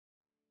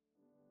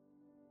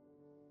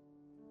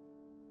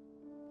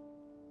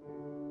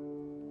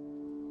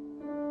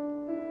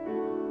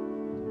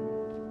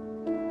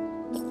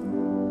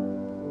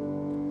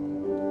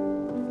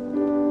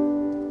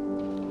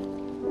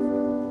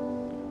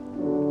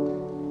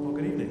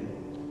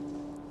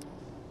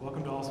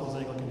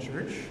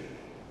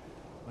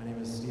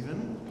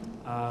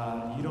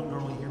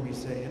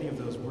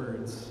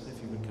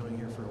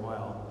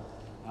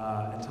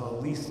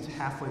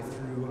halfway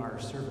through our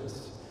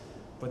service.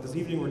 But this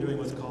evening we're doing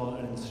what's called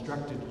an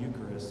instructed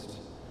Eucharist,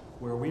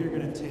 where we are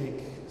going to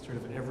take sort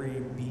of every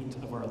beat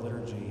of our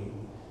liturgy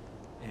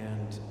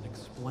and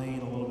explain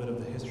a little bit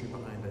of the history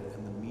behind it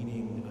and the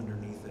meaning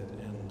underneath it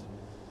and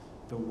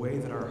the way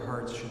that our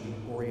hearts should be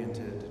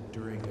oriented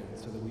during it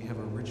so that we have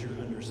a richer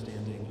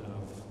understanding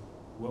of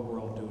what we're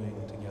all doing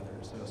together.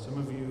 So some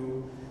of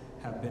you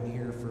have been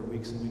here for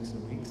weeks and weeks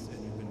and weeks,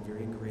 and you've been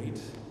very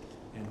great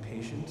and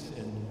patient,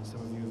 and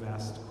some of you have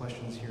asked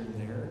questions here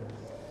and there.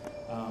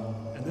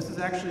 And this is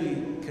actually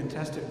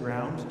contested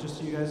ground, just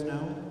so you guys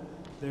know.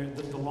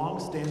 The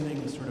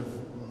long-standing sort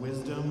of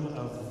wisdom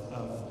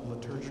of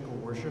liturgical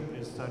worship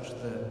is such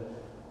that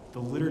the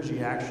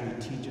liturgy actually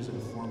teaches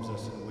and informs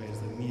us in ways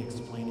that me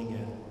explaining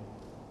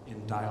it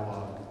in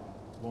dialogue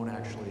won't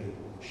actually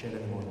shed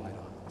any more light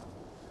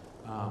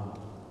on.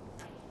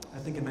 I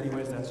think in many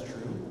ways that's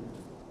true.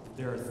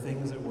 There are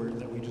things that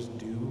we just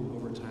do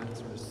over time that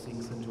sort of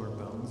sinks into our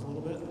bones a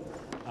little bit.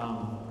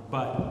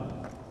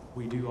 But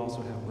we do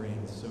also have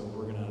brains, so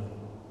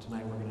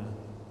tonight we're gonna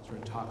sort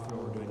of talk through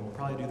what we're doing. We'll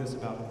probably do this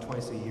about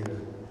twice a year,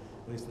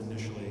 at least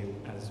initially,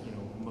 as you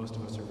know, most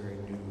of us are very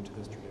new to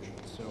this tradition.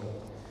 So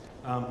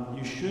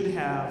you should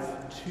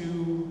have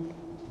two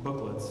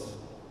booklets.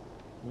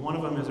 One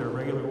of them is our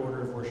regular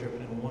order of worship,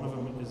 and one of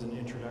them is an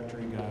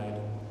introductory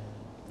guide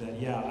that,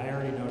 yeah, I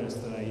already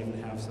noticed that I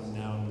even have some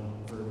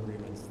noun-verb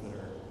agreements that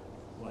are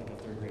like a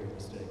third grader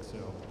mistake. So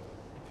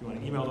if you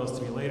want to email those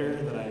to me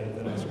later that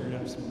I screwed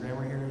up some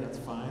grammar here, that's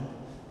fine.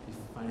 If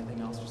you find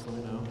anything else, just let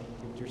me know.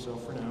 Keep it to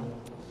yourself for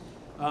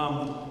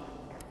now.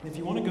 If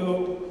you want to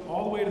go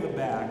all the way to the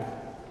back,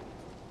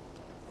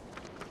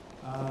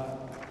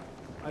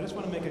 I just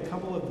want to make a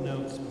couple of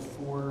notes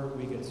before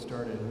we get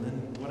started. And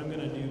then what I'm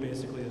going to do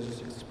basically is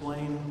just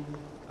explain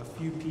a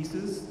few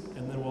pieces,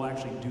 and then we'll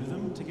actually do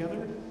them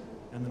together.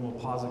 And then we'll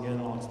pause again,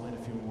 and I'll explain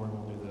a few more, and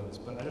we'll do those.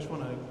 But I just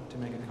want to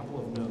make a couple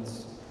of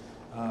notes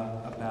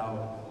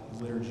about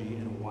liturgy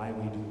and why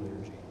we do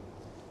liturgy.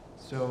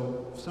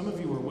 So some of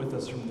you were with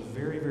us from the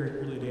very, very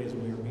early days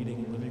when we were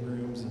meeting in living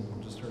rooms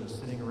and just sort of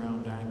sitting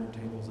around dining room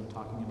tables and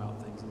talking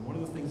about things. And one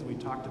of the things that we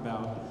talked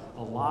about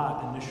a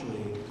lot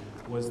initially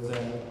was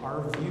that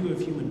our view of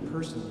human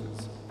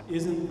persons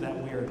isn't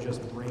that we are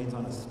just brains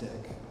on a stick.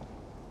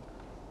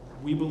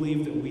 We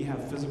believe that we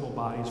have physical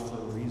bodies for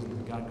a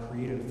reason. God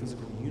created a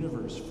physical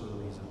universe for a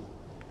reason.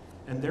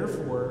 And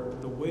therefore,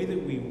 the way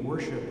that we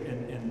worship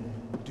and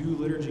do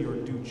liturgy or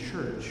do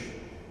church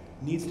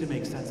needs to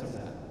make sense of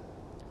that.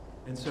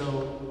 And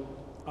so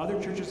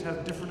other churches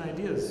have different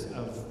ideas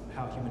of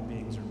how human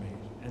beings are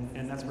made.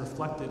 And that's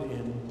reflected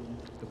in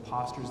the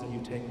postures that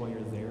you take while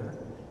you're there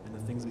and the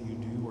things that you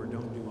do or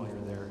don't do while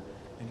you're there.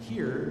 And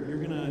here,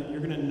 you're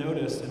gonna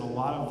notice in a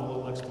lot of the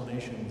little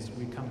explanations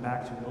we come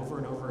back to over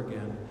and over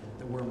again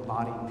that we're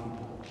embodied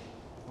people.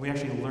 And we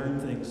actually learn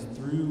things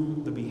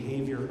through the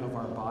behavior of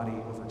our body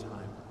over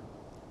time.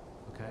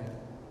 Okay?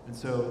 And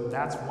so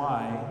that's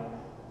why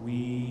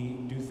we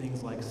do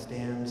things like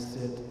stand,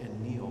 sit,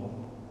 and kneel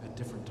at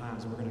different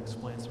times. We're going to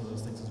explain some of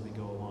those things as we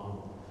go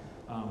along.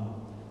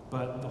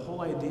 But the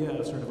whole idea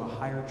of sort of a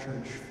higher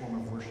church form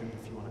of worship,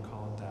 if you want to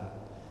call it that,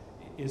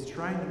 is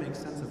trying to make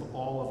sense of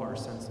all of our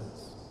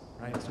senses,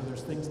 right? So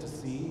there's things to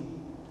see.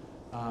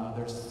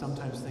 There's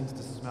sometimes things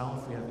to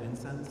smell if we have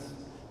incense.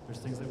 There's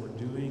things that we're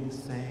doing,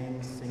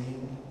 saying,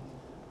 singing.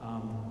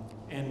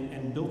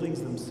 And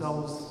buildings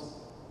themselves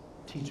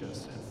teach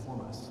us and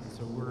form us. And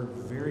so we're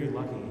very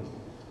lucky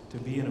to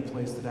be in a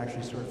place that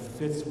actually sort of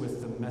fits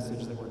with the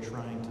message that we're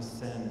trying to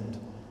send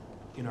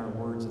in our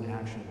words and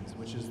actions,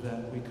 which is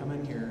that we come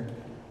in here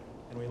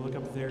and we look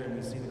up there and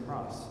we see the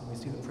cross, and we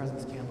see the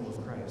presence candle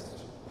of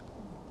Christ.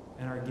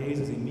 And our gaze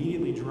is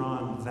immediately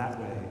drawn that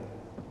way,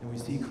 and we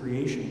see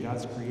creation,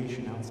 God's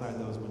creation outside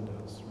those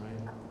windows,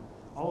 right?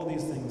 All of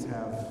these things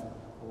have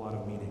a lot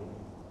of meaning.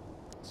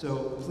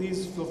 So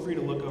please feel free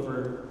to look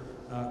over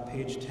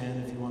page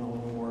 10 if you want a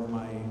little more of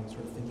my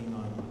sort of thinking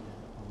on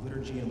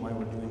liturgy and why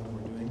we're doing what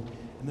we're doing.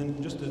 And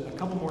then just a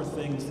couple more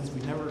things, since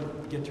we never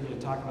get to really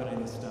talk about any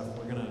of this stuff,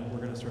 we're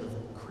gonna sort of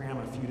cram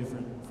a few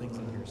different things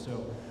in here. So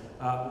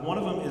one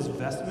of them is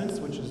vestments,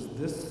 which is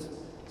this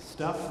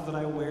stuff that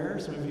I wear.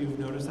 Some of you have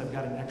noticed I've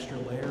got an extra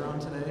layer on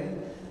today.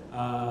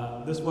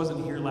 This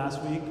wasn't here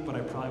last week, but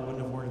I probably wouldn't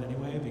have worn it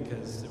anyway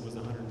because it was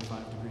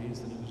 105 degrees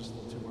and it was just a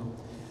little too warm.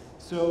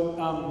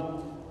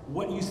 So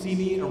what you see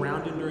me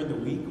around in during the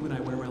week when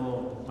I wear my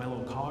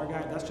little collar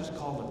guide, that's just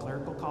called a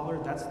clerical collar.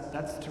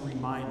 That's to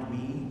remind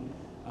me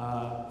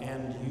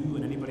and you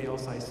and anybody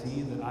else I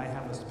see that I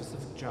have a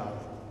specific job.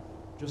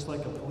 Just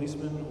like a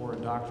policeman or a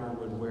doctor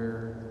would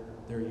wear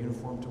their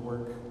uniform to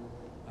work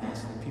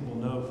so that people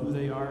know who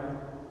they are.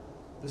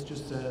 This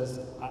just says,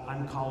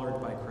 I'm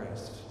collared by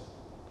Christ.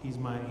 He's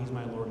my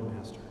Lord and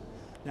Master.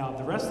 Now,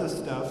 the rest of this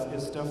stuff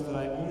is stuff that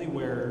I only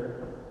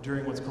wear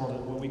during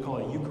what we call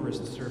a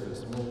Eucharist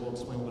service. And we'll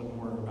explain a little bit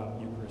more about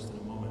Eucharist in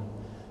a moment.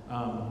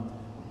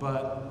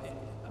 But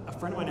a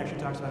friend of mine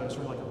actually talks about it as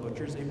sort of like a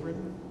butcher's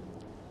apron,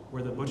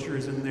 where the butcher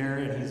is in there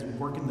and he's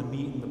working the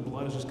meat and the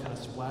blood is just kind of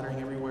splattering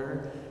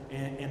everywhere.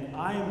 And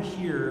I am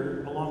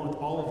here along with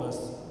all of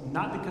us,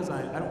 not because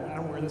I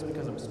don't wear this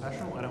because I'm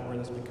special. I don't wear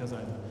this because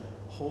I'm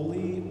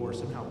holy or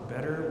somehow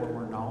better or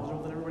more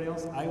knowledgeable than everybody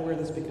else. I wear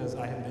this because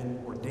I have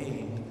been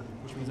ordained,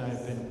 which means I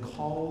have been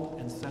called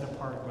and set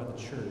apart by the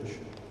church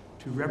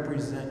to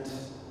represent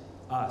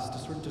us,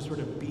 to sort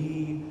of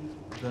be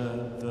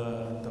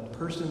the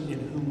person in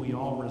whom we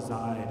all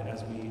reside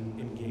as we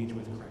engage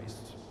with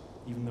Christ,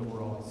 even though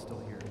we're all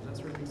still here. Does that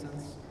sort of make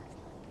sense?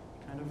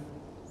 Kind of?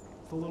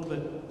 It's a little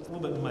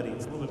bit muddy.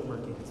 It's a little bit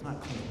murky. It's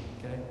not clean,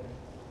 okay?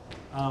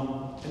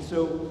 And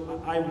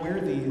so I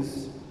wear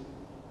these,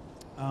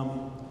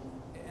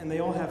 and they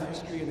all have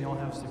history and they all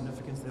have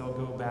significance. They all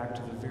go back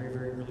to the very,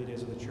 very early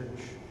days of the church.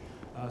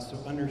 So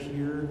under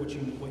here, what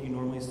you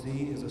normally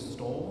see is a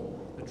stole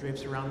that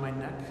drapes around my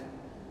neck.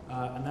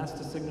 And that's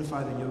to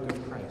signify the yoke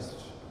of Christ,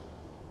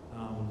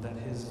 that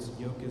his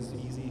yoke is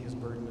easy, his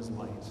burden is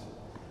light.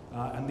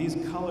 And these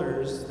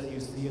colors that you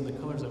see and the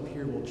colors up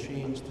here will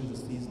change through the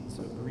seasons.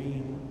 So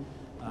green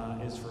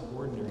is for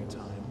ordinary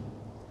time.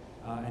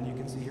 And you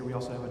can see here we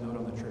also have a note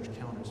on the church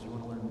calendar. So you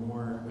want to learn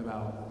more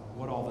about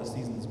what all the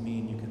seasons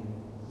mean, you can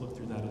look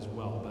through that as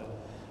well.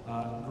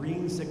 But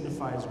green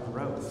signifies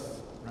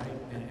growth, right?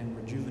 And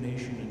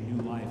rejuvenation and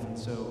new life. And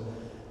so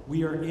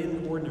we are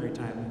in ordinary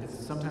time. It's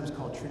sometimes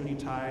called Trinity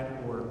Tide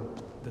or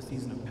the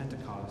season of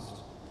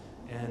Pentecost.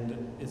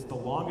 And it's the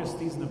longest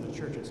season of the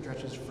church. It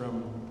stretches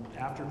from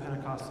after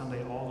Pentecost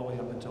Sunday all the way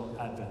up until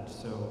Advent.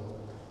 So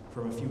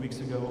from a few weeks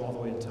ago all the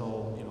way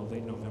until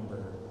late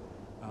November,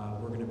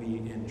 we're going to be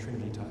in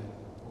Trinity Tide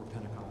or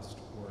Pentecost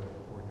or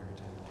ordinary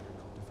time. They're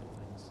called different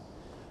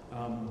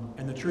things.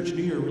 And the church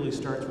New Year really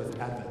starts with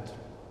Advent.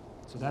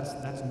 So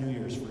that's New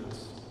Year's for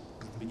us.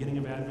 At the beginning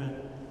of Advent,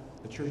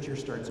 the church year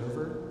starts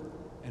over.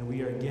 And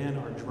we are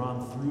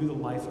drawn through the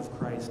life of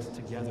Christ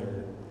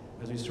together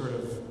as we sort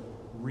of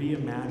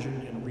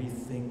reimagine and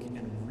rethink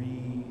and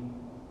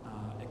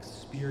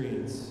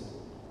experience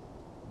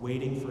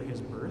waiting for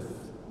his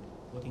birth,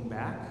 looking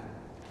back,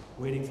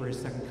 waiting for his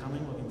second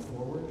coming, looking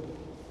forward.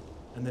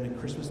 And then at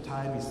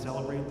Christmastide, we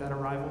celebrate that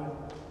arrival.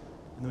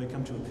 And then we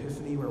come to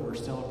Epiphany, where we're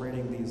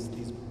celebrating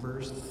these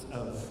bursts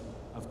of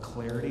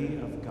clarity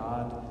of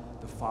God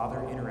the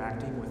Father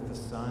interacting with the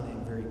Son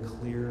in very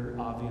clear,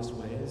 obvious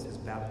ways, his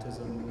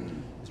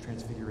baptism, his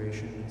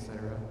transfiguration,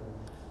 etc.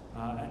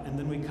 And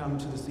then we come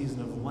to the season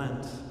of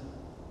Lent,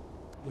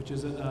 which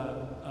is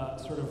a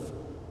sort of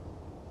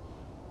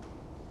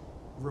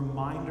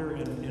reminder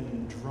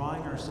and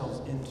drawing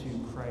ourselves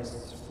into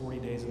Christ's 40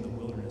 days in the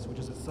wilderness, which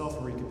is itself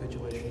a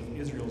recapitulation of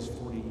Israel's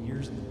 40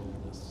 years in the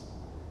wilderness.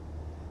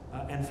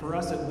 And for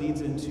us, it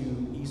leads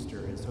into Easter.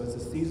 And so it's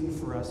a season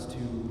for us to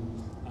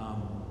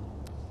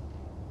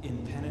in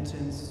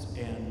penitence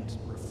and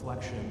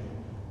reflection,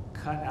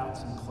 cut out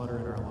some clutter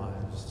in our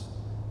lives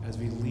as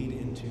we lead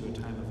into a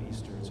time of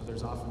Easter. And so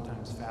there's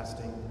oftentimes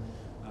fasting,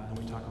 and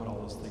we talk about all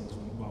those things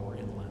while we're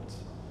in Lent.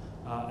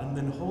 And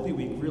then Holy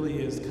Week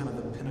really is kind of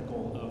the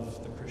pinnacle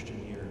of the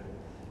Christian year.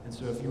 And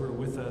so if you were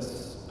with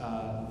us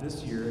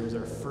this year, it was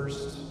our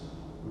first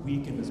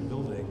week in this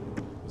building.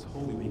 It was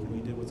Holy Week, and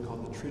we did what's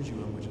called the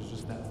Triduum, which is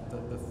just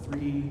the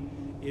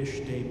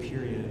 3-ish day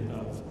period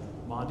of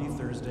Maundy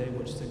Thursday,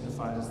 which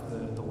signifies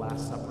the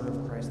Last Supper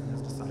of Christ and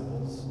his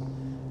disciples,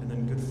 and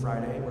then Good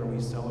Friday, where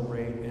we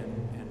celebrate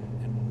and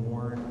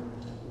mourn,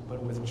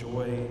 but with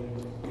joy,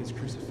 his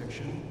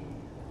crucifixion.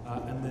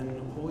 And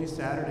then Holy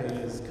Saturday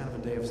is kind of a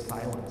day of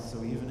silence. So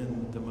even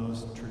in the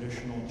most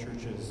traditional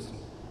churches,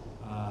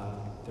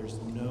 there's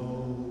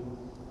no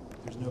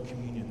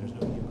communion, there's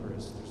no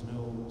Eucharist, there's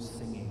no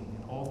singing.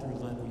 And all through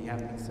Lent, we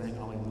haven't been saying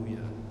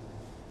Alleluia.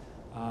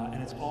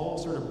 And it's all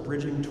sort of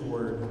bridging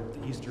toward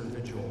the Easter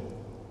Vigil,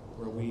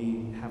 where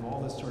we have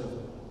all this sort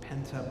of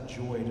pent-up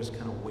joy just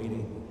kind of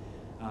waiting.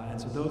 And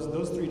so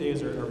those 3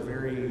 days are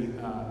very,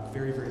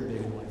 very, very big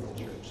in the life of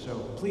the church. So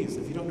please,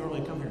 if you don't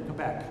normally come here, come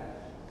back.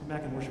 Come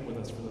back and worship with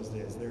us for those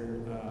days. They're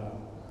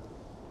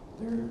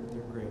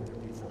great. They're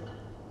beautiful.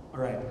 All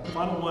right,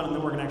 final one, and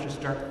then we're going to actually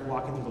start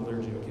walking through the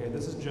liturgy, okay?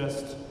 This is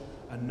just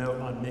a note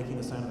on making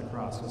the sign of the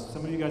cross. So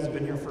some of you guys have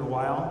been here for a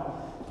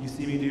while. You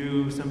see me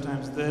do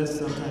sometimes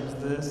this, and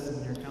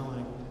you're kind of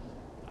like,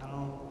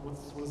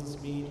 what does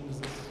this mean?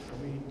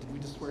 Did we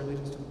just swear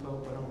allegiance to the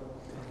Pope? I don't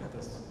get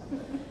this.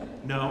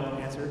 No,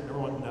 answer, number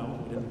one, no,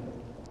 we didn't.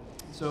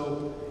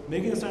 So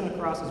making the sign of the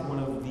cross is one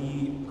of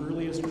the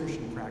earliest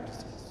Christian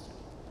practices.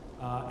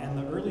 And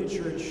the early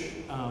church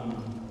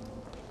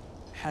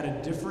had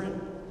a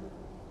different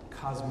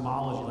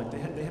cosmology, like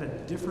they had a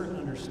different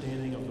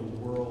understanding of the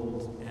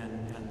world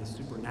and the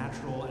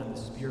supernatural and the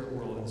spirit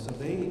world. And so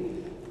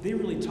they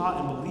really taught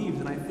and believed,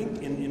 and I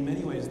think in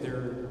many ways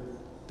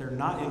they're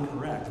not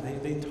incorrect.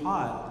 They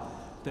taught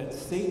that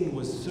Satan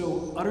was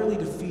so utterly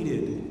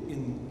defeated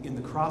in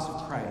the cross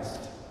of Christ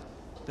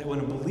that when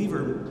a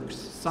believer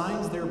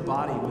signs their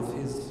body with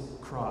his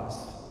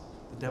cross,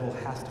 the devil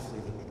has to flee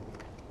them.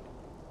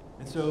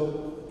 And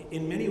so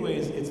in many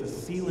ways, it's a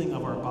sealing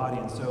of our body.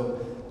 And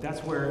so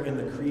that's where in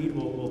the creed,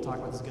 we'll talk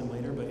about this again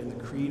later, but in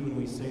the creed, when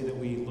we say that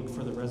we look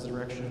for the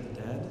resurrection of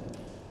the dead,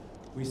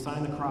 We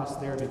sign the cross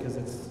there because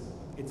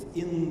it's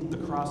in the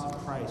cross of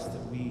Christ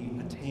that we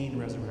attain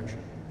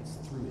resurrection. It's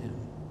through him.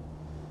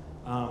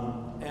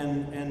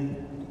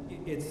 And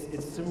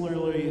it's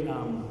similarly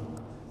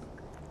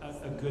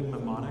a good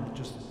mnemonic,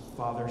 just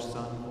Father,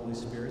 Son, Holy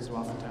Spirit. So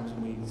oftentimes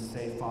when we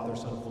say Father,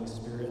 Son, Holy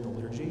Spirit in the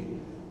liturgy,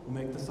 we'll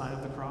make the sign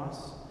of the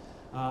cross.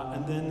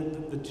 And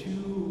then the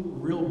two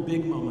real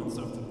big moments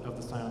of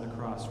the sign of the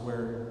cross,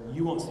 where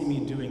you won't see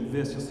me doing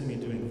this, you'll see me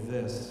doing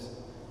this,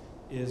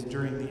 is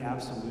during the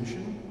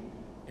absolution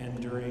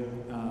and during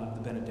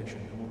the benediction.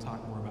 And we'll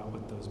talk more about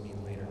what those mean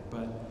later.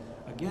 But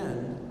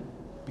again,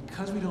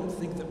 because we don't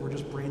think that we're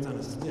just brains on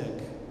a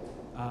stick,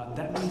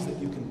 that means that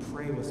you can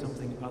pray with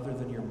something other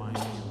than your mind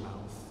and your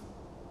mouth.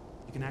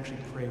 You can actually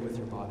pray with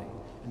your body.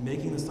 And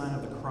making the sign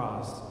of the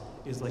cross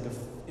is like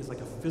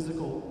a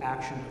physical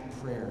action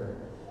of prayer,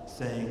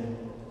 saying,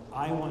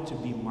 I want to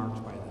be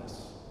marked by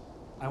this.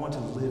 I want to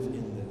live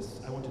in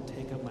this. I want to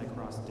take up my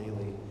cross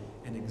daily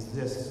and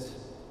exist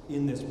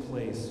in this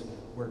place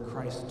where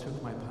Christ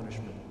took my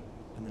punishment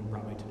and then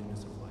brought me to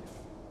newness of life.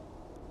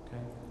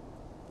 Okay?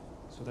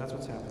 So that's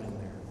what's happening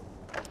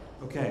there.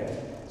 Okay,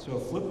 so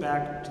flip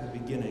back to the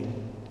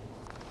beginning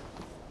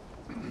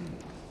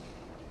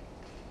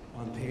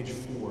on page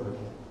 4.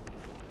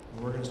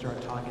 And we're going to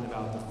start talking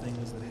about the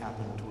things that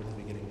happened toward the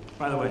beginning.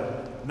 By the way,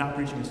 I'm not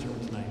preaching a sermon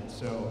tonight,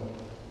 so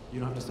you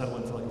don't have to settle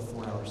in for like a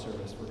 4-hour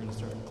service. We're going to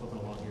start clipping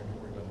along here.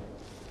 Don't worry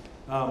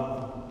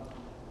about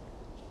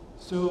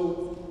it.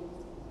 So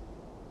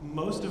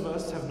most of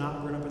us have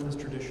not grown up in this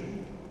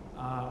tradition,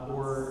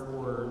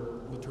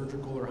 or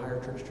liturgical or higher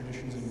church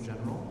traditions in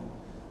general.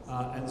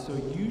 And so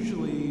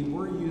usually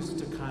we're used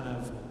to kind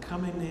of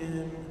coming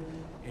in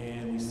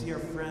and we see our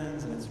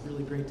friends and it's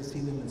really great to see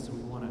them, and so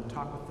we want to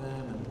talk with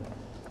them, and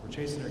we're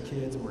chasing our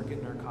kids and we're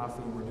getting our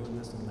coffee and we're doing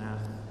this and that.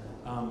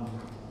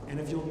 And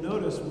if you'll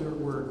notice,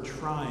 we're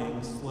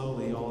trying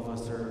slowly, all of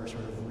us are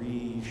sort of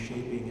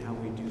reshaping how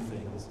we do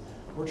things.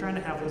 We're trying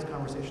to have those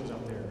conversations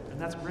out there, and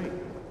that's great.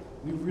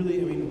 We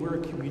really, we're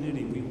a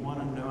community. We want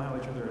to know how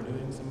each other are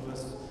doing. Some of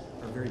us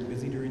are very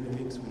busy during the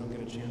week, so we don't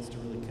get a chance to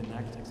really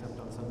connect except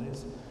on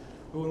Sundays.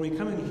 But when we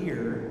come in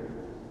here,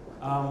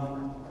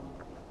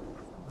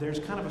 there's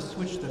kind of a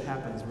switch that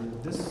happens where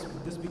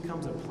this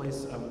becomes a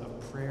place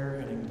of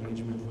prayer and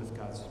engagement with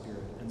God's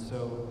Spirit. And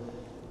so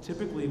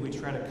typically we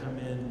try to come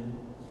in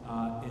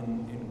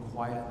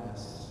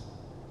quietness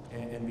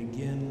and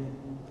begin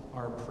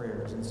our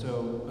prayers. And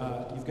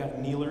so you've got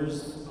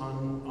kneelers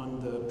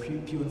on the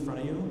pew in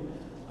front of you.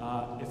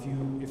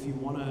 If you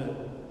want to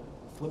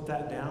flip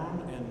that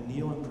down and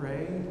kneel and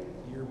pray,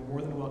 you're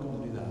more than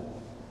welcome to do that.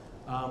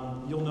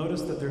 You'll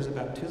notice that there's a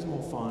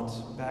baptismal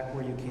font back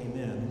where you came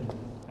in,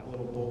 that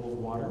little bowl of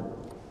water.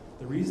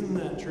 The reason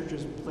that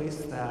churches place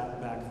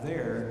that back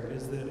there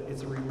is that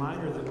it's a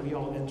reminder that we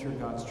all enter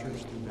God's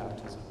church through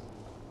baptism.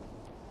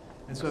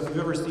 And so if you've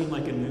ever seen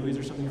like in movies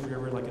or something, if you're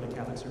ever like in a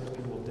Catholic service,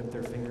 people will dip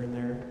their finger in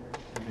there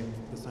and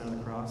make the sign of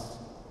the cross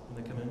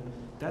when they come in.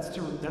 That's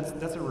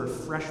a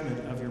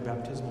refreshment of your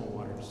baptismal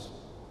waters.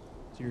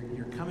 So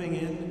you're coming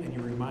in and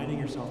you're reminding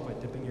yourself by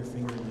dipping your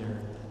finger in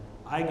there,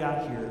 I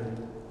got here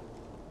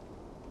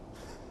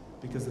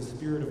because the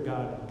Spirit of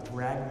God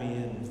dragged me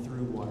in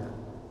through water.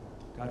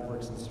 God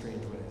works in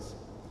strange ways.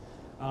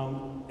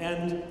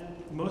 And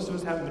most of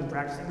us haven't been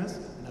practicing this,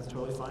 and that's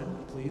totally fine.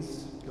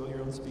 Please go at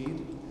your own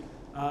speed.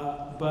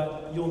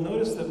 But you'll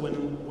notice that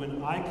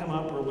when I come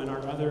up, or when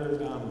our other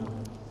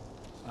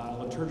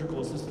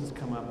liturgical assistants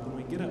come up, when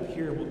we get up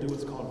here, we'll do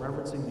what's called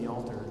reverencing the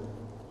altar.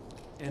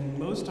 And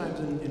most times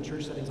in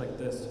church settings like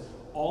this,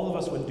 all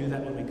of us would do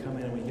that when we come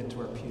in and we get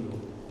to our pew.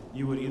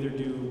 You would either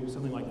do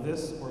something like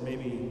this, or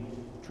maybe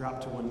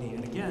drop to one knee.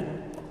 And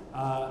again,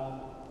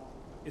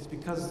 it's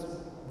because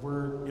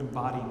we're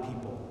embodied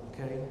people,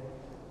 okay?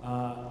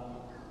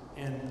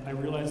 And I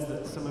realize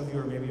that some of you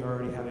are maybe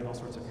already having all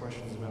sorts of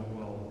questions about,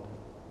 well,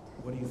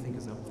 what do you think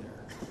is up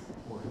there?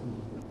 Or who?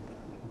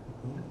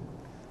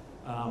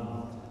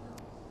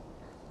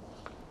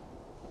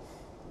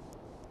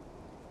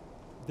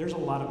 There's a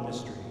lot of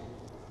mystery,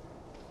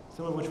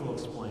 some of which we'll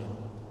explain,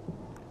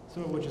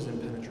 some of which is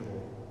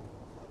impenetrable.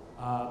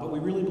 But we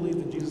really believe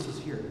that Jesus is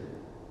here,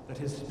 that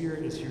his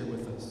Spirit is here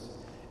with us.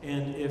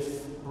 And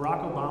if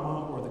Barack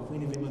Obama or the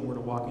Queen of England were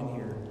to walk in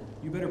here,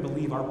 you better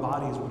believe our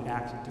bodies would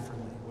act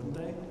differently, wouldn't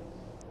they?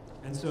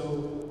 And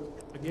so,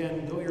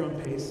 again, go at your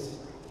own pace,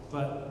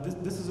 but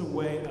this is a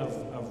way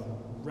of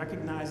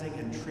recognizing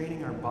and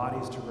training our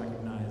bodies to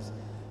recognize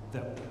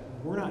that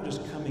we're not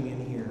just coming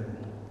in here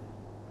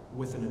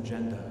with an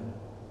agenda.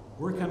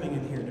 We're coming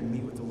in here to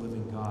meet with the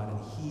living God, and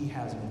he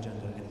has an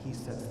agenda, and he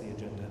sets the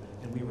agenda,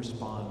 and we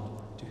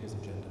respond to his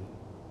agenda.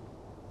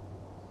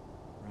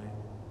 Right?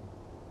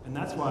 And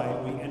that's why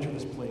we enter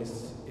this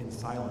place in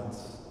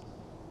silence.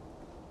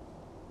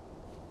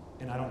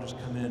 And I don't just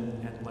come in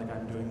and, like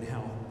I'm doing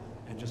now,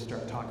 and just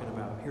start talking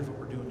about, here's what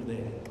we're doing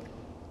today.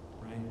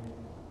 Right?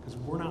 Because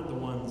we're not the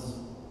ones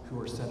who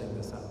are setting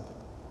this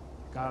up.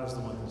 God is the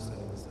one who's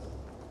setting this up.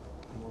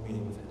 And we're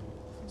meeting with him.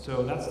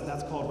 So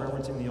that's called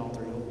reverencing the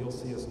altar. You'll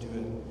see us do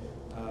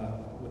it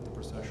with the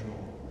processional.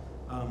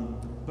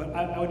 But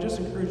I would just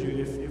encourage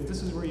you, if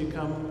this is where you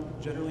come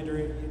generally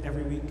during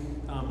every week,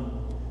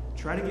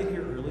 try to get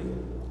here early.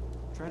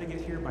 Try to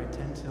get here by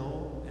 10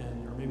 till,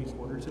 or maybe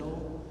quarter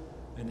till,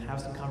 and have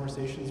some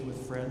conversations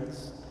with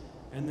friends.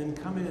 And then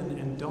come in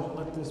and don't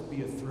let this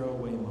be a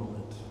throwaway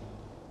moment.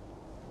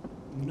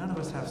 None of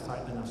us have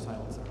enough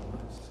silence in our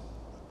lives.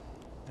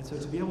 And so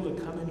to be able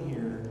to come in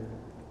here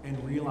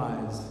and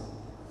realize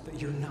that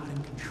you're not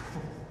in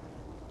control.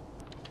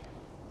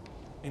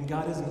 And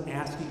God isn't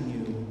asking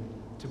you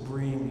to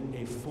bring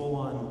a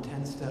full-on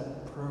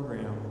 10-step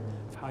program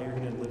of how you're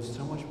going to live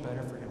so much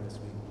better for Him this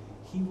week.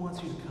 He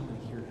wants you to come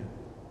and hear Him.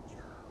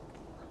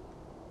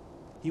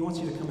 He wants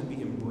you to come and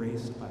be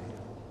embraced by Him.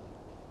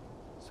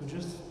 So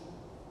just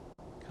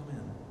come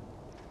in.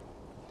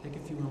 Take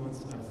a few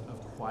moments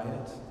of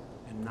quiet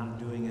and not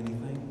doing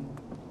anything,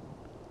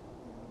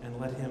 and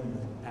let Him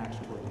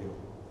act toward you.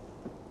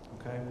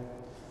 Okay?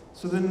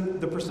 So then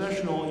the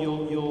processional,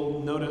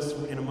 you'll notice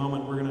in a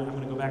moment, I'm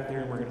gonna go back there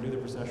and we're gonna do the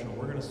processional.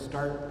 We're gonna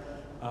start,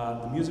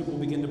 the music will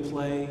begin to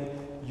play.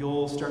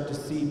 You'll start to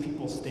see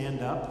people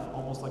stand up,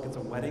 almost like it's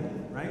a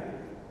wedding, right?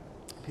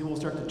 People will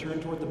start to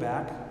turn toward the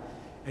back,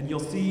 and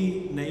you'll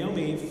see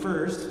Naomi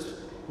first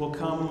will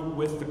come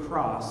with the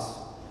cross,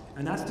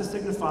 and that's to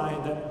signify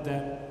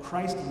that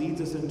Christ leads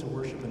us into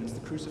worship, and it's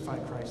the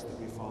crucified Christ that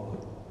we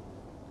follow.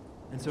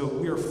 And so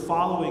we are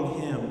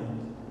following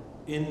Him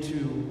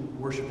into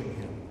worshiping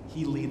Him.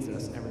 He leads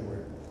us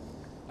everywhere.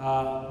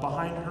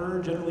 Behind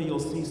her, generally you'll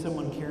see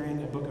someone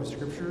carrying a book of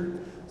Scripture.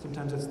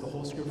 Sometimes it's the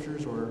whole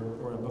Scriptures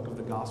or a book of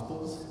the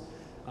Gospels.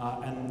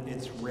 And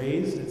it's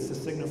raised. It's to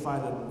signify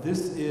that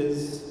this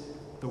is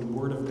the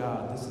Word of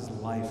God. This is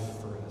life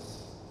for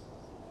us.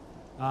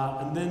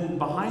 And then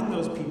behind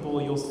those people,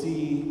 you'll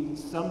see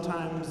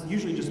sometimes,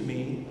 usually just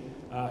me,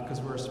 because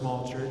we're a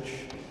small church,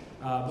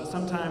 but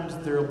sometimes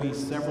there will be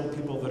several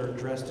people that are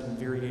dressed in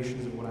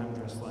variations of what I'm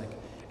dressed like.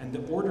 And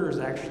the order is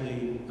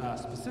actually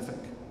specific.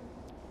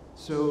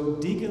 So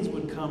deacons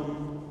would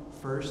come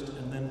first,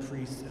 and then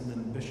priests, and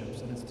then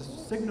bishops. And it's to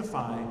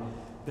signify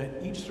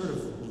that each sort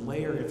of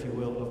layer, if you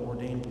will, of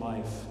ordained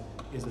life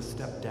is a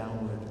step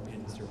downward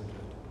in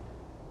servanthood.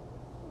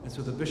 And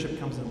so the bishop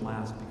comes in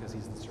last because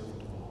he's the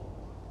servant of all.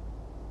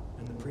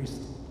 And the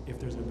priest, if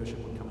there's no bishop,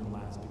 would come in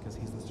last because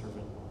he's the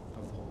servant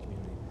of the whole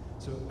community.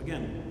 So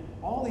again,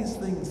 all these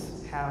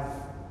things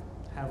have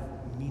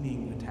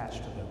meaning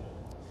attached to them.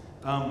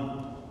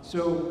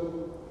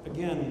 So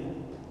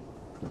again,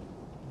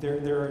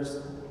 there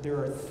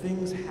are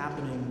things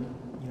happening,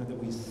 that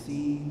we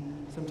see.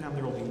 Sometimes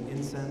there will be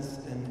incense,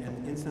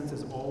 and incense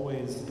is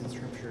always in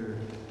Scripture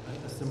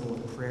a symbol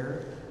of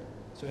prayer.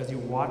 So as you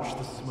watch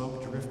the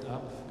smoke drift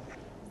up,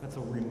 that's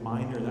a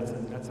reminder,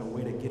 that's a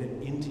way to get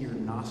it into your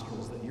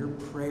nostrils, that your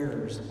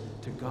prayers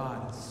to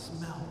God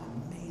smell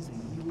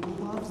amazing. He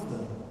loves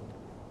them.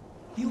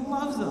 He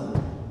loves them.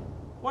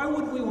 Why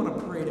wouldn't we want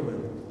to pray to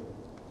Him?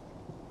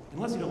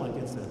 Unless you don't like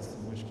incense,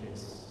 in which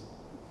case,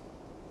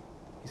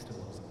 He still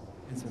loves them.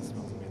 Incense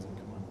smells amazing.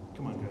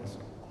 Come on, guys.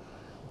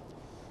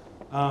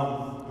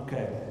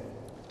 Okay.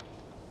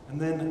 And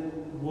then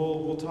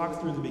we'll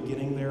talk through the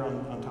beginning there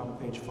on top of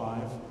page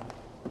 5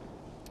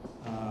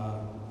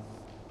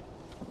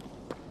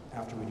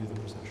 after we do the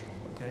processional,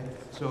 okay?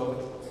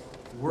 So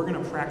we're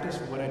going to practice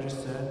what I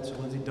just said. So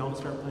Lindsay, don't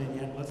start playing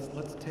yet.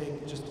 Let's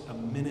take just a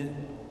minute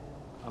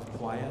of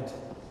quiet.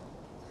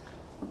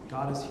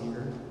 God is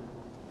here.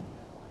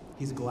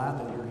 He's glad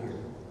that you're here.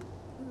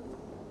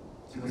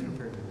 So let's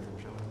prepare to hear from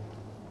him, shall we?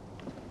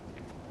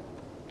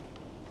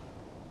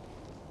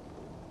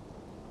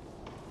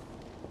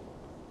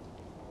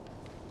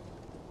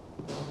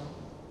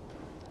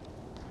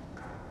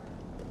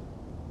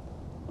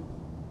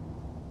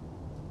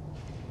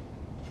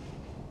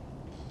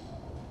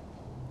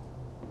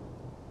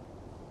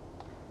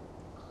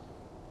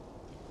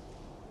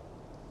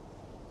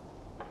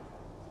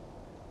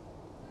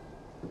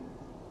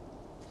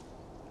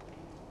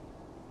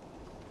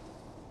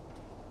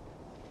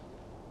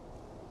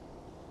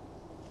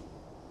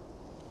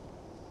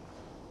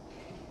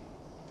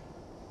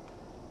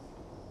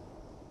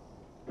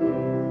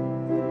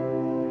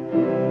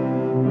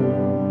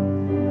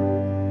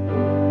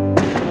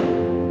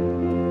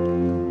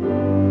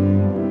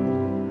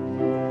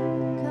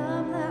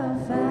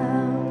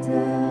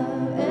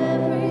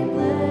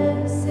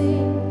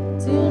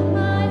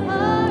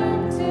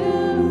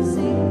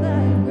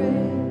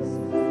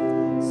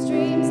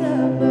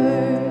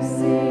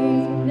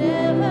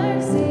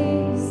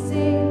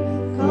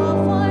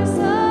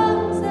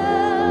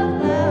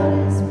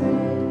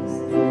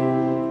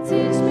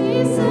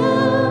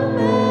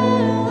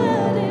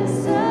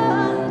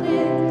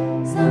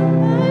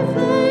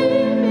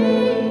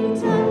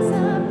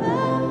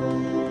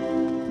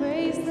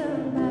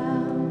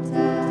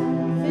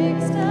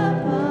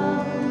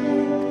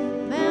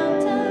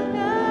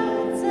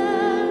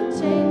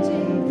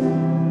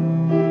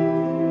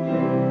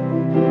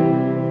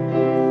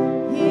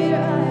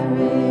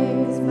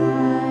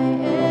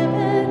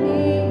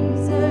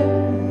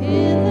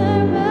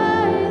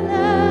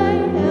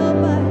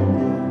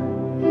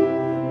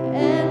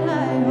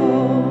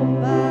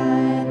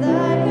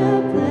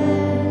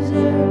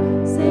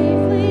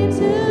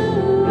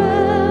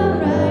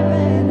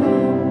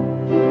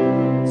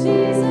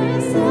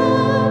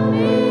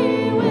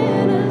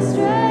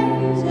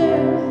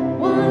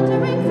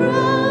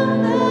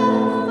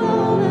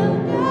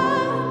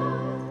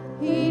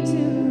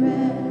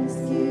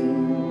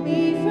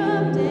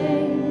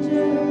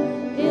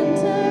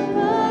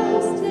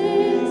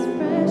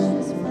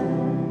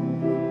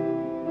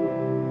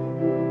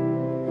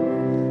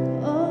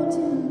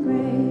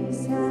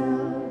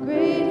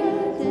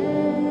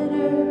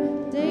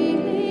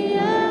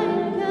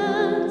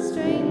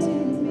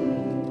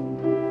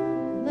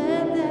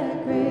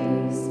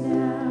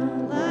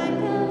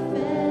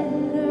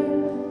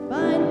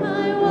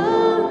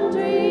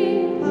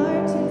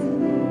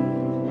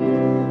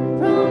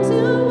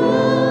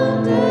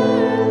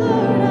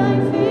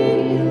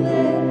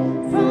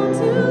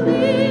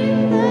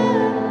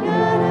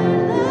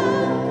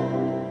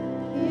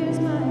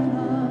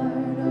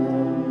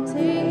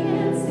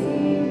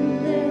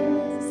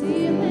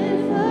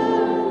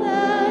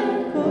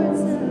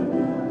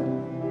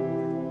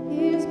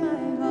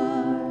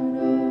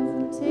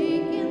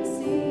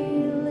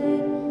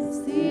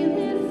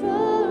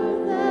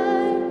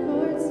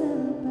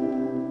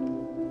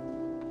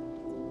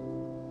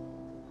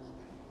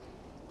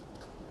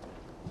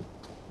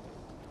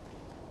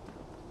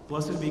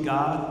 Blessed be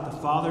God, the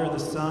Father, the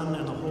Son,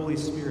 and the Holy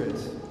Spirit.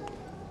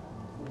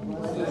 And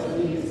blessed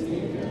be his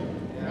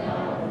kingdom,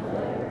 now and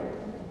forever.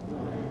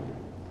 Amen.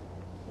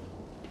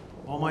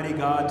 Almighty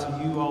God,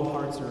 to you all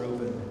hearts are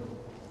open,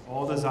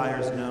 all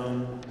desires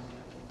known,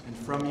 and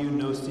from you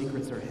no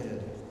secrets are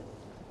hid.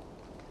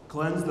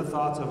 Cleanse the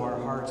thoughts of our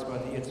hearts by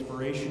the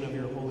inspiration of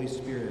your Holy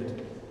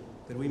Spirit,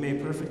 that we may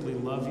perfectly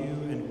love you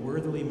and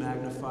worthily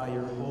magnify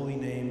your holy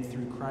name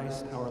through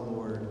Christ our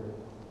Lord.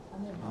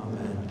 Amen.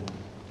 Amen.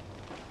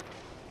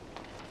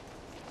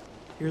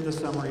 Hear the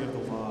summary of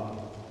the law.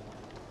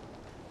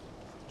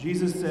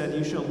 Jesus said,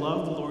 "You shall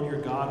love the Lord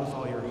your God with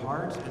all your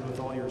heart and with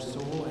all your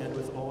soul and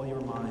with all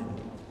your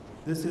mind.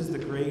 This is the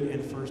great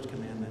and first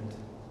commandment.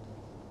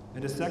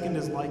 And a second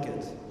is like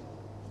it.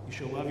 You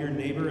shall love your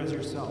neighbor as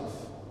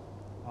yourself.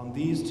 On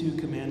these two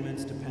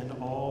commandments depend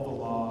all the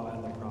law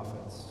and the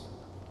prophets.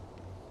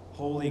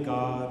 Holy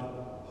God,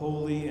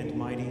 holy and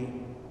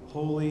mighty,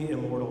 holy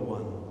immortal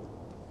one.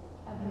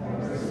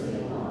 Have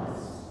mercy on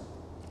us.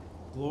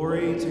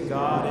 Glory to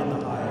God in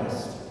the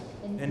highest,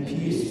 and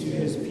peace to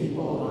his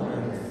people on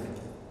earth.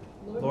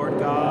 Lord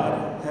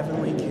God,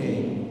 heavenly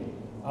King,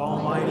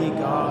 almighty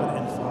God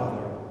and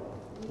Father,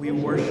 we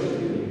worship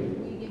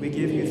you, we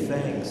give you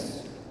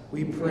thanks,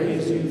 we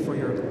praise you for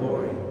your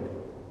glory.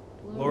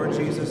 Lord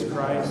Jesus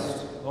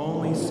Christ,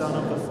 only Son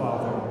of the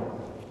Father,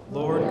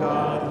 Lord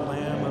God,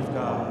 Lamb of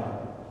God,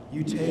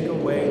 you take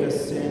away the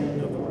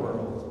sin of the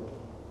world.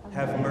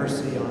 Have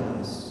mercy on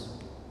us.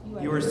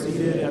 You are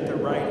seated at the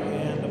right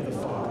hand of the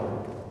Father.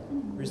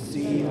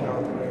 Receive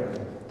our prayer.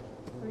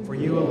 For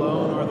you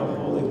alone are the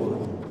Holy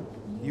One.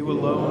 You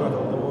alone are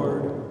the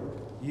Lord.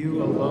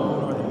 You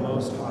alone are the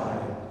Most High.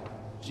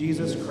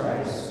 Jesus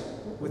Christ,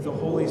 with the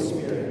Holy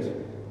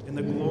Spirit, in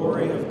the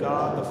glory of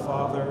God the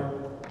Father.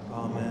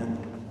 Amen.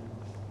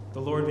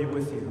 The Lord be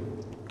with you.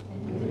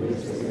 And with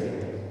your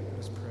spirit. Let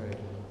us pray.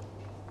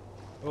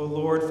 O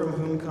Lord, from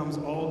whom comes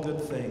all good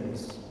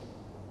things,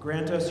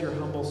 grant us, your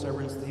humble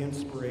servants, the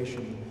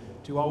inspiration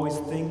to always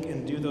think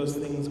and do those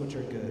things which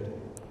are good.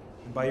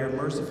 And by your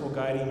merciful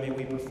guiding, may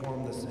we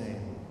perform the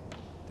same.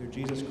 Through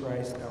Jesus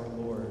Christ our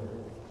Lord.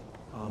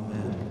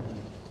 Amen.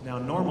 Now,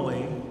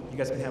 normally, you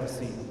guys can have a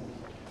seat.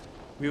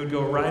 We would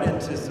go right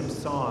into some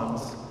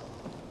songs.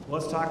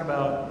 Let's talk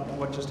about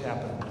what just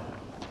happened.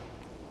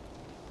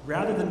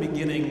 Rather than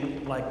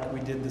beginning like we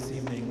did this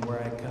evening,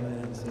 where I come in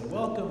and say,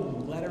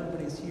 welcome, glad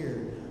everybody's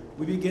here,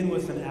 we begin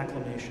with an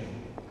acclamation.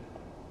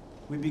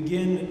 We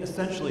begin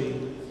essentially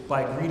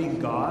by greeting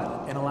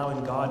God and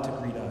allowing God to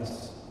greet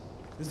us.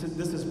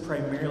 This is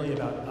primarily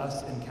about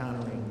us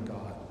encountering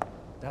God.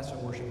 That's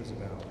what worship is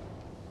about.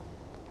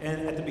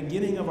 And at the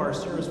beginning of our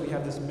service, we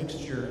have this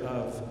mixture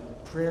of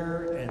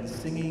prayer and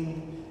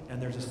singing,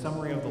 and there's a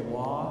summary of the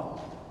law.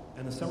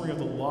 And the summary of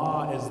the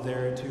law is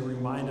there to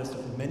remind us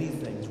of many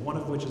things, one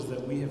of which is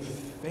that we have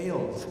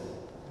failed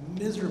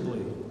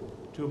miserably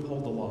to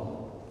uphold the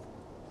law.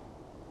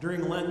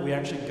 During Lent, we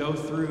actually go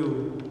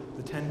through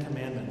the 10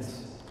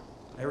 Commandments,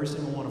 every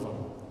single one of them,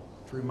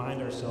 to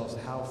remind ourselves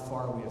how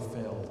far we have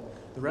failed.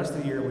 The rest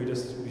of the year, we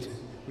just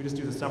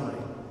do the summary,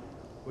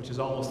 which is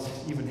almost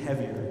even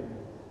heavier.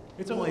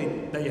 It's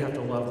only that you have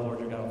to love the Lord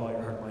your God with all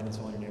your heart, mind, and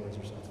soul, and your neighbor as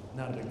yourself.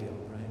 Not a big deal,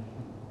 right?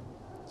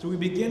 So we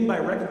begin by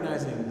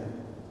recognizing,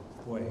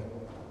 boy,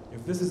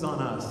 if this is on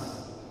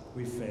us,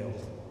 we've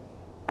failed.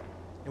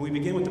 And we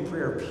begin with the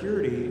prayer of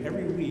purity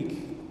every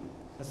week.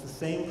 That's the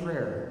same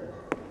prayer.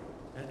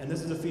 And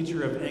this is a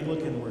feature of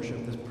Anglican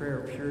worship, this prayer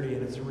of purity,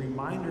 and it's a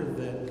reminder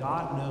that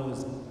God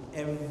knows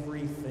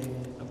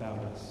everything about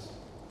us.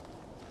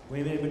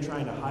 We may have been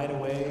trying to hide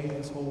away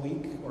this whole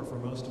week, or for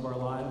most of our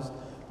lives,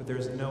 but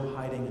there's no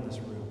hiding in this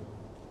room.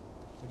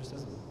 There just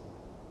isn't.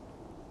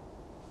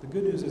 The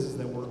good news is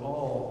that we're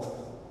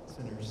all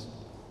sinners,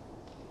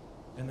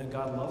 and that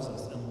God loves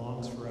us and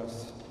longs for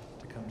us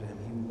to come to him.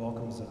 He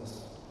welcomes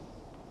us.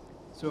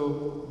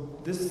 So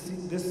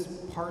this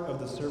part of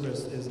the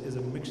service is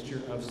a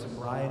mixture of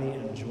sobriety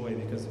and joy,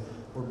 because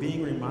we're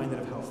being reminded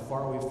of how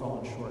far we've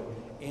fallen short,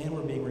 and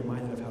we're being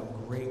reminded of how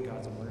great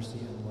God's mercy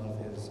and love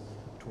is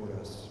toward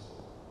us.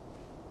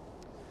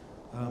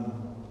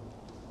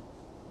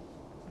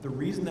 The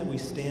reason that we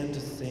stand to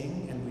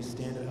sing and we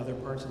stand at other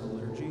parts of the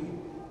liturgy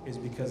is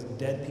because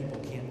dead people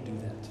can't do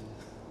that.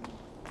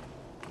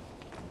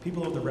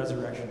 People of the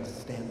resurrection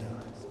stand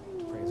up.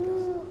 Praise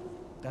God.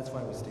 That's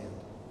why we stand.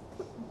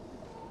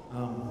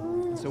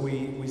 And so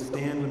we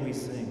stand when we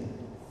sing.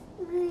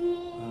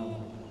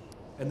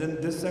 And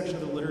then this section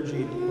of the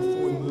liturgy,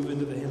 before we move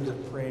into the hymns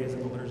of praise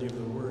and the liturgy of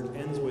the word,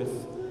 ends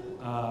with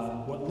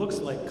what looks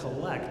like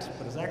collect,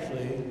 but is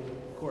actually,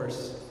 of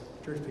course,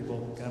 church people,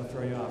 gotta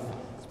throw you off.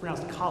 It's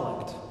pronounced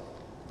collect,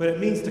 but it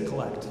means to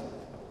collect.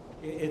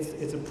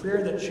 It's a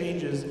prayer that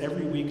changes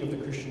every week of the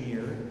Christian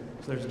year.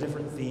 So there's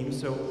different themes.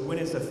 So when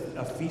it's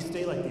a feast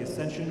day like the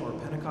Ascension or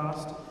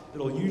Pentecost,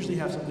 it'll usually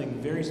have something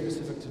very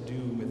specific to do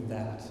with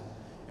that.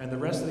 And the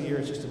rest of the year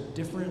is just a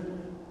different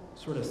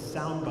sort of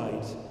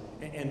soundbite.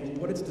 And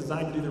what it's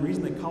designed to do, the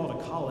reason they call it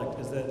a collect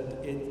is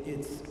that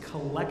it's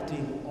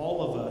collecting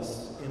all of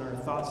us in our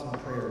thoughts and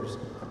prayers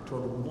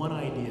toward one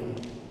idea.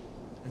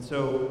 And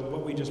so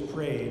what we just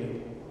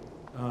prayed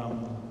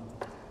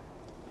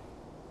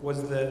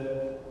was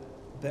that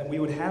we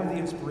would have the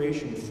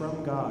inspiration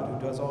from God, who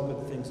does all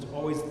good things, to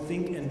always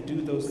think and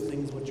do those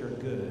things which are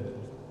good,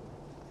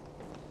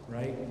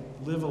 right?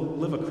 Live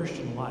a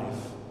Christian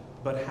life,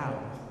 but how?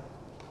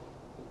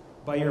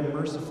 By your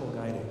merciful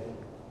guiding,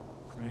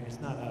 right? It's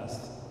not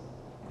us,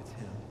 it's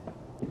Him.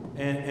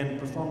 And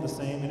perform the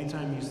same.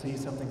 Anytime you see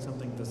something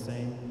the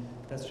same,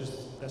 that's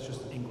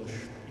just English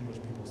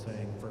people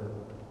saying. For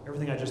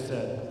everything I just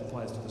said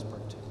applies to this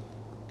part too.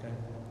 Okay.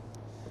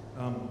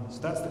 So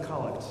that's the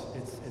collect.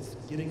 It's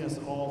getting us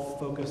all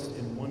focused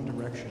in one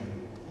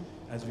direction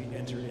as we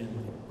enter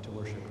into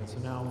worship. And so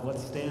now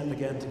let's stand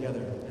again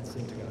together and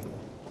sing to God.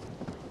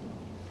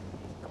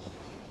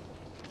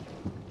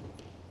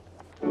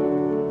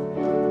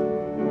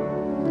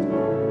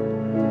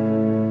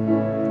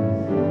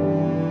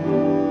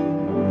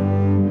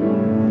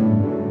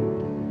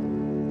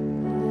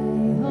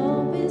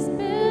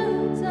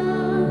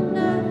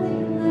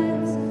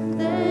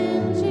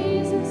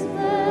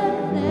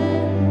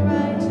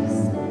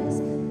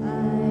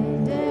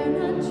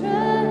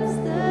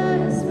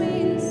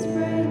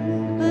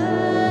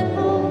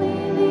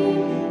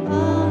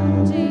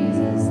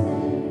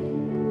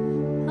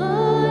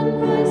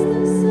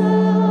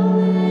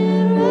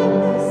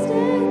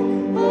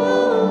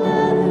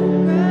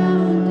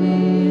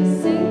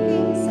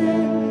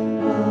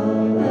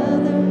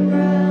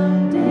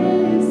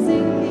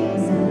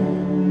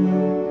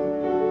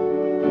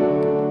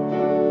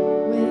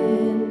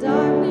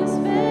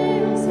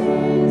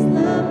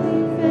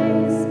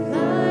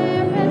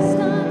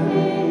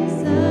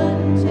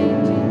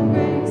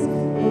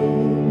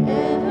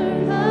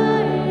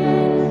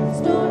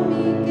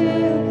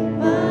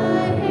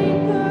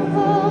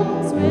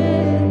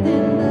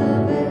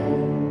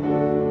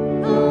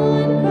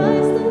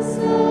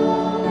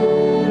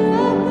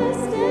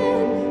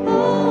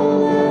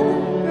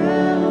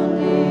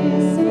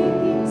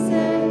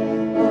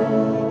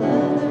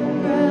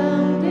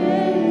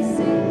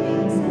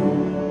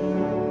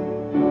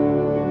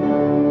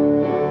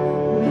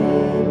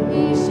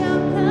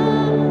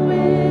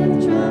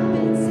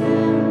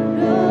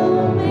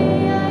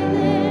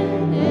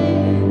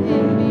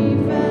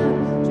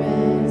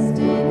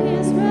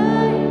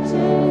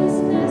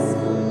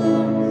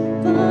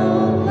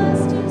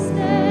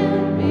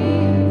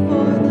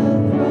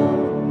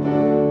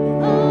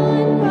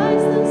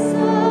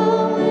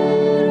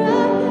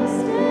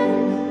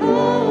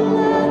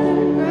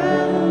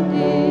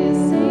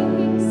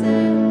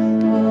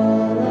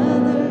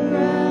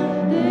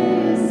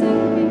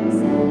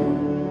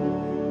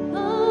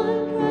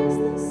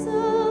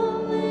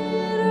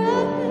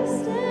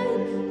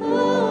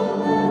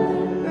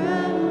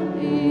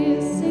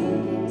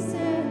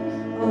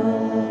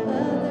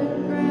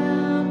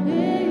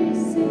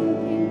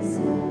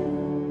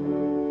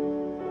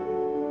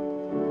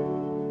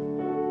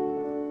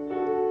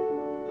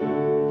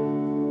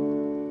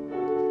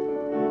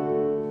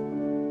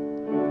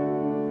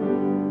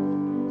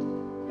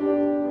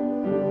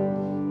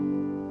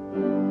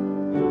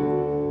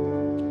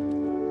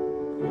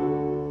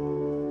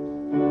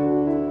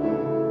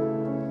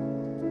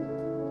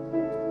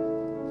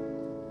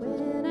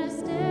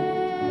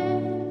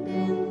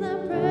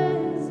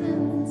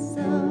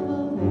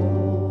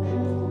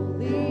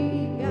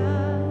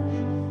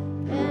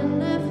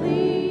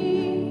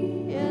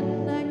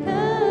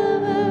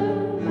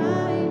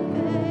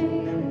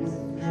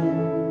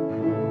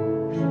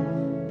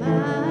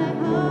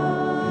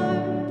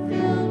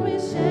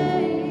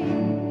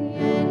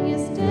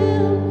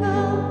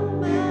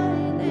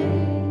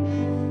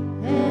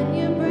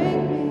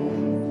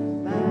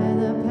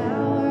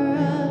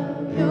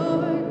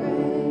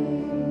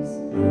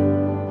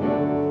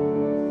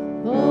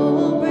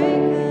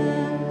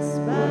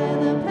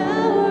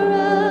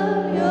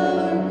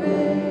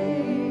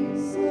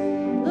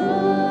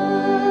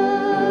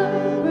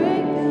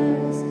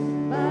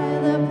 By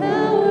the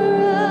power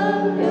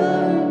of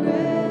your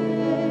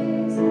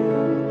grace.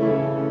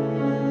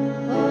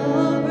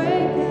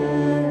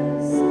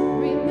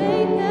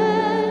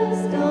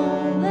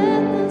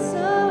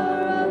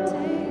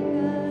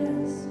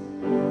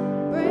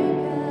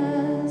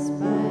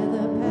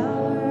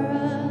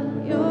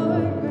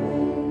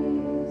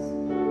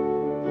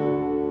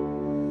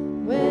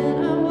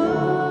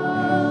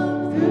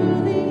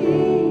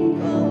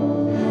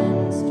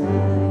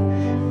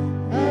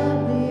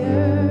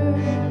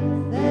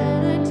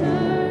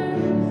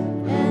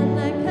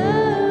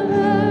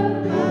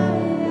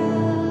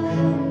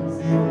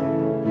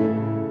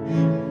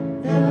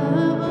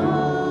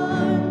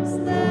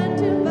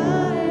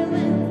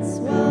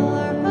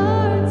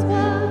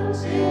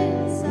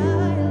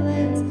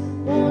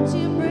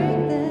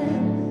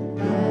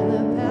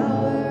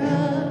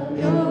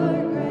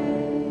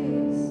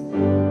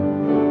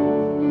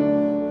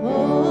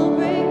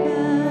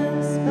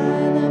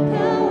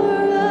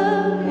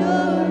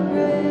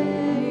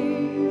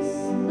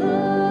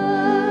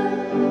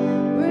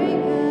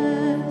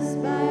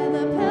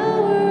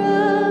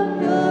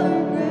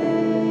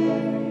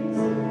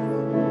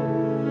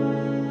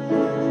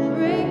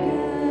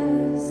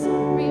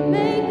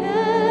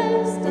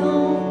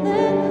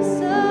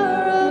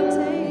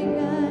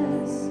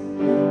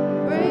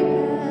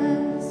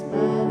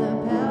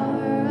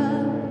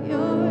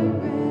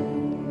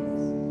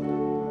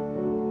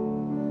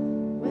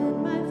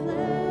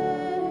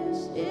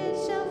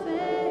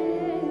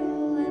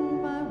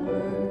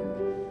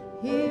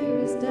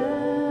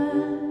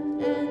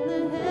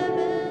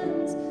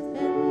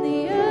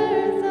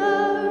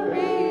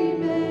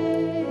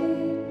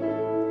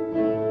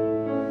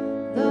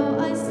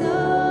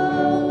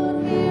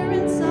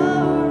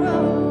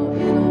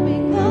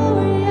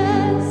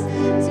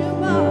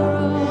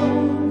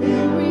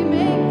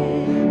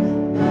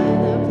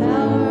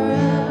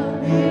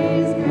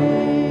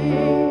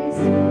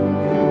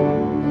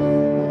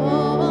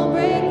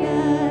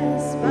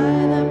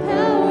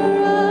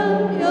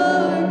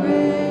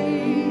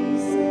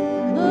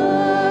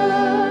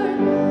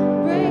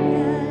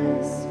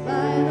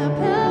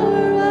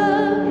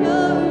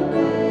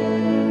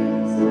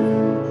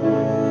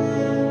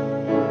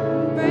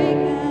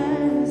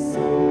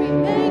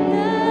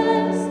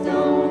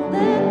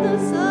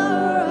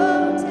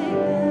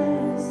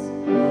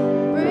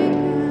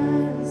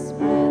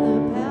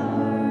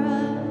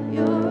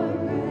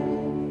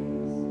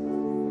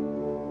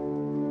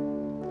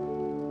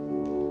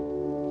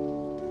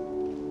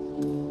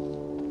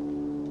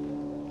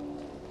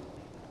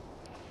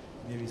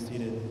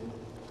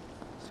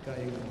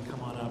 Hey,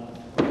 come on up.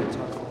 We'll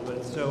talk a little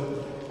bit.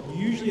 So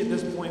usually at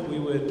this point we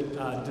would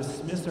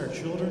dismiss our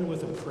children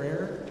with a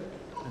prayer,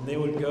 and they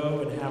would go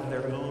and have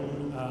their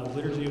own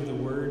liturgy of the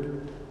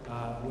word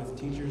with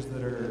teachers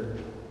that are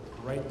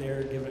right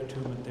there, give it to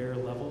them at their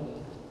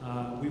level.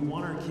 We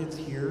want our kids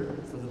here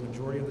for the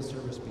majority of the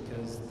service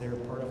because they're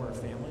part of our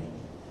family.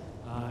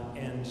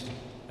 And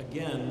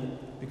again,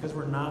 because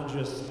we're not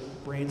just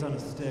brains on a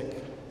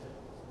stick,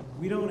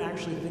 we don't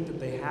actually think that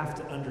they have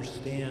to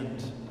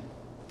understand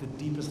the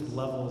deepest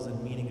levels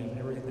and meaning of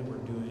everything that we're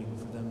doing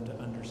for them to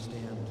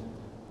understand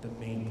the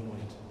main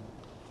point,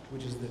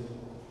 which is that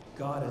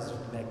God is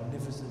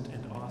magnificent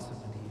and awesome,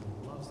 and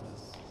He loves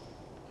us,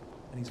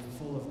 and He's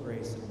full of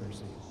grace and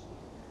mercy.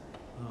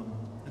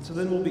 And so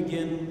then we'll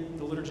begin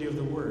the Liturgy of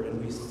the Word,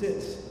 and we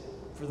sit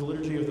for the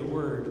Liturgy of the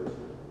Word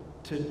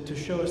to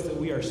show us that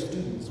we are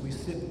students. We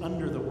sit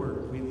under the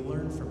Word. We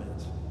learn from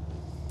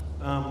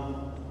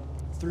it.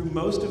 Through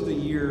most of the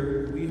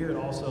year, we here at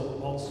All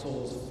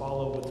Souls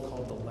follow what's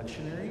called the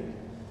lectionary.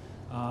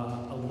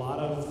 A lot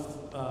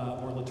of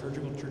more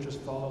liturgical churches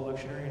follow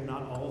lectionary,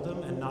 not all of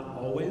them, and not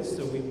always.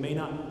 So we may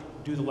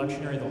not do the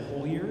lectionary the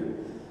whole year,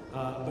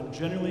 but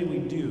generally we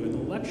do. And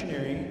the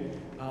lectionary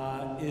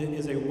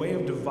is a way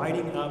of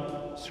dividing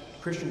up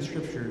Christian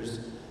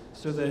scriptures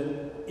so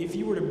that if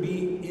you were to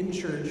be in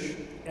church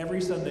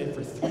every Sunday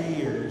for 3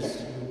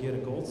 years, you would get a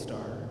gold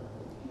star.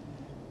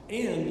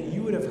 And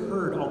you would have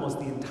heard almost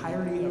the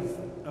entirety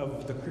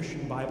of the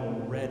Christian Bible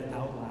read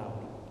out loud.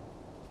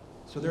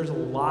 So there's a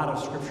lot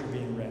of scripture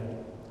being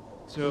read.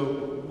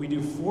 So we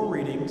do 4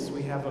 readings.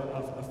 We have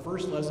a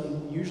first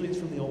lesson, usually it's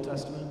from the Old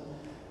Testament.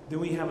 Then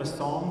we have a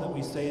psalm that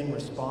we say in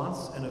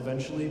response, and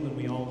eventually when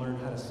we all learn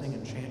how to sing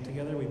and chant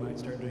together, we might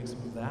start doing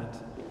some of that.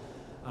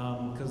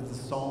 Because the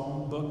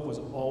psalm book was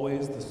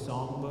always the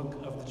song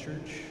book of the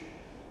church.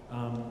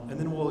 And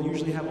then we'll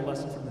usually have a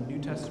lesson from the New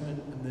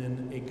Testament and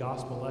then a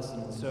gospel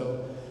lesson.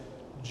 So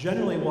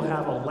generally we'll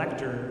have a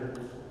lector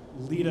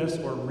lead us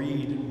or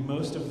read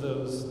most of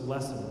those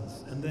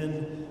lessons. And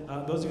then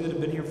those of you that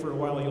have been here for a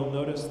while, you'll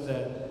notice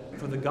that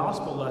for the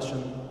gospel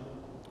lesson,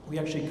 we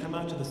actually come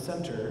out to the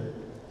center.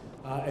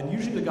 And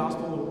usually the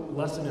gospel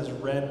lesson is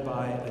read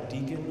by a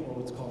deacon or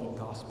what's called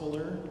a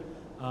gospeler.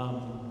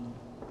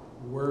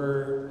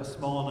 We're a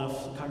small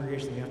enough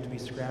congregation that we have to be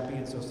scrappy,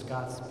 and so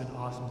Scott's been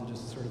awesome to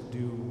just sort of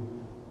do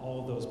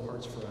all of those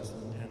parts for us.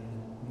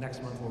 And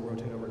next month we'll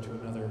rotate over to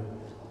another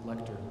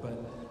lector.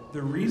 But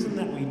the reason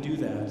that we do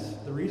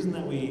that, the reason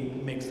that we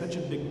make such a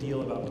big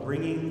deal about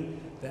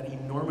bringing that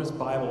enormous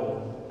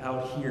Bible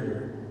out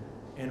here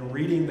and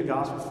reading the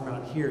gospel from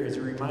out here is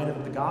a reminder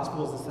that the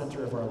gospel is the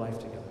center of our life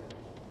together.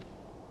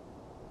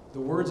 The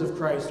words of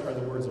Christ are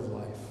the words of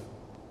life.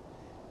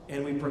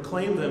 And we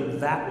proclaim them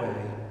that way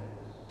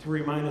to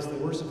remind us that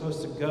we're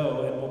supposed to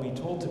go, and we'll be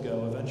told to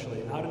go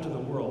eventually, out into the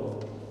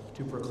world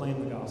to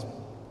proclaim the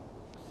gospel.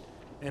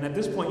 And at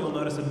this point, you'll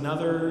notice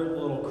another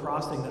little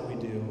crossing that we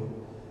do.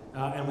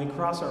 And we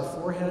cross our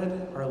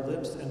forehead, our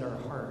lips, and our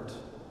heart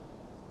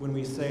when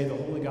we say the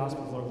holy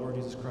gospel of our Lord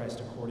Jesus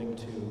Christ according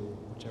to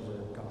whichever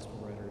gospel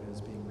writer it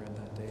is being read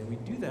that day. And we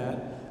do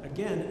that,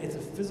 again, it's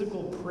a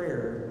physical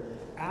prayer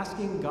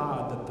asking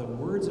God that the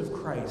words of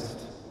Christ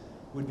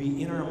would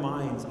be in our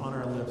minds, on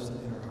our lips, and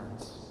in our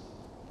hearts.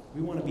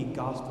 We want to be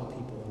gospel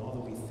people in all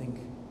that we think,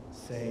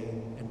 say,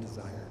 and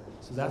desire.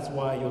 So that's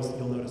why you'll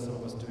notice some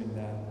of us doing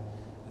that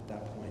at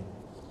that point.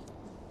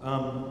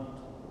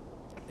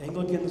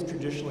 Anglicans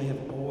traditionally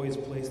have always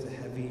placed a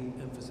heavy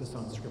emphasis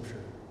on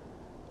Scripture.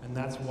 And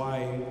that's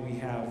why we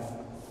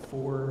have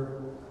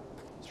 4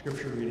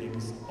 Scripture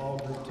readings all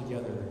grouped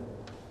together.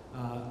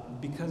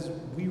 Because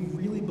we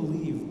really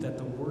believe that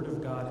the Word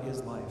of God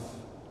is life.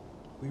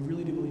 We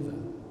really do believe that.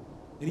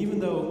 And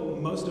even though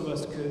most of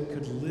us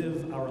could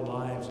live our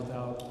lives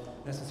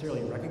without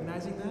necessarily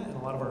recognizing that, and a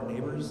lot of our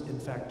neighbors, in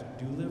fact,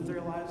 do live their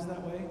lives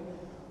that way,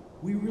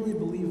 we really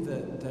believe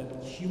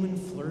that human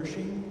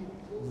flourishing,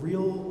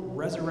 real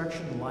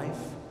resurrection life,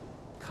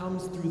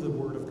 comes through the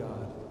Word of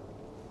God.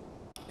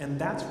 And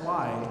that's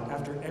why,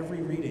 after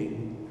every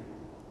reading,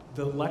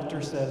 the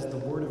lector says the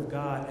Word of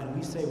God, and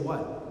we say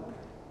what?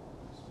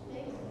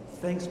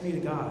 Thanks be to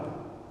God.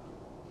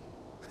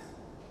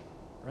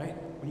 Right?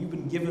 When you've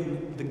been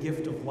given the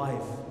gift of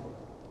life,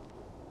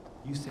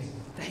 you say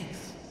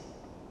thanks.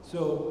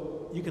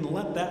 So you can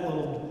let that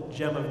little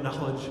gem of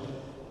knowledge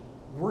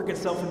work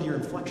itself into your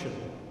inflection.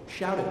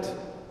 Shout it.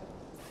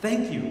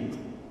 Thank you.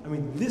 I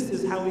mean, this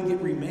is how we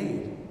get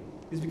remade.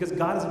 It's because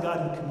God is a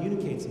God who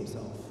communicates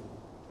himself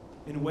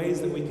in ways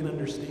that we can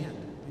understand.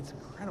 It's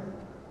incredible.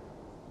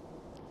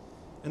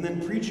 And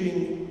then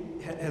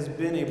preaching has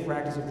been a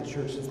practice of the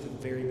church since the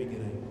very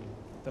beginning.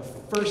 The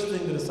first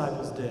thing the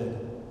disciples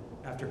did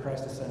after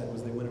Christ ascended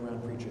was they went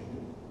around preaching.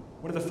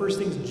 One of the first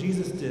things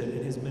Jesus did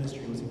in his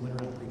ministry was he went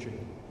around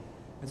preaching.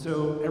 And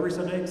so every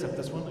Sunday, except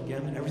this one,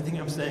 again, everything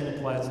I'm saying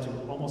applies to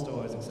almost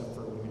always except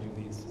for when we do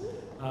these.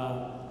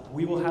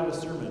 We will have a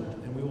sermon,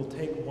 and we will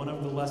take one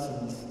of the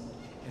lessons,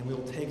 and we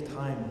will take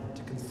time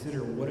to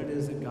consider what it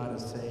is that God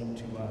is saying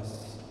to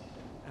us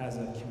as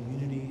a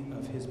community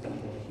of his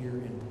people here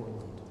in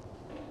Portland?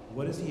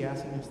 What is he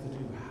asking us to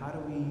do? How do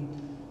we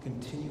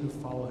continue to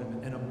follow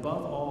him? And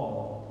above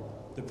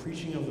all, the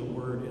preaching of the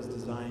word is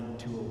designed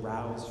to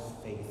arouse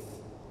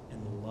faith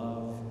and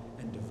love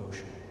and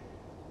devotion.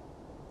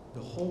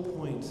 The whole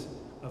point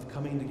of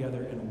coming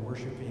together and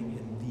worshiping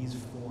in these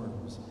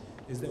forms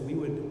is that we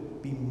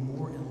would be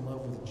more in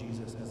love with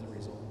Jesus as a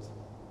result,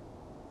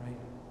 right?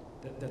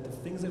 That the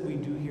things that we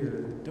do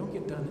here don't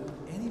get done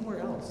anywhere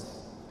else.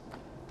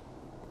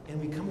 And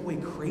we come away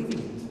craving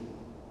it,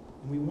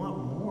 and we want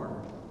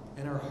more.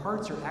 And our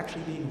hearts are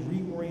actually being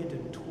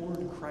reoriented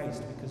toward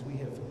Christ because we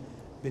have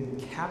been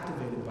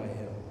captivated by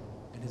him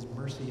and his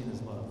mercy and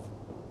his love.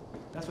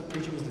 That's what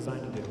preaching is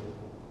designed to do.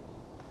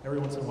 Every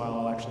once in a while,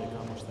 I'll actually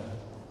accomplish that.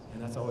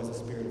 And that's always the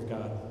Spirit of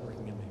God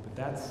working in me. But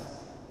that's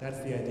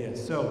the idea.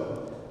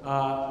 So,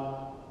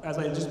 as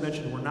I just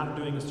mentioned, we're not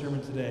doing a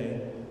sermon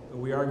today, but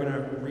we are going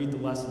to read the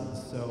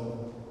lessons.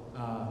 So,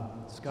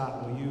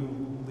 Scott, will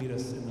you lead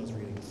us in those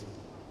readings?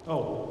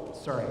 Oh,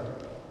 sorry.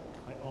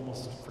 I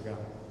almost forgot.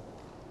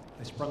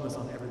 I sprung this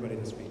on everybody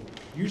this week.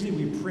 Usually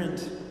we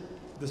print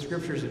the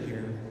scriptures in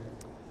here,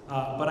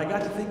 but I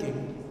got to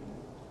thinking,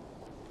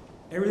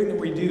 everything that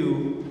we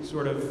do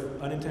sort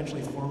of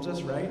unintentionally forms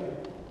us, right?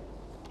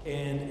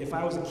 And if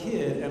I was a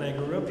kid and I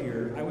grew up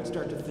here, I would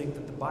start to think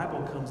that the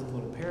Bible comes in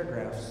little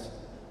paragraphs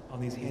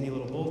on these handy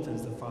little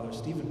bulletins that Father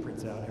Stephen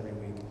prints out every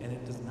week, and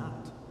it does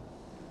not.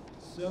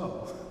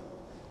 So,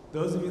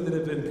 those of you that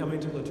have been coming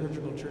to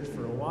liturgical church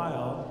for a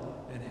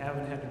while and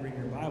haven't had to bring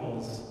your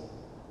Bibles,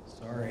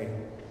 sorry,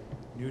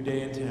 new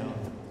day in town.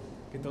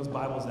 Get those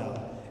Bibles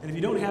out. And if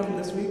you don't have them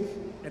this week,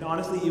 and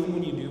honestly, even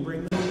when you do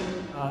bring them,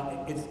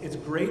 it's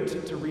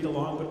great to read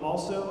along, but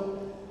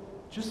also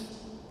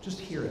just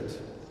hear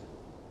it.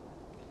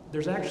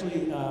 There's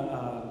actually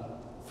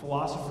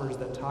philosophers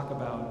that talk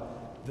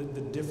about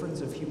the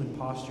difference of human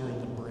posture in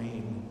the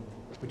brain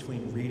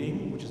between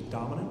reading, which is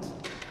dominant,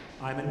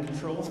 I'm in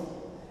control,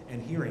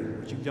 and hearing,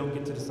 which you don't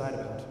get to decide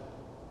about,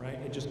 right?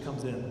 It just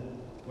comes in,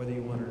 whether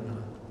you want it or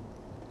not.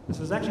 So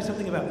there's actually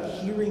something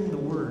about hearing the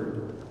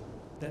word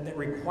that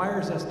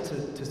requires us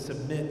to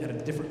submit at a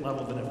different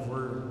level than if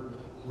we're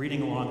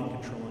reading along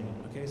and controlling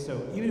it, okay?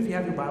 So even if you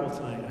have your Bible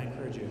tonight, I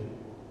encourage you,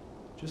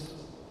 just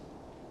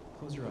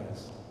close your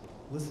eyes.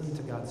 Listen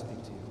to God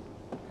speak to you,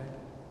 okay?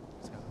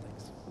 Scott,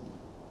 thanks.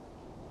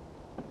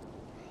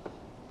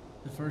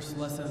 The first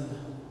lesson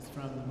is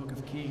from the book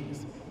of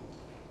Kings.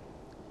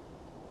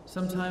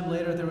 Sometime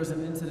later, there was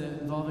an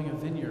incident involving a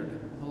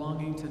vineyard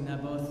belonging to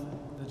Naboth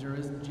the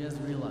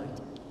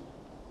Jezreelite.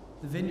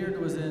 The vineyard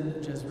was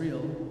in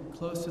Jezreel,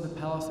 close to the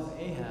palace of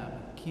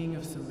Ahab, king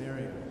of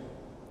Samaria.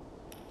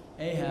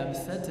 Ahab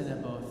said to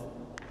Naboth,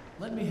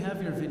 "Let me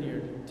have your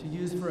vineyard to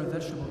use for a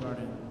vegetable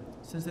garden,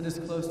 since it is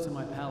close to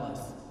my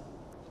palace.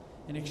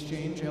 In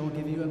exchange, I will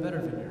give you a better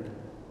vineyard,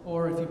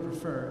 or if you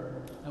prefer,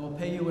 I will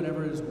pay you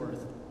whatever it is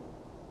worth."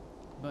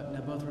 But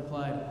Naboth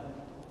replied,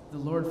 "The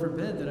Lord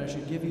forbid that I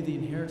should give you the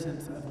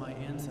inheritance of my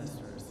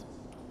ancestors."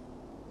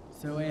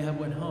 So Ahab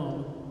went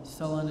home,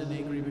 sullen and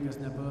angry because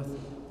Naboth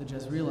the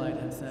Jezreelite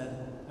had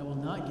said, "I will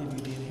not give you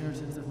the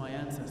inheritance of my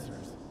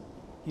ancestors."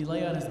 He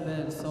lay on his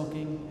bed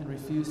sulking and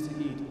refused to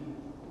eat.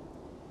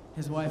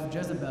 His wife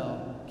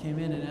Jezebel came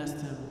in and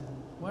asked him,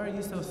 "Why are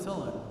you so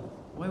sullen?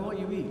 Why won't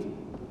you eat?"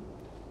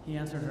 He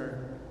answered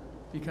her,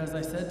 "Because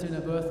I said to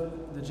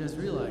Naboth the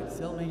Jezreelite,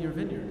 'Sell me your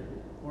vineyard,'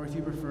 or if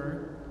you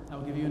prefer, I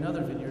will give you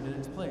another vineyard in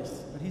its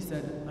place." But he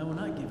said, "I will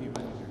not give you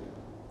my vineyard."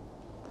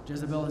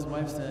 Jezebel, his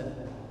wife, said,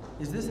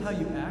 "Is this how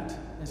you act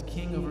as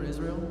king over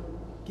Israel?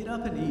 Get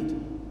up and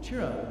eat.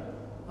 Cheer up.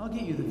 I'll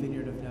get you the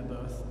vineyard of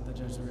Naboth the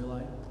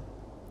Jezreelite."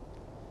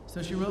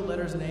 So she wrote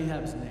letters in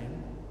Ahab's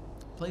name,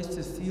 placed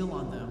his seal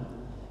on them,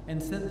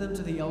 and sent them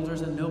to the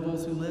elders and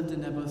nobles who lived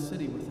in Naboth's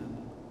city with him.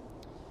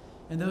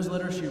 In those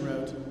letters she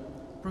wrote,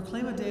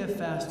 "Proclaim a day of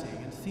fasting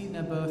and seat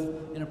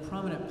Naboth in a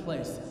prominent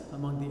place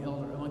among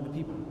the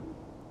people.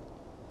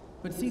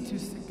 But seat 2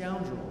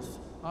 scoundrels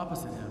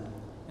opposite him,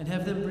 and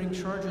have them bring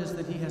charges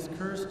that he has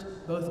cursed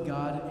both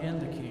God and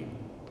the king.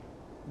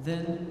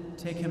 Then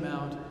take him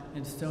out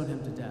and stone him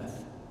to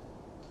death."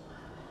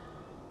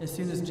 As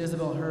soon as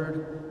Jezebel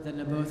heard that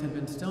Naboth had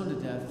been stoned to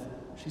death,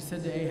 she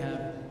said to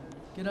Ahab,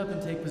 "Get up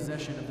and take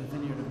possession of the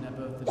vineyard of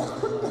Naboth the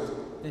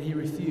Jezreelite, that he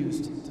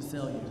refused to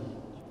sell you.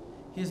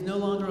 He is no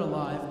longer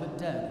alive, but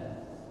dead."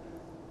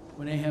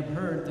 When Ahab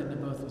heard that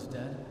Naboth was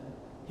dead,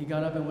 he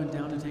got up and went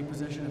down to take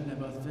possession of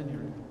Naboth's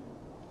vineyard.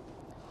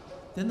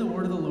 Then the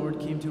word of the Lord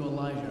came to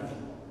Elijah,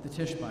 the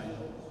Tishbite.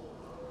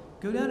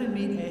 "Go down and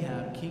meet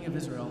Ahab, king of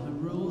Israel, who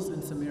rules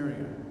in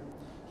Samaria.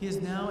 He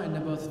is now in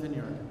Naboth's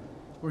vineyard,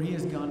 where he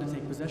has gone to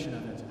take possession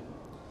of it.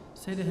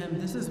 Say to him,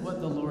 'This is what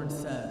the Lord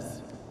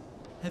says.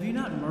 Have you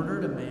not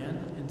murdered a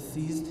man and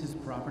seized his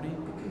property?'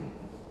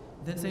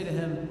 Then say to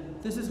him,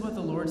 'This is what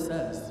the Lord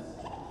says.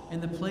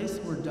 In the place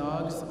where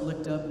dogs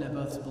licked up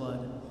Naboth's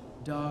blood,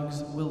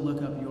 dogs will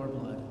lick up your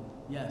blood.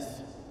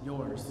 Yes,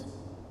 yours."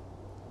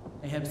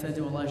 Ahab said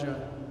to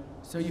Elijah,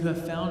 "So you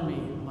have found me,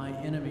 my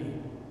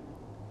enemy."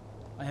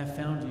 "I have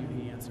found you,"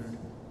 he answered.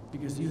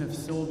 because you have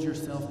sold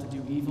yourself to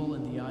do evil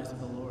in the eyes of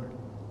the Lord.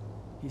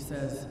 He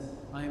says,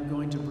 I am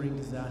going to bring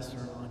disaster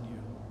on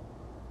you.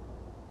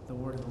 The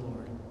word of the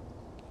Lord.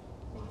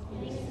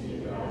 Thanks be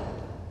to God.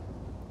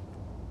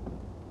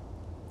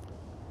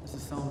 This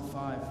is Psalm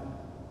 5.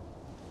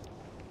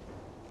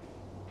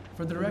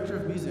 For the director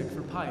of music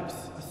for pipes,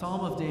 a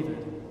psalm of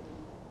David.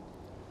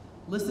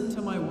 Listen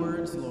to my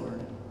words,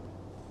 Lord.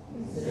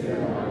 Consider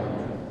my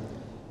life.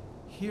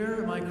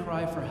 Hear my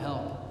cry for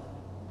help.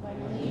 My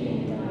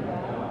King, my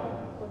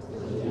God, to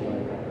thee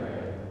I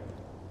pray.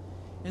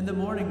 In the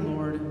morning,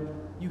 Lord,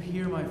 you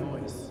hear my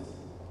voice.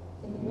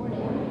 In the morning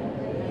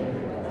I lay my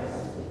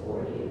request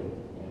before you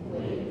and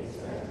wait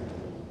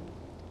expectantly.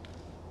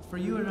 For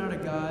you are not a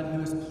God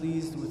who is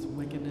pleased with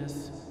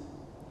wickedness.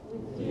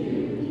 With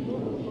you,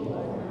 people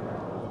are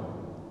not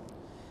alone.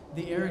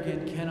 The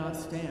arrogant cannot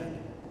stand.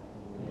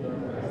 In your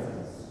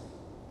presence,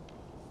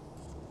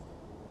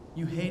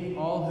 You hate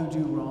all who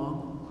do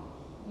wrong.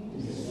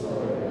 you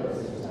destroy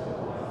those who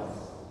tell lies.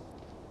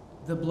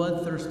 The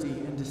bloodthirsty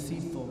and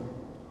deceitful.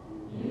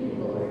 You,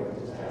 Lord,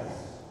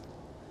 detest.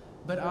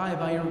 But I,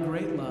 by your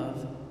great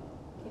love,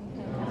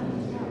 Can come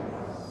into your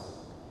house.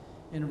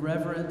 in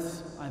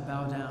reverence, I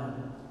bow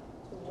down.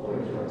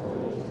 Toward your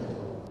holy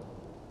temple.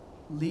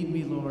 Lead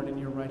me, Lord, in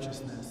your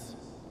righteousness.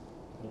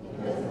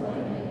 Because of my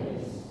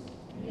enemies,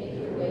 make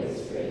your way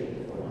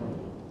straight before me.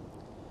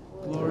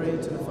 Glory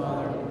to the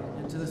Father,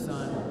 and to the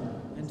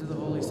Son, and to the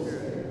Holy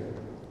Spirit,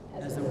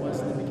 as it was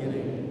in the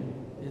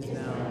beginning, is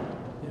now,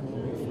 and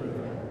will be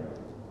forever.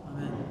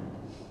 Amen.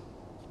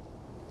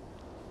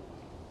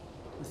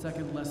 The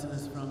second lesson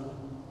is from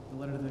the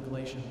letter to the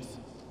Galatians.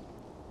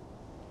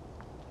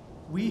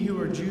 We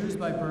who are Jews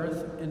by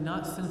birth and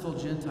not sinful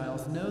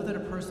Gentiles know that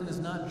a person is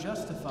not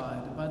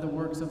justified by the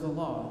works of the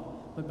law,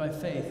 but by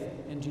faith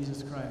in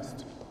Jesus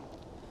Christ.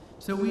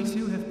 So we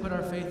too have put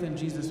our faith in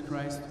Jesus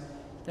Christ,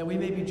 that we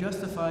may be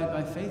justified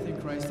by faith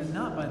in Christ and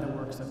not by the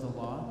works of the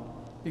law,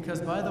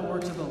 because by the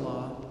works of the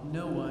law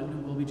no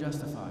one will be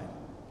justified.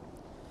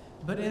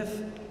 But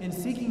if, in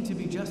seeking to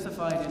be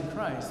justified in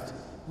Christ,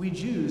 we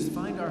Jews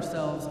find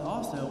ourselves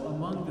also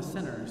among the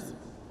sinners,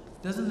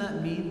 doesn't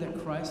that mean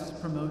that Christ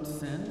promotes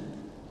sin?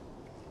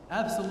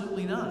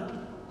 Absolutely not.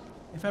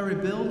 If I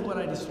rebuild what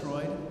I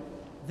destroyed,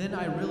 then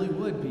I really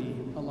would be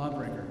a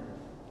lawbreaker.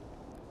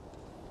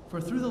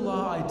 For through the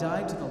law I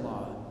died to the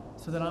law,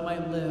 so that I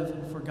might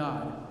live for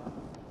God.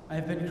 I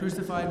have been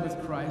crucified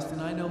with Christ,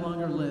 and I no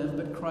longer live,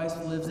 but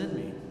Christ lives in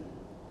me.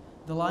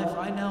 The life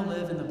I now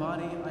live in the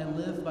body, I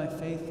live by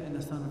faith in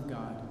the Son of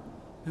God,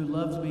 who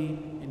loved me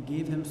and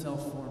gave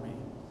himself for me.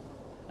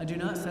 I do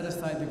not set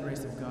aside the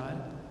grace of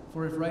God,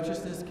 for if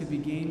righteousness could be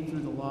gained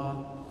through the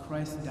law,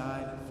 Christ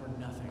died for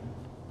nothing.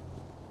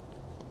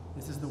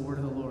 This is the word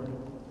of the Lord.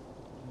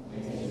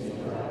 Thanks be to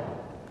God.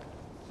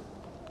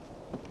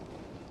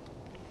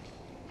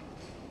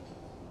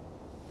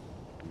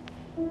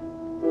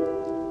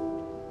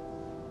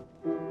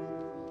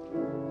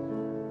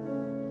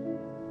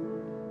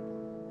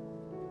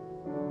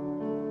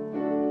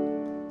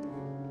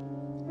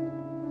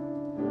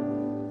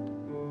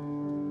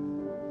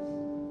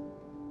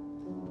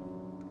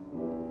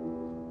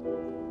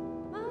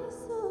 My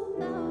soul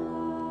thou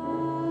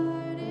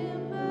art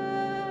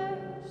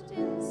immersed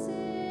in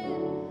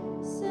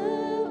sin,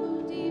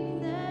 so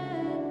deep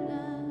that.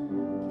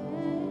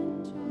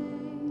 None.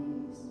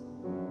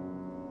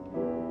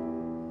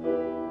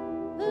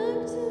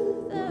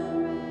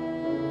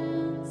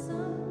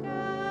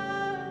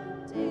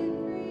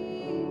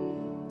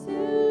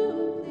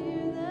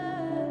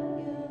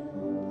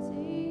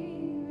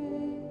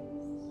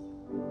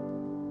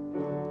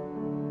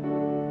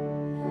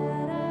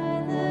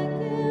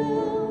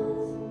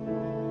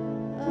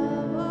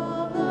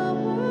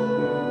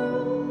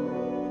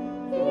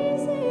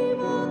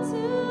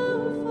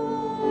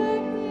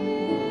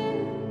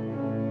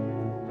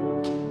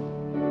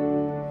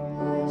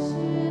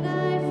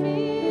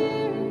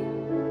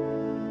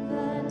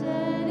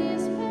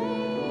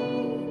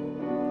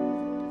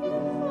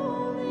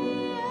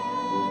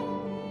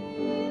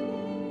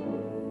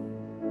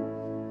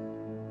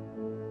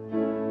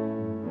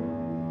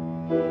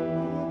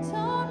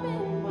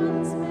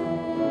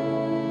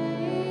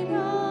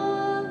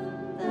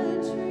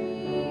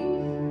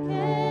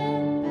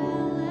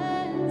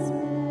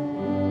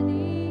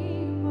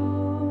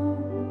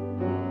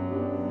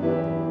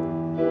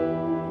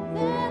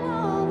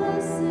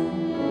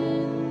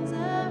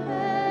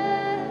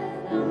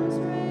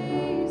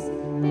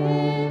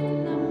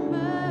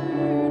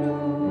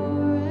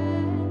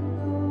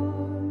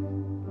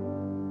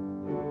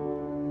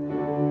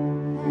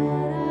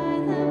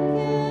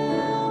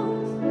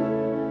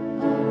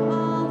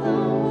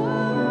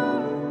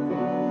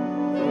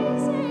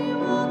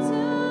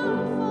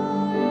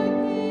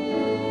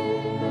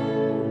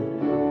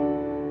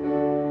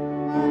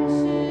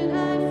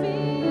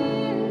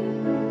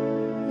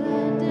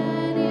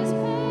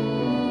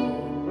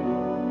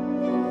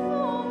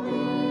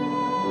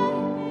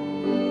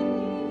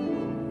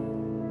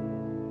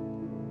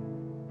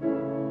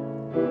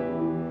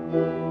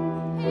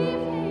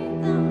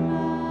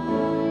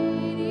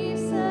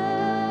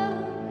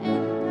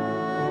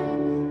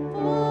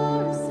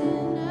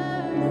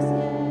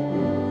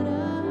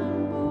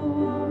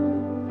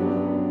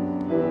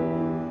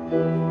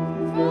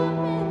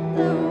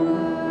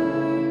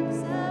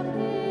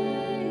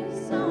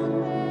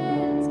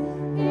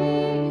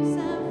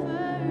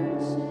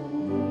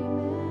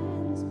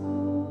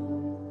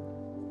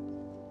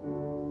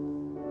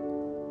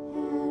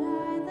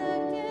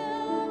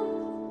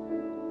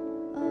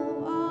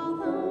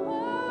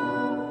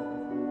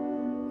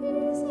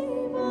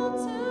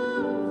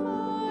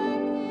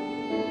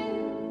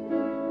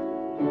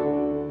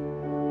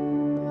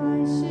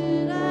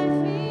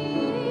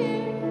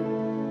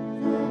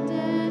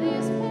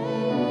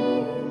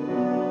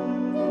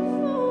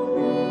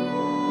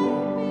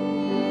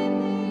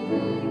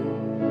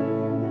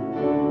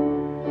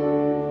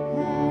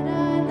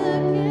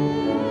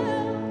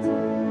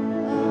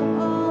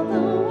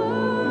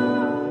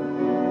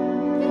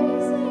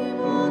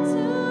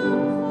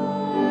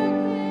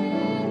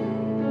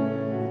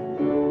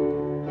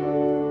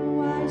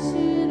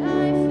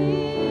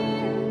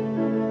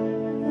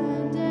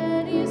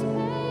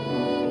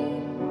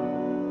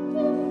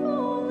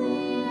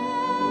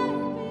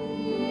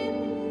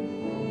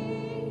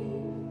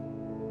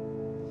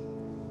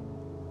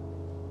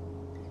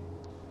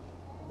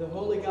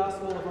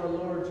 gospel of our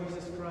Lord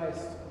Jesus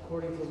Christ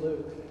according to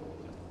Luke.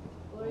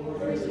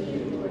 Glory to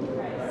you, Lord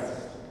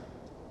Christ.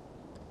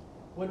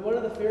 When one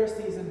of the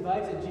Pharisees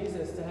invited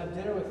Jesus to have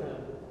dinner with him,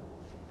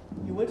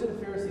 he went to the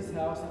Pharisee's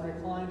house and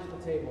reclined at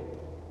the table.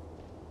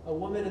 A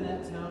woman in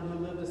that town who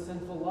lived a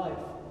sinful life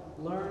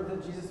learned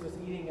that Jesus was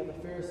eating at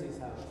the Pharisee's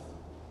house.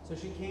 So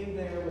she came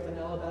there with an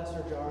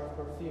alabaster jar of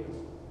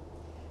perfume.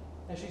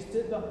 As she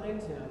stood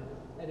behind him,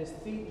 at his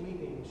feet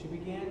weeping, she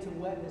began to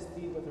wet his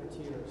feet with her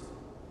tears.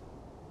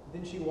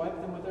 Then she wiped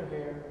them with her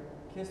hair,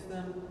 kissed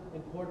them,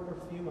 and poured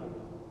perfume on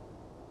them.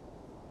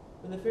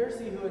 When the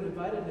Pharisee who had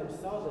invited him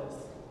saw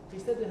this, he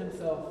said to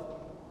himself,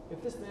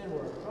 "If this man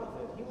were a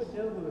prophet, he would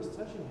know who is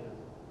touching him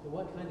and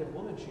what kind of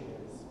woman she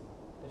is,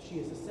 that she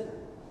is a sinner."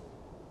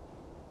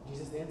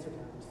 Jesus answered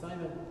her,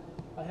 "Simon,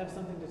 I have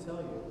something to tell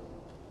you."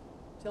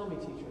 "Tell me,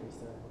 teacher," he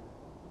said.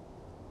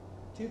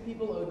 2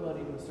 people owed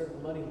money to a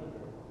certain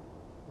moneylender.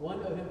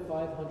 One owed him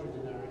 500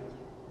 denarii,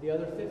 the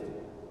other 50.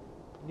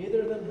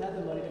 Neither of them had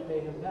the money to pay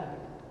him back,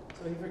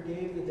 so he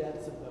forgave the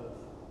debts of both.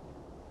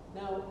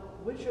 Now,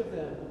 which of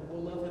them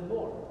will love him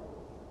more?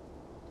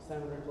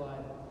 Simon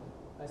replied,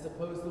 "I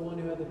suppose the one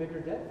who had the bigger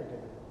debt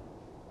forgiven."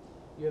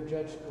 "You have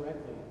judged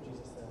correctly,"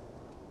 Jesus said.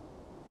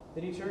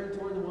 Then he turned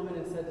toward the woman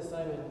and said to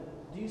Simon,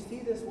 "Do you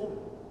see this woman?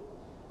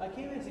 I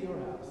came into your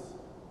house.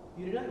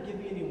 You did not give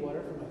me any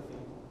water for my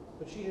feet,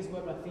 but she has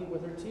wet my feet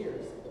with her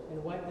tears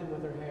and wiped them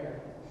with her hair.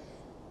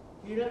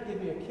 You did not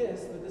give me a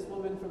kiss, but this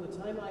woman from the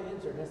time I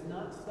entered has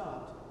not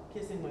stopped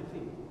kissing my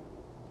feet.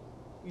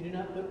 You did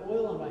not put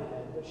oil on my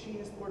head, but she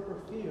has poured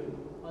perfume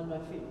on my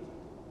feet.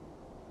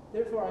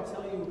 Therefore I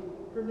tell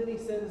you, her many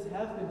sins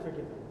have been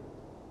forgiven,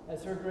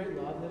 as her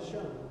great love has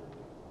shown.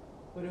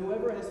 But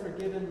whoever has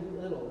forgiven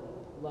little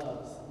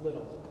loves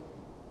little."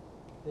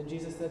 Then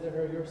Jesus said to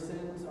her, "Your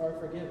sins are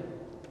forgiven."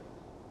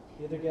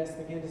 The other guests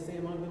began to say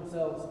among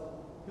themselves,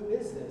 "Who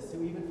is this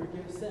who even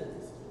forgives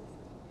sins?"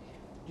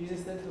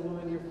 Jesus said to the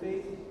woman, "Your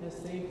faith has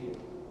saved you.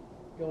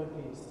 Go in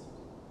peace."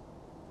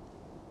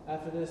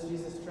 After this,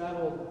 Jesus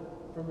traveled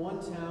from one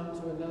town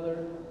to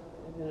another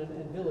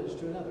and village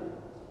to another,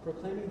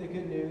 proclaiming the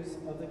good news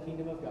of the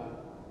kingdom of God.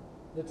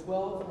 The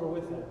 12 were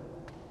with him,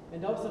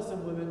 and also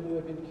some women who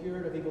had been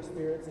cured of evil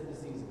spirits and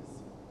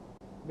diseases.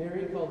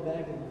 Mary called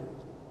Magdalene,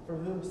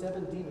 from whom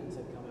 7 demons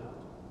had come out.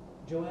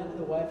 Joanna,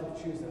 the wife of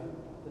Chuza,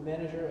 the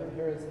manager of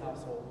Herod's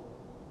household.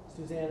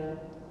 Susanna,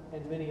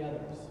 and many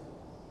others.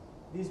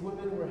 These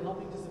women were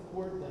helping to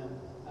support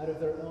them out of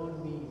their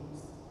own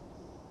means.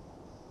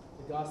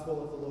 The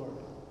Gospel of the Lord.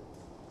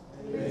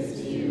 Praise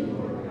to you,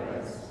 Lord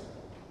Christ.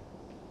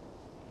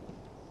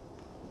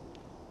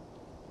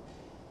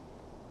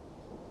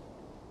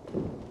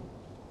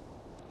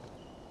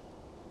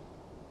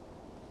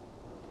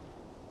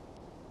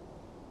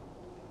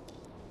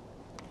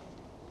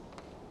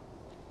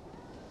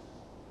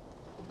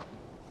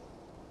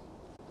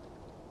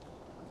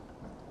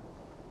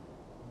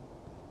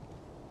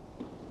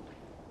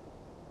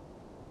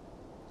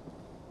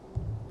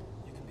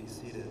 You can be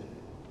seated.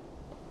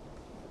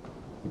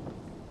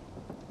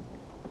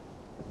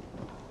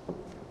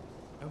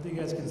 I hope you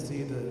guys can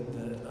see the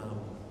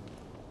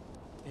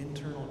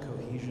internal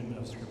cohesion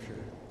of Scripture.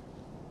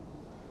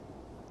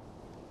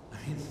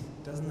 I mean,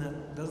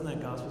 doesn't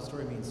that gospel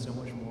story mean so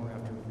much more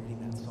after reading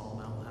that psalm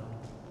out loud?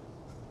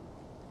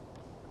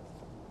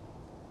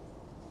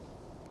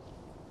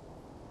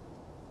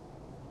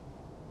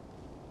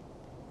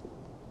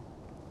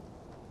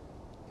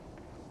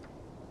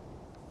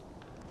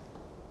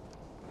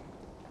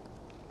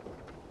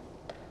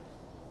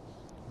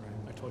 Right.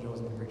 I told you I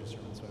wasn't going to preach a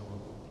sermon, so I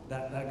won't.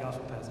 That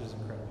gospel passage is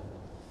incredible.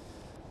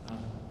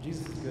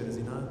 Jesus is good, is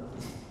he not?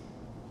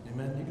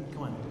 Amen. You can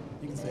come on.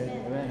 You can say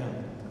it.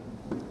 Amen.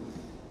 Yeah.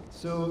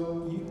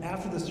 So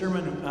after the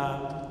sermon,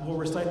 we'll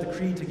recite the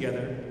creed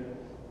together,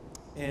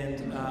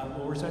 and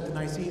we'll recite the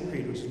Nicene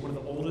Creed, which is one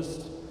of the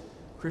oldest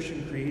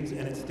Christian creeds,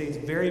 and it states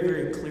very,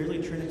 very clearly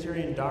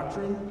Trinitarian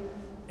doctrine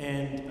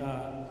and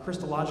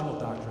Christological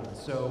doctrine.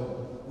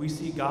 So we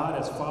see God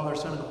as Father,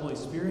 Son, and the Holy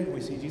Spirit, and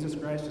we see Jesus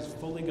Christ as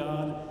fully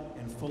God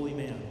and fully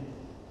man.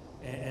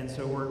 And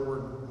so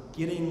we're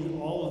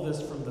getting all of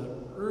this from the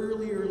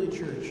early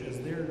church as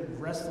they're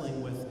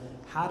wrestling with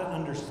how to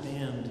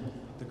understand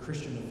the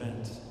Christian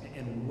event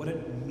and what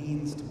it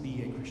means to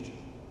be a Christian.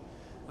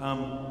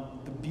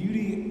 The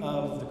beauty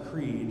of the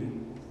creed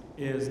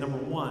is, number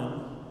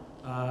one,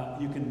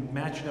 you can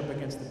match it up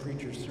against the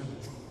preacher's sermon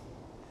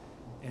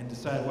and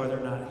decide whether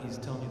or not he's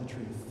telling you the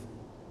truth,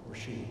 or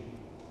she.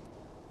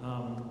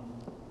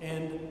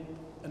 And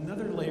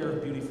another layer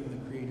of beauty from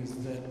the creed is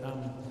that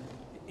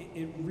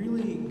it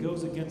really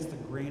goes against the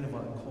grain of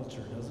our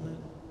culture, doesn't it?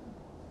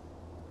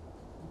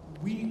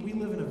 We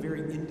live in a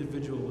very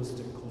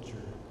individualistic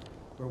culture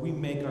where we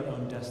make our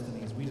own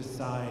destinies. We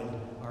decide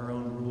our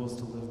own rules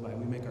to live by.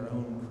 We make our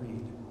own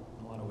creed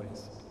in a lot of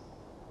ways.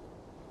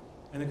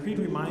 And the creed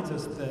reminds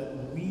us that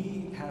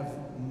we have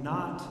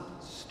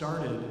not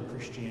started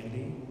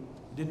Christianity.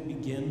 It didn't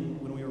begin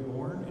when we were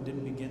born. It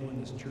didn't begin when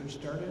this church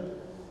started.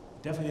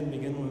 It definitely didn't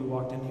begin when we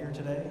walked in here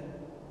today.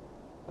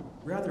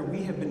 Rather,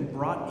 we have been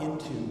brought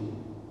into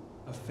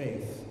a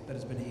faith that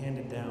has been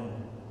handed down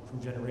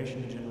from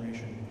generation to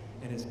generation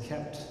and is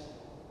kept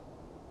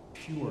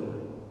pure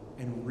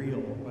and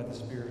real by the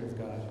Spirit of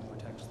God who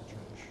protects the church.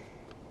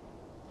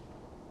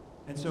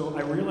 And so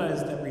I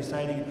realize that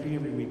reciting a creed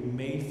every week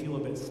may feel a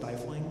bit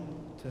stifling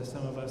to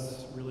some of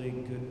us really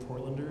good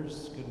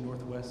Portlanders, good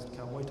Northwest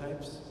cowboy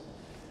types.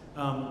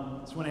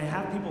 So when I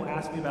have people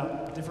ask me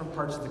about different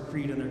parts of the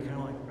creed and they're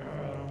kind of like,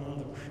 I don't know,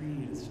 the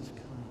creed, it's just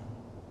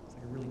it's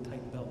like a really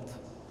tight belt.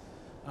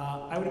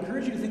 I would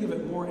encourage you to think of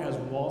it more as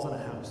walls on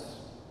a house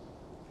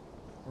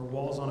or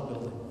walls on a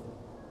building.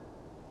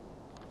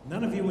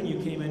 None of you, when you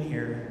came in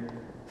here,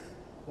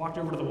 walked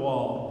over to the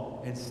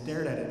wall and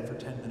stared at it for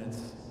 10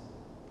 minutes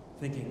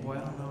thinking, boy, I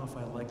don't know if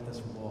I like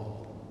this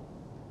wall.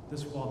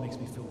 This wall makes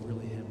me feel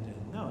really hemmed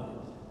in.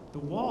 No, the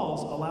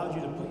walls allowed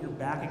you to put your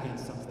back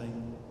against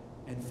something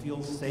and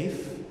feel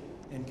safe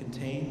and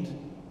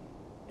contained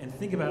and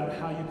think about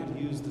how you could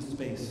use the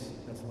space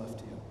that's left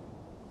to you.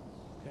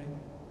 Okay?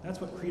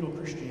 That's what creedal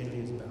Christianity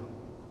is about.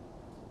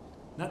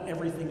 Not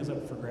everything is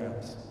up for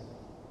grabs.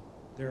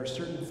 There are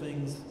certain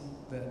things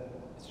that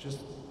it's just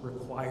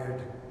required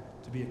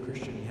to be a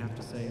Christian. You have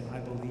to say, I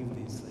believe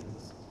these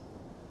things.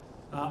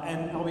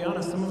 And I'll be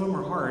honest, some of them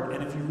are hard,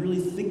 and if you really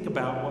think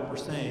about what we're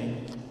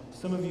saying,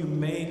 some of you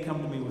may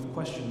come to me with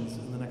questions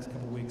in the next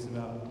couple of weeks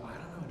about, I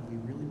don't know, do we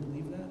really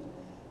believe that?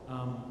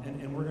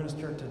 And we're going to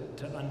start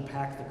to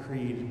unpack the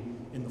creed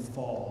in the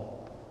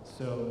fall.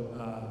 So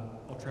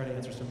I'll try to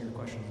answer some of your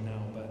questions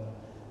now, but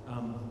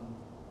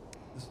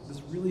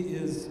this really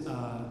is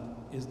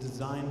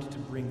designed to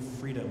bring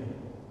freedom.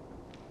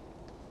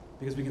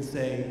 Because we can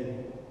say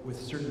with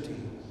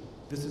certainty,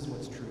 this is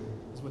what's true.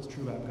 This is what's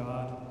true about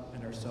God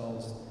and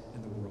ourselves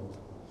and the world.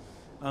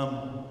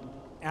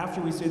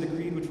 After we say the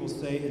creed, which we'll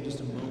say in just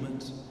a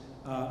moment,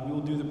 we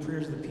will do the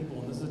prayers of the people.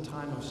 And this is a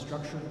time of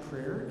structured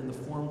prayer, and the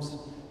forms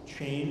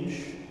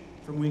change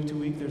from week to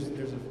week.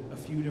 There's a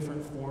few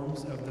different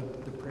forms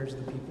of the prayers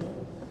of the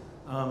people.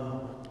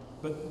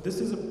 But this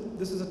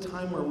is a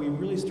time where we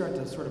really start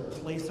to sort of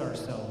place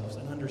ourselves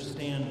and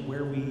understand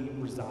where we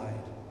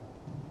reside.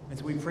 And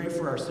so we pray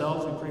for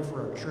ourselves, we pray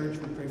for our church,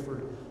 we pray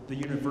for the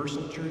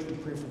universal church, we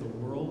pray for the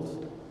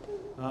world.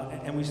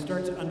 And we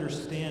start to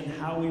understand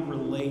how we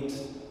relate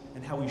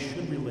and how we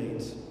should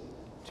relate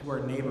to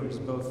our neighbors,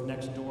 both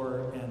next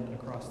door and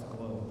across the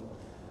globe.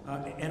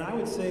 And I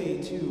would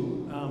say,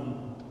 too,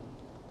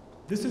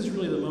 this is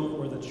really the moment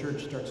where the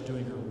church starts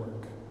doing her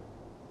work.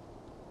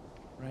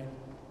 Right?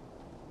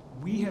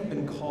 We have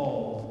been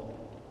called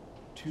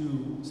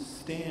to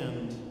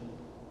stand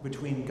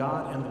between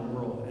God and the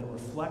world and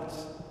reflect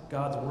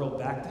God's world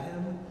back to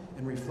him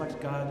and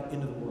reflect God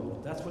into the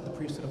world. That's what the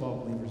priesthood of all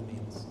believers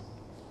means.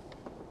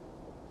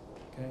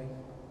 Okay?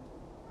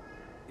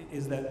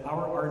 Is that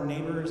our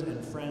neighbors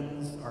and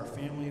friends, our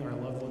family, our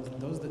loved ones,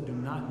 those that do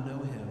not know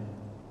him,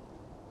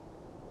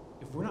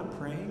 if we're not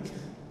praying,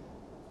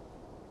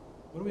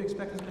 what do we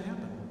expect is going to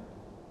happen?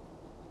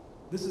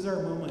 This is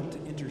our moment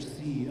to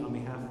intercede on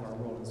behalf of our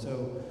world. And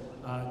so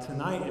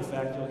tonight, in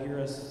fact, you'll hear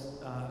us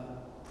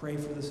pray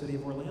for the city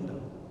of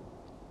Orlando.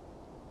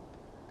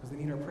 Because they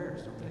need our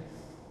prayers, don't they?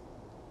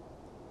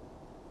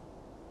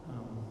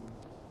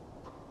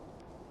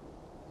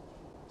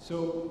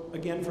 So,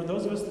 again, for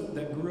those of us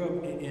that grew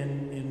up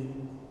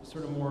in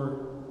sort of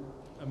more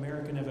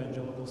American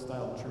evangelical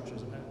style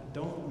churches,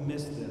 don't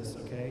miss this,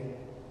 okay?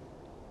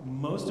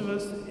 Most of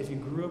us, if you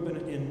grew up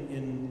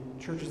in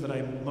churches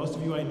that most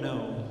of you I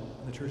know,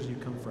 the churches you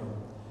come from,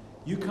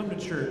 you come to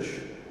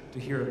church to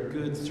hear a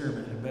good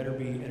sermon. It better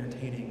be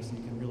entertaining so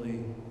you can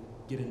really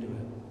get into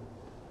it.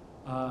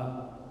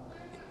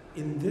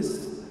 In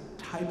this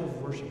type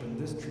of worship, in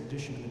this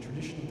tradition, the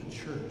tradition of the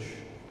church,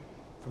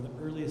 from the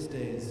earliest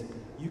days,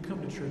 you come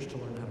to church to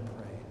learn how to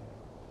pray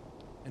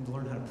and to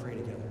learn how to pray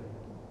together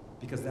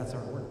because that's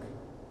our work.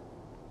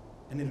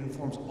 And it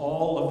informs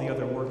all of the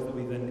other work that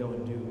we then go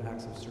and do,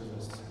 acts of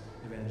service,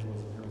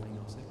 evangelism, everything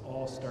else. It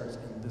all starts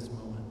in this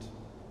moment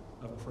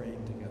of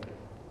praying together.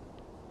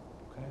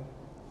 Okay?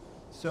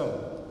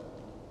 So,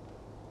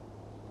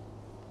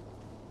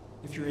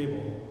 if you're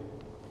able,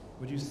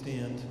 would you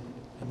stand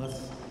and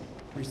let's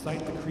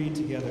recite the creed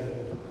together,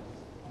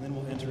 and then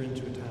we'll enter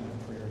into a time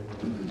of prayer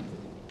together.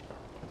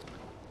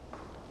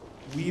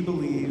 We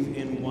believe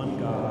in one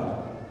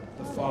God,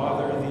 the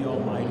Father, the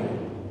Almighty,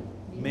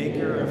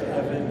 maker of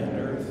heaven and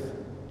earth,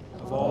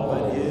 of all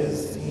that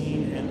is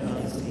seen and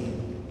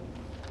unseen.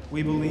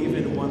 We believe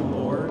in one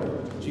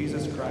Lord,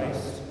 Jesus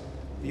Christ,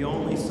 the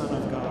only Son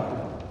of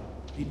God,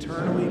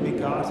 eternally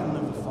begotten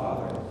of the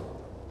Father,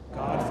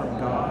 God from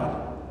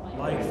God,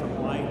 light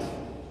from light,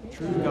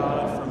 true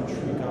God from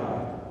true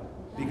God,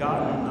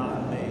 begotten,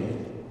 not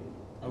made,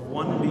 of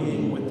one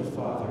being with the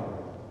Father.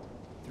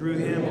 Through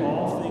him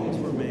all things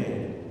were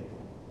made.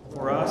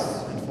 For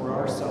us and for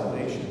our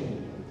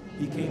salvation,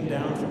 he came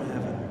down from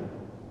heaven.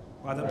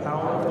 By the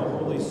power of the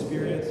Holy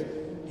Spirit,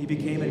 he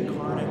became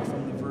incarnate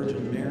from the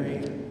Virgin Mary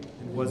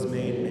and was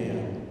made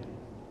man.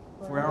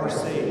 For our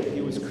sake,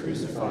 he was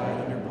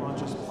crucified under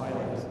Pontius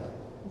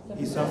Pilate.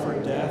 He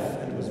suffered death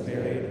and was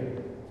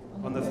buried.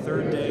 On the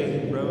third day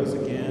he rose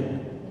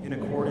again in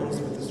accordance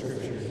with the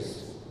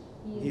Scriptures.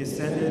 He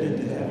ascended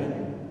into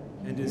heaven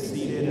and is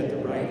seated at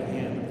the right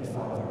hand of the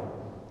Father.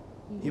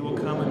 He will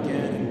come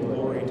again in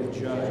glory to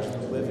judge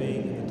the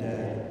living and the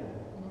dead,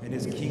 and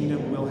his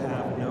kingdom will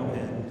have no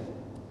end.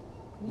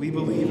 We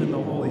believe in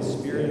the Holy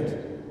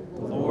Spirit,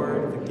 the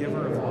Lord, the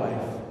giver of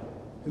life,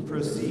 who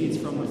proceeds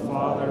from the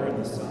Father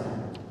and the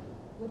Son.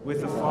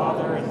 With the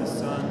Father and the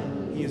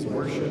Son, he is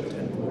worshipped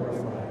and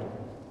glorified.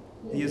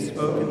 He has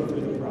spoken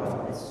through the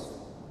prophets.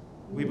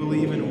 We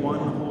believe in one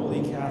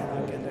holy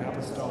Catholic and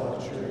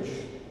apostolic church.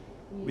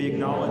 We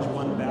acknowledge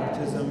one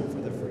baptism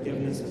for the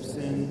forgiveness of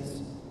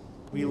sins.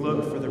 We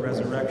look for the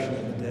resurrection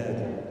of the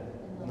dead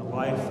and the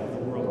life of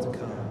the world to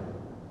come.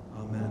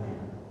 Amen.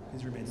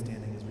 Please remain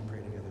standing as we pray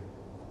together.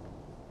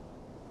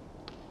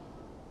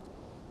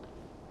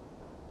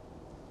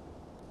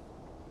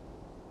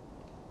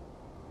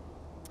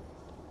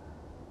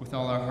 With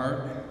all our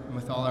heart and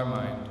with all our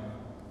mind,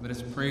 let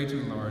us pray to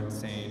the Lord,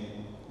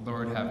 saying,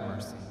 Lord, have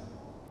mercy.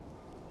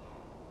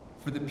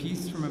 For the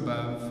peace from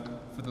above,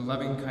 for the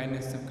loving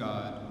kindness of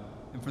God,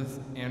 and for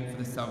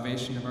the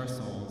salvation of our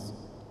souls,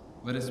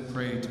 let us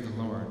pray to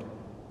the Lord.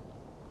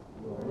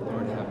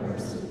 Lord, have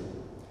mercy.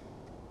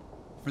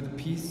 For the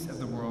peace of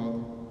the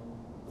world,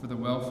 for the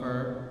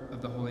welfare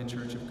of the Holy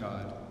Church of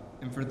God,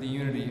 and for the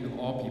unity of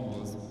all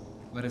peoples,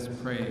 let us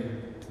pray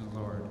to the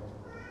Lord.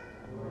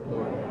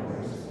 Lord, have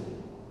mercy.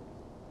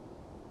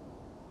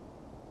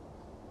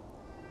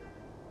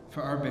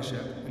 For our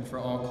bishop and for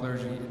all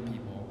clergy and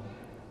people,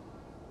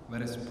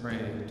 let us pray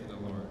to the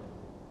Lord.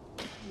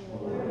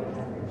 Lord,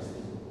 have mercy.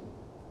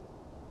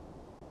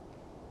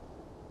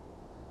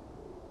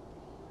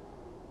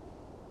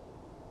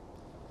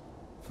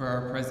 For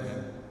our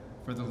president,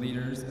 for the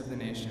leaders of the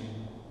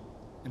nation,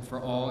 and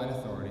for all in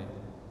authority,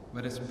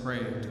 let us pray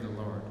to the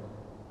Lord.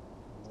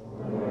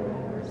 Lord,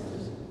 have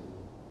mercy.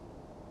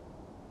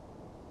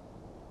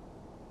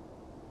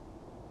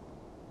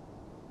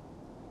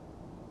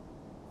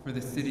 For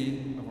the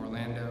city of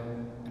Orlando,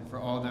 and for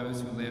all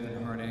those who live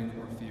in heartache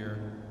or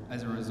fear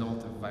as a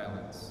result of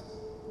violence,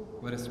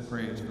 let us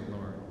pray to the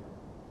Lord.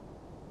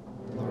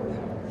 Lord,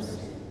 have mercy.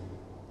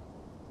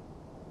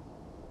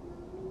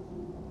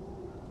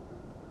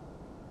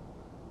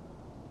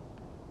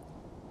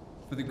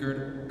 For the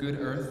good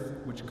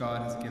earth which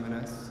God has given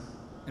us,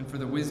 and for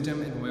the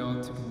wisdom and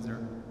will to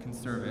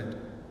conserve it,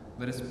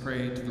 let us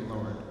pray to the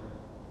Lord.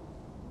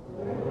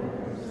 Lord,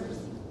 have mercy.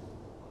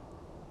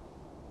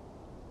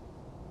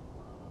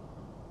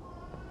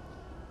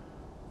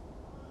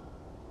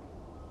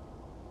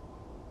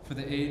 For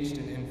the aged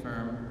and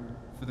infirm,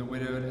 for the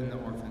widowed and the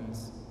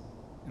orphans,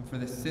 and for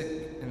the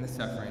sick and the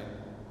suffering,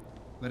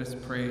 let us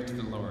pray to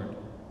the Lord.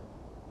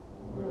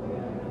 Lord,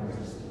 have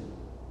mercy.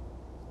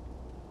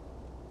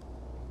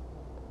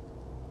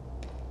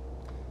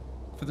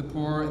 For the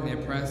poor and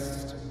the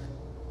oppressed,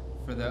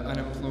 for the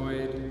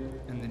unemployed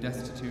and the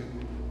destitute,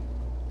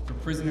 for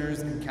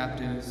prisoners and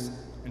captives,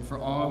 and for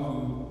all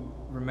who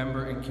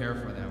remember and care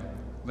for them,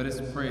 let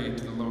us pray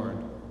to the Lord.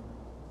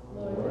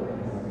 Lord,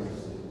 have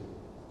mercy.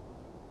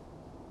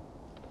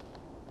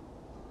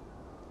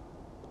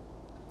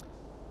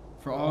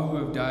 For all who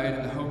have died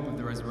in the hope of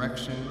the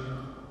resurrection,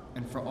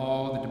 and for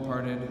all the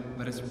departed,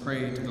 let us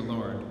pray to the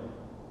Lord.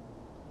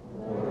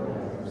 Lord,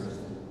 have mercy.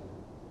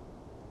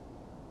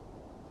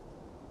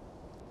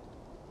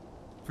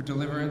 For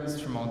deliverance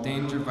from all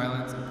danger,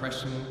 violence,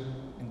 oppression,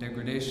 and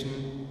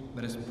degradation,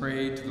 let us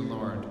pray to the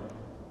Lord.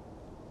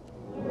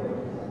 Lord,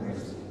 have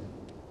mercy.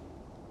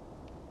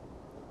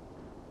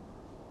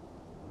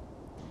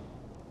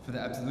 For the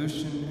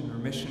absolution and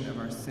remission of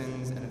our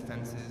sins and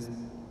offenses,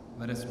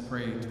 let us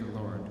pray to the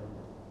Lord.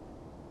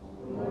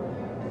 Lord,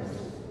 have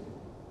mercy.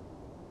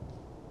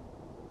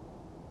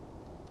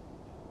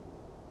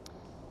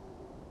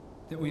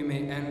 That we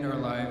may end our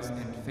lives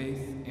in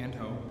faith and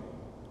hope,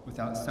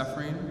 without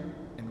suffering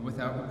and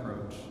without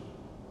reproach,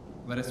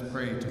 let us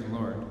pray to the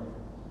Lord.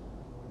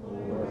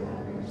 Lord,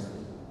 have mercy.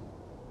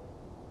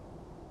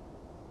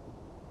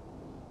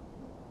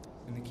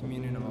 In the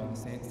communion of all the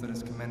saints, let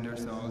us commend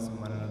ourselves and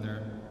one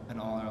another and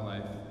all our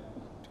life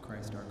to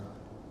Christ our God.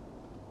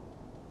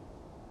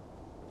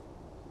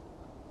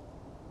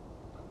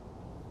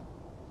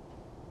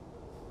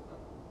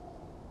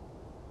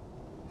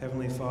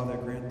 Heavenly Father,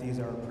 grant these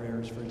our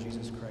prayers for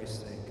Jesus Christ's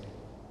sake,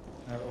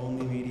 our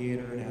only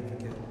mediator and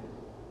advocate,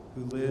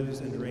 who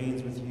lives and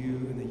reigns with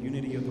you in the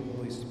unity of the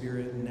Holy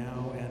Spirit,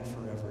 now and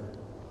forever.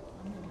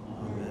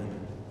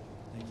 Amen.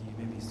 Thank you.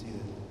 You may be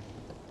seated.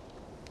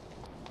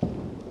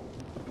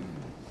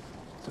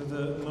 So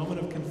the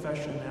moment of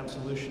confession and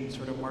absolution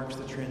sort of marks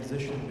the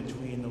transition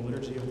between the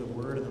liturgy of the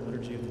Word and the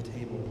liturgy of the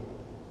table,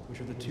 which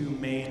are the two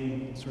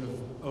main sort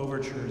of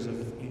overtures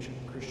of ancient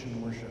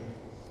Christian worship.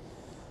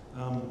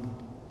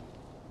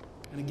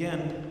 And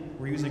again,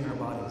 we're using our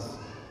bodies.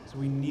 So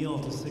we kneel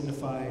to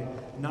signify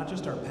not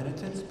just our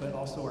penitence, but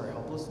also our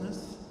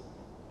helplessness.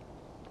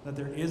 That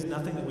there is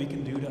nothing that we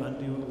can do to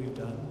undo what we've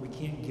done. We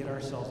can't get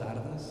ourselves out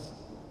of this.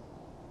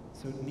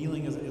 So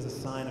kneeling is a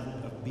sign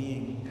of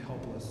being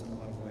helpless in a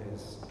lot of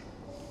ways.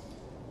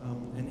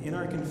 And in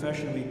our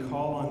confession, we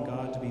call on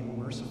God to be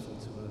merciful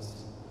to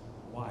us.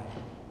 Why?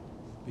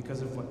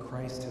 Because of what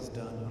Christ has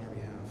done on our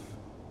behalf.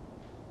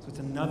 So it's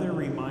another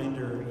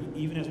reminder,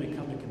 even as we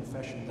come to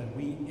confession, that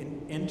we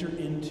enter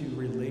into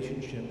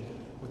relationship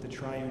with the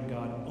triune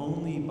God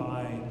only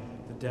by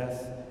the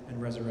death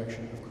and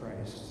resurrection of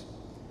Christ.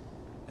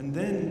 And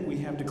then we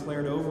have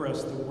declared over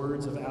us the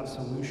words of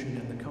absolution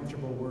and the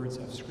comfortable words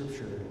of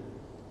Scripture.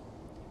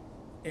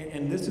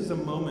 And this is a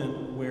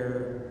moment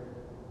where,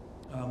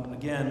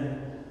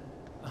 again,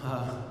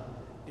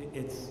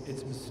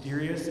 it's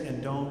mysterious,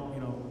 and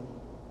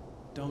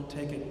don't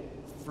take it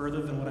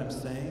further than what I'm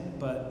saying,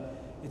 but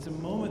it's a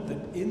moment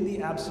that in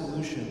the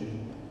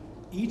absolution,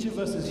 each of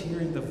us is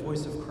hearing the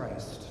voice of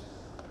Christ.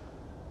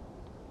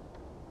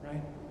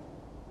 Right?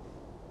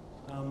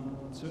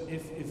 So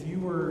if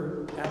you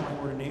were at my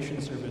ordination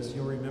service,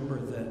 you'll remember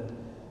that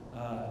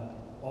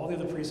all the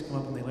other priests come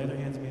up and they lay their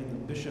hands on me, and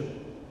the bishop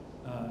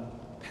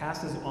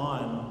passes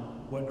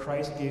on what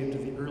Christ gave to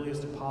the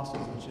earliest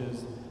apostles, which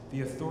is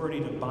the authority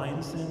to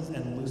bind sins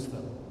and loose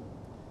them.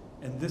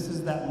 And this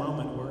is that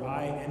moment where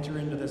I enter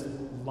into this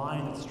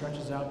line that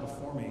stretches out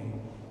before me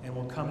and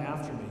will come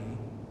after me,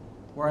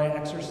 where I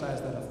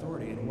exercise that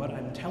authority. And what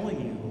I'm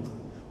telling you,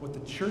 what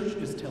the church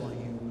is telling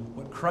you,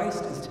 what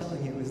Christ is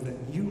telling you, is that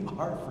you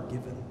are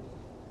forgiven.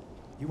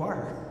 You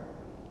are.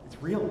 It's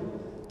real.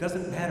 It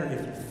doesn't matter if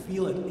you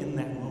feel it in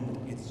that moment.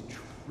 It's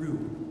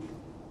true.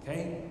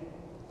 Okay?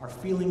 Our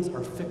feelings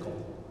are fickle.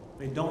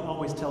 They don't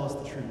always tell us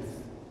the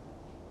truth.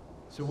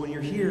 So when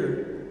you're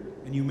here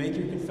and you make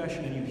your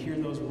confession and you hear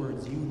those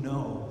words, you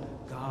know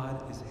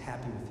God is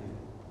happy with you.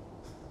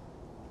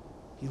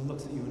 He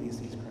looks at you and he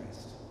sees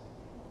Christ.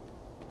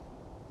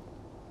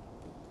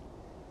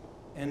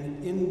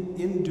 And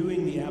in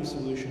doing the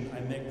absolution, I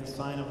make the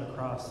sign of the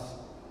cross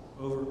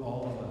over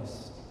all of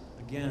us.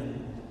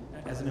 Again,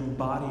 as an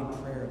embodied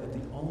prayer that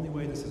the only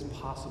way this is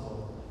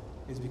possible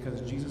is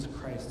because Jesus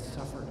Christ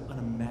suffered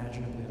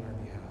unimaginably on our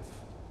behalf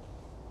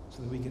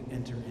so that we can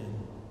enter in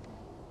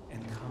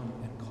and come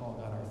and call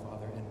God our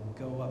Father and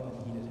go up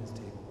and eat at his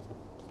table.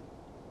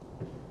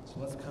 So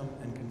let's come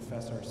and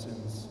confess our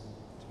sins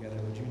together.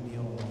 Would you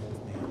kneel along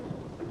with me?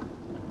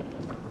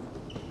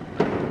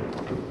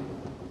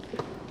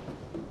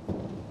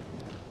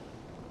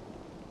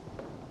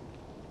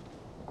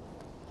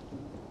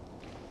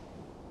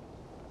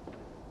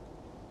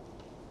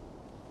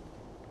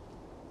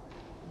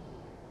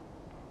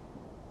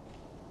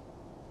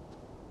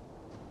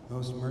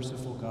 Most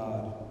merciful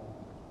God,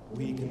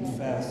 we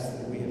confess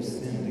that we have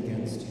sinned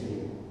against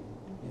you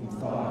in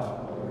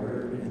thought,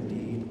 word, and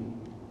deed,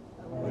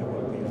 by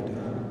what we have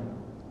done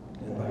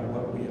and by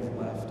what we have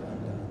left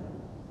undone.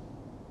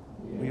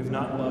 We have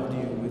not loved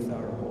you with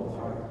our whole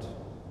heart.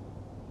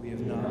 We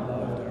have not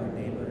loved our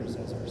neighbors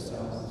as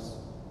ourselves.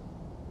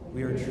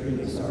 We are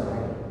truly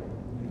sorry,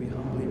 and we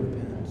humbly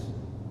repent.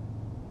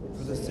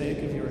 For the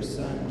sake of your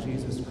Son,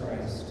 Jesus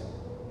Christ,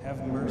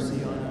 have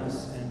mercy on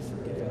us and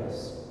forgive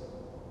us,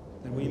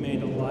 that we may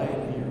delight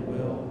in your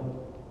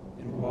will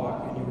and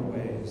walk in your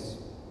ways,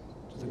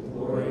 to the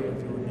glory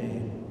of your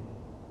name.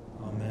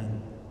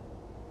 Amen.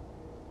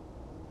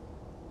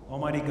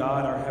 Almighty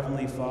God, our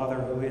Heavenly Father,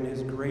 who in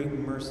his great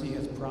mercy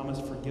has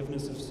promised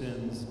forgiveness of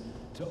sins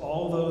to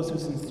all those who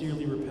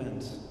sincerely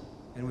repent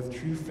and with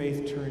true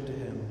faith turn to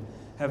him,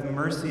 have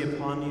mercy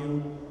upon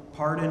you,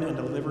 pardon and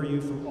deliver you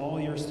from all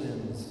your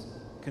sins,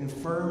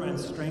 confirm and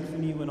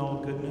strengthen you in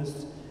all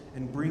goodness,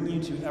 and bring you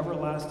to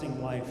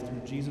everlasting life through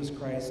Jesus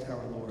Christ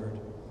our Lord.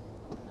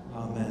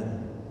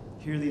 Amen.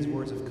 Hear these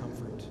words of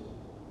comfort.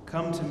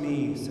 Come to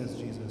me, says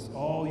Jesus,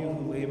 all you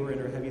who labor and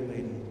are heavy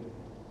laden,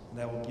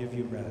 and I will give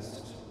you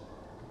rest.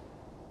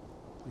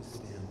 Please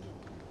stand.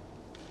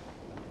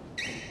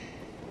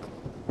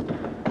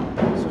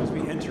 So as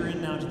we enter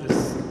in now to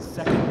this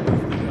second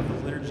movement of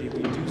the liturgy,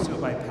 we do so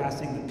by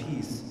passing the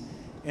peace.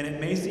 And it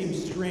may seem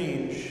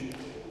strange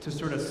to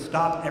sort of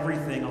stop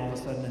everything all of a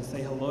sudden and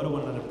say hello to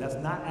one another. That's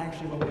not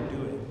actually what we're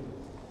doing.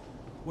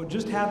 What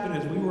just happened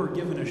is we were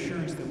given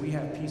assurance that we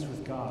have peace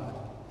with God.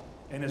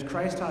 And as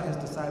Christ taught his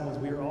disciples,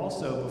 we are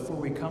also, before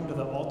we come to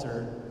the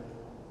altar,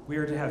 we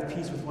are to have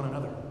peace with one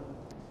another.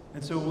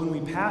 And so when we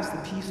pass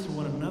the peace to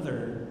one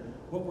another,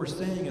 what we're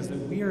saying is that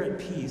we are at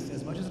peace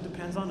as much as it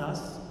depends on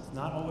us. It's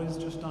not always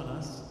just on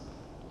us.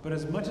 But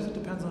as much as it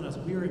depends on us,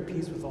 we are at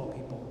peace with all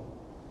people.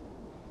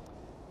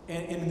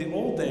 And in the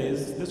old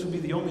days, this would be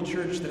the only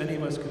church that any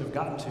of us could have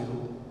gotten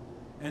to.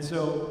 And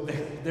so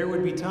there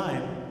would be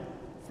time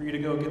for you to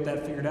go get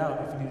that figured out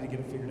if you needed to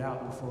get it figured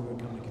out before we would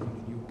come to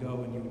communion. You would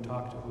go and you would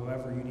talk to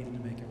whoever you needed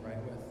to make it right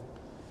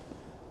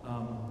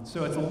with.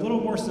 So it's a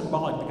little more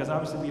symbolic because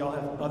obviously we all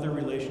have other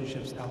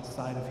relationships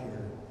outside of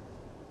here.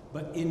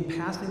 But in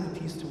passing the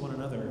peace to one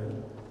another,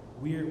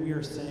 we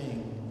are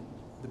saying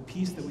the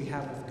peace that we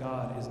have with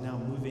God is now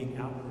moving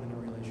outward in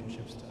our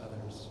relationships to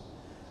others.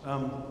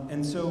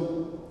 And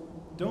so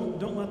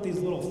don't let these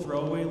little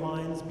throwaway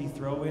lines be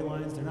throwaway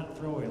lines. They're not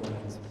throwaway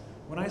lines.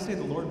 When I say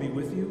the Lord be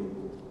with you,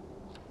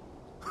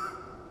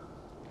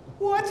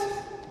 What?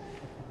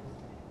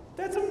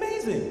 That's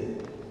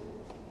amazing.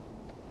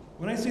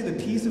 When I say the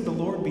peace of the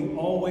Lord be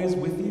always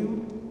with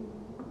you,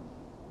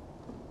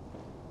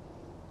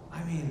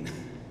 I mean,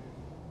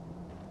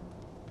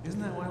 isn't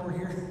that why we're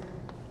here?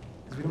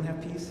 Because we don't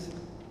have peace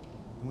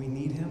and we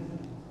need Him.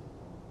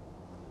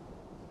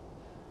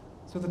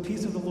 So the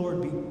peace of the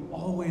Lord be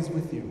always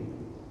with you.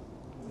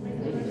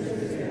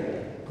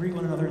 Greet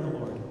one another in the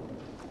Lord.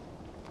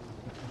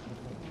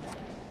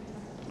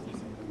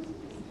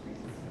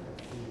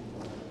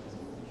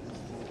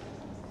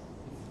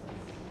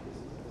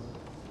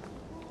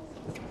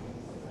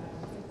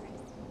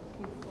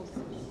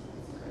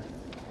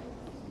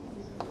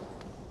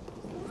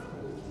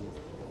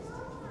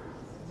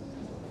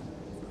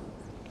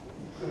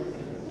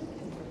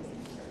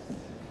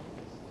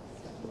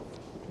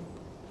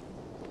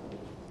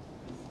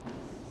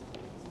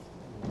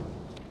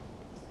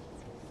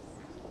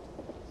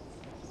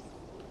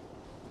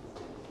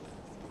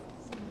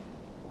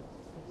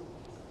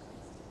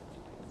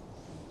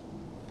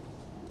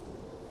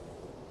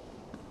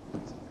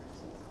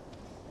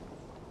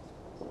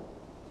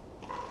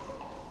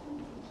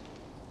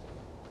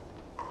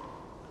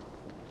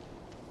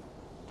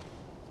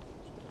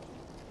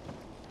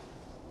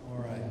 All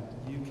right,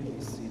 you can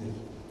be seated.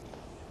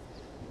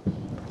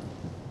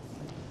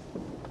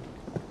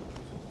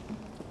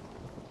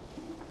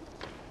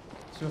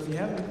 So if you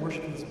haven't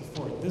worshiped this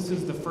before, this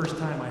is the first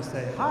time I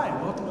say, hi,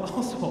 welcome to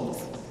All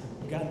Souls.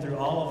 We've gotten through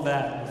all of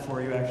that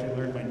before you actually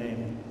learned my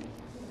name.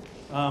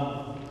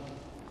 I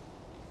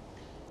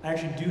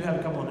actually do have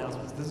a couple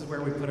announcements. This is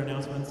where we put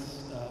announcements.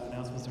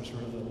 Announcements are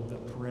sort of the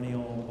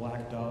perennial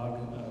black dog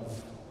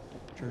of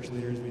church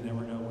leaders. We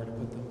never know where to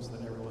put them so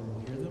that everyone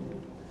will hear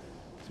them.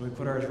 So we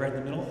put ours right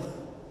in the middle.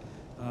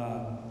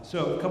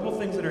 So a couple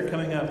things that are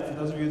coming up for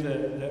those of you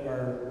that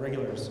are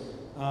regulars.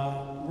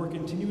 We're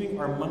continuing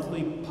our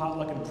monthly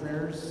potluck and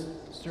prayers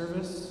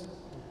service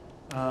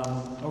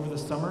over the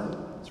summer.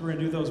 So we're going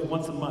to do those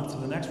once a month. So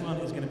the next one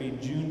is going to be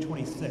June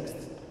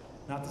 26th.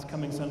 Not this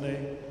coming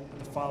Sunday,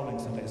 but the following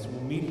Sunday. So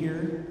we'll meet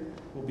here.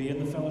 We'll be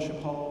in the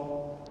fellowship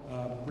hall,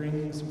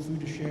 bring some food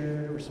to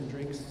share or some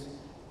drinks,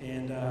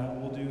 and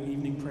we'll do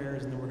evening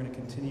prayers, and then we're going to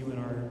continue in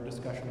our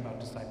discussion about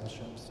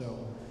discipleship.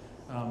 So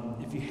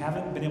if you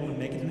haven't been able to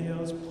make it to any of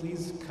those,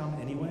 please come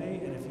anyway.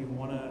 And if you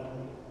want to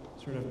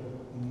sort of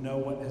know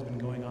what has been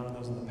going on in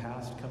those in the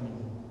past, come and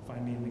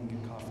find me and we can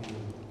get coffee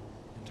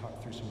and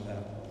talk through some of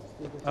that.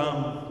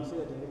 Can you say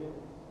that date again?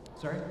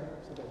 Sorry?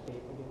 Say that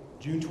date again.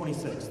 June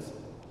 26th,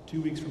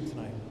 2 weeks from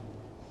tonight.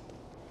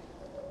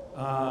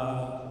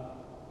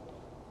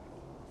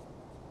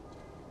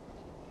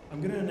 I'm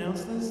going to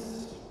announce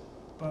this,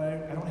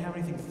 but I don't have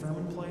anything firm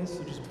in place,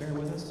 so just bear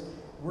with us.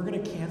 We're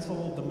going to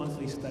cancel the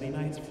monthly study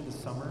nights for the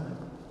summer,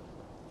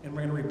 and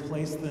we're going to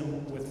replace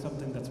them with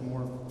something that's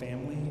more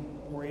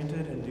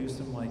family-oriented and do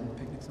some like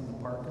picnics in the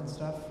park and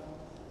stuff.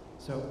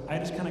 So I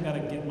just kind of got to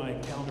get my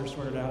calendar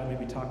sorted out and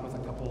maybe talk with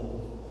a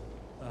couple,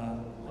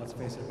 let's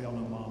face it, we all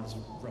know moms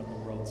run the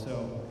world.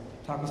 So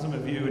talk with some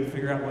of you and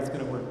figure out what's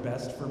going to work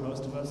best for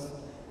most of us.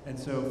 And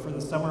so for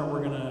the summer,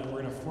 we're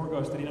gonna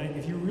forego study night.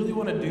 If you really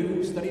want to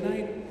do study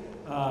night,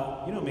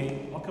 you know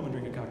me, I'll come and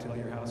drink a cocktail at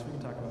your house. We can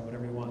talk about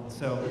whatever you want.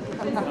 So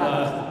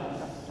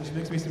just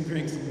mix me some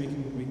drinks and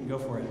we can go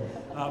for it.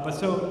 But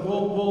so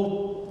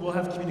we'll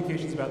have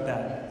communications about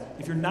that.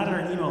 If you're not on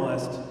our email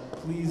list,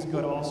 please go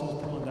to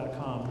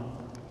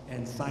allsoulsportland.com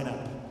and sign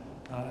up,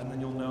 and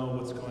then you'll know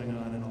what's going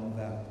on and all of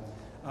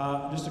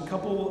that. Just a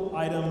couple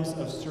items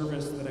of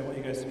service that I want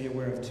you guys to be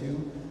aware of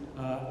too.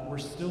 We're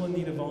still in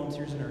need of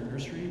volunteers in our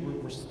nursery.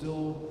 We're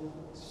still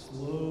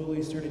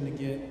slowly starting to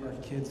get our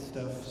kids'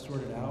 stuff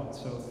sorted out.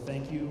 So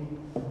thank you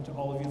to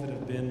all of you that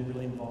have been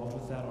really involved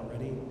with that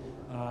already.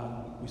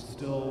 We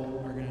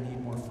still are going to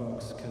need more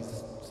folks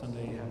because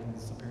Sunday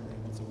happens apparently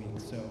once a week.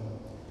 So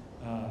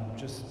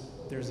just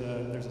there's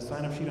a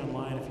sign-up sheet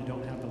online. If you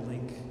don't have the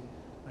link,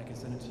 I can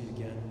send it to you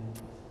again.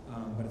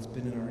 But it's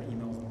been in our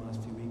emails in the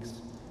last few weeks.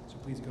 So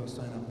please go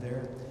sign up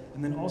there.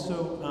 And then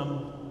also,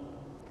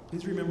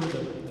 please remember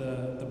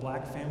the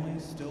black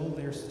families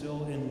they're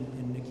still in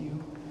NICU.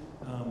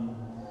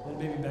 Little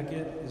baby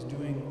Beckett is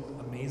doing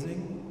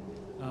amazing,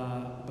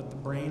 but the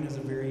brain is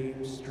a very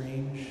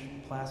strange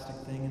plastic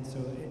thing, and so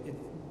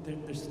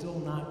they're still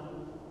not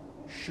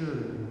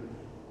sure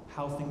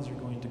how things are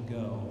going to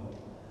go.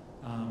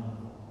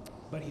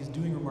 But he's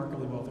doing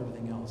remarkably well with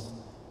everything else.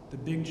 The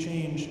big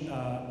change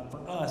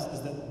for us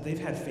is that they've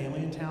had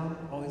family in town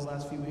all these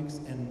last few weeks,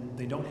 and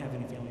they don't have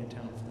any family in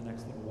town for the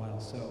next little while.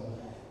 So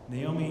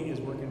Naomi is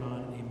working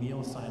on a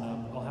meal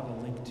sign-up. I'll have a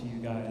link to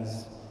you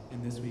guys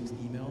in this week's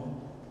email.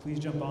 Please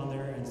jump on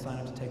there and sign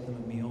up to take them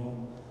a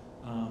meal.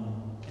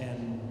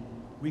 And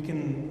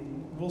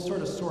we'll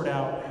sort of sort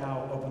out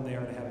how open they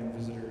are to having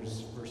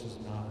visitors versus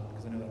not,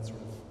 because I know that's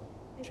sort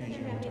of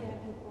changing over It's time. happy to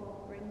have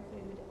people bring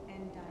food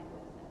and dine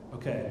with them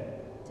Okay,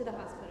 to the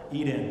hospital.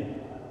 eat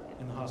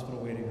in the hospital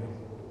waiting room.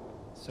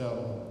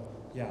 So,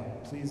 yeah,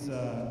 please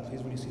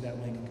when you see that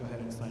link, go ahead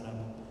and sign up.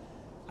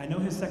 I know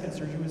his second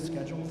surgery was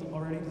scheduled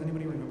already. Does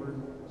anybody remember?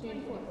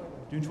 June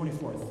 4th. June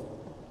 24th.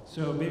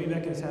 So baby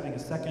Becca is having a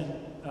second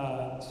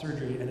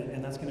surgery,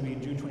 and that's going to be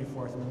June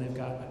 24th, and then they've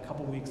got a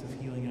couple weeks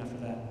of healing after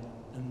that,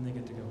 and then they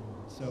get to go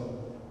home.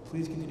 So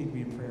please continue to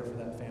be in prayer for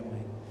that family.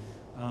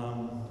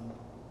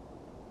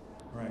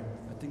 Right,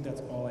 I think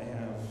that's all I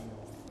have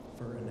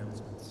for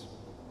announcements.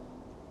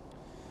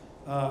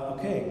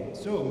 Okay,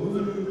 so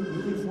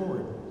moving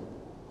forward.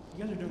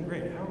 You guys are doing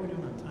great. How are we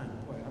doing on time?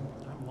 Boy,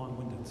 I'm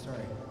long-winded. Sorry.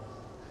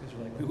 You guys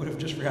are like, we would have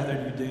just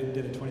rather you did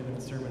a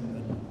 20-minute sermon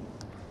than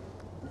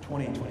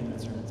 20-minute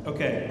sermons.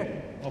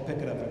 Okay, I'll pick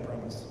it up, I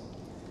promise.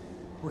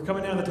 We're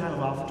coming down to the time of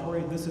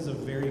offertory. This is a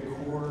very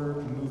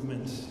core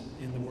movement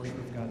in the worship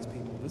of God's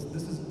people.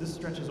 This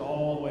stretches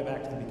all the way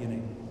back to the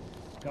beginning.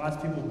 God's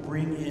people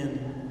bring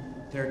in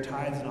their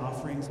tithes and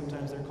offerings,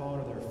 sometimes they're called,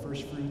 or their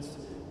first fruits.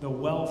 The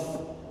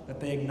wealth that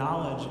they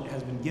acknowledge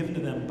has been given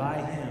to them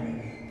by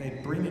Him,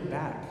 they bring it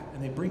back.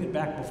 And they bring it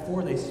back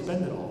before they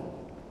spend it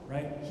all,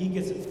 right? He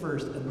gets it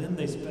first, and then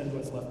they spend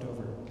what's left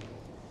over.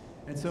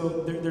 And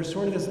so there's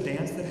sort of this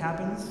dance that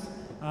happens,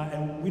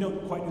 and we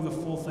don't quite do the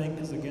full thing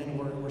because, again,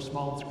 we're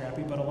small and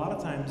scrappy, but a lot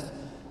of times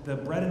the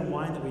bread and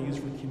wine that we use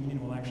for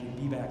communion will actually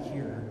be back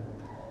here,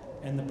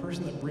 and the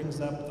person that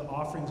brings up the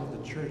offerings of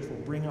the church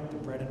will bring up the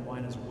bread and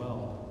wine as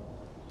well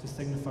to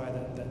signify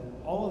that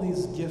all of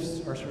these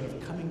gifts are sort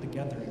of coming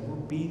together, and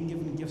we're being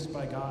given gifts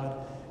by God,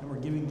 and we're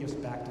giving gifts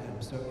back to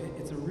Him. So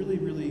it's a really,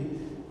 really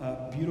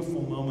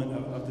beautiful moment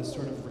of this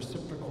sort of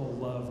reciprocal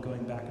love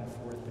going back and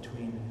forth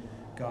between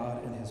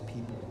God and His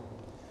people.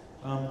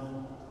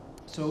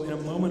 So in a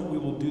moment we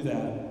will do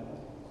that.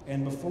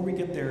 And before we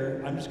get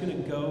there, I'm just going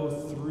to go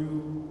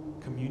through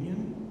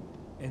communion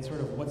and sort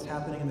of what's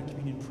happening in the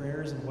communion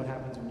prayers and what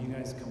happens when you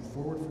guys come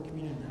forward for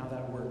communion and how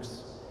that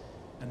works.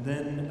 And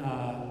then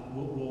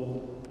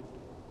we'll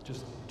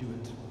just do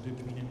it. We'll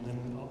do communion, and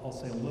then I'll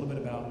say a little bit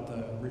about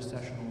the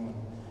recessional and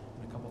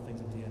a couple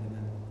things at the end, and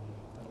then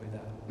that'll be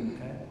that.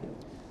 Okay?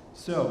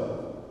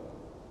 So,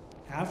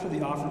 after the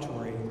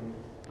offertory,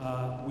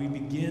 we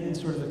begin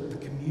sort of the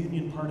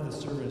communion part of the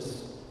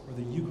service, or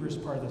the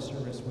Eucharist part of the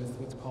service, with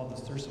what's called the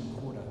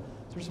Sursum Corda.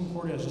 Sursum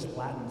Corda is just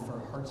Latin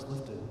for hearts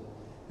lifted.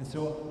 And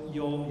so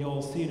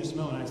you'll see in just a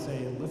moment, I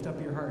say, lift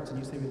up your hearts, and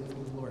you say, we lift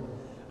with the Lord.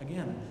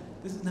 Again,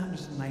 this is not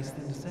just a nice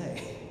thing to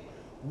say.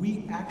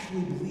 We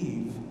actually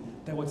believe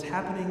that what's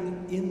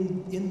happening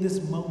in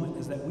this moment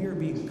is that we are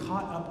being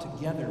caught up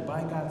together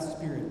by God's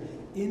Spirit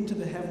into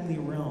the heavenly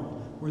realm,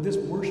 where this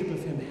worship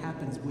of Him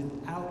happens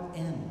without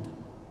end.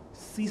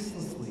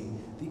 Ceaselessly,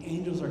 the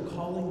angels are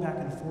calling back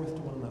and forth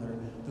to one another,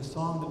 the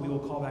song that we will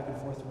call back and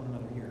forth to one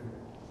another here.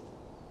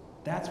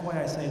 That's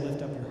why I say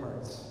lift up your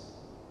hearts.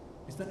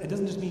 It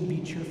doesn't just mean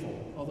be cheerful,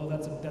 although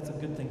that's a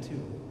good thing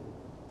too.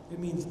 It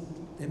means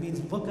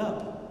look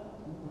up.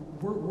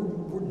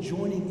 We're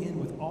joining in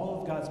with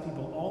all of God's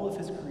people, all of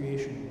His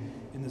creation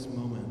in this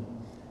moment.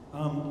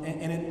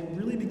 And it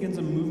really begins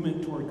a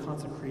movement toward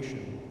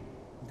consecration.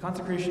 And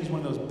consecration is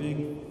one of those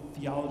big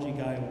theology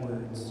guy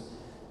words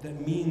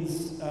that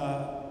means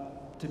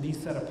to be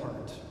set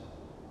apart.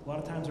 A lot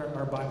of times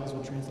our Bibles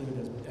will translate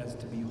it as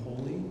to be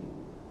holy.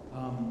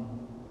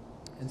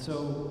 And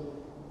so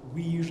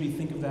we usually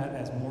think of that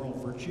as moral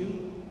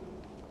virtue,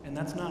 and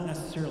that's not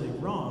necessarily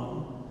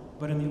wrong.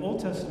 But in the Old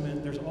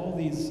Testament, there's all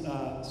these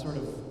sort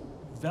of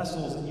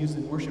vessels used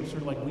in worship,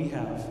 sort of like we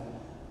have,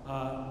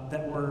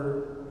 that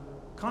were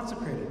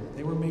consecrated.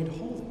 They were made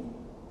holy.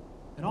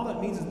 And all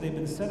that means is they've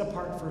been set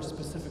apart for a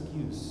specific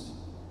use.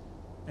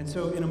 And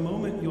so in a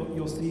moment,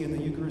 you'll see in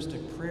the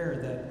Eucharistic prayer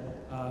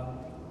that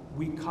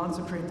we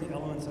consecrate the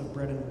elements of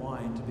bread and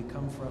wine to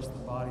become for us the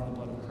body and the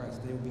blood of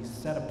Christ. They will be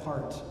set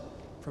apart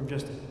from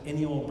just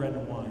any old bread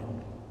and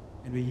wine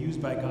and be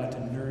used by God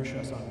to nourish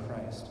us on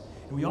Christ.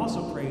 And we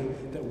also pray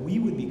that we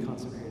would be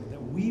consecrated,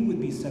 that we would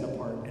be set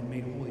apart and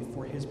made holy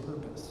for His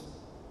purpose,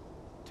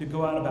 to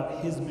go out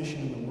about His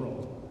mission in the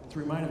world, to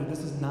remind them that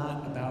this is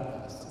not about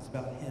us, it's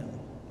about Him,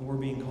 and we're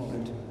being called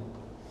into it.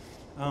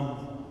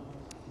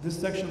 This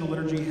section of the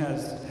liturgy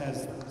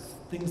has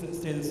things that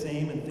stay the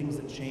same and things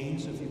that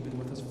change, so if you've been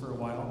with us for a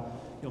while,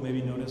 you'll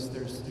maybe notice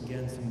there's,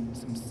 again,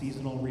 some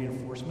seasonal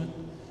reinforcement.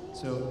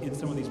 So in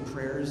some of these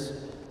prayers,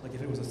 like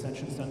if it was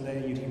Ascension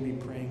Sunday, you'd hear me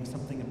praying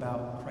something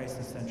about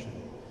Christ's ascension.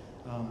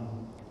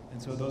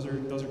 And so those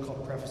are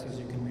called prefaces.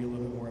 You can read a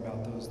little bit more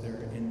about those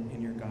there in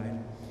your guide.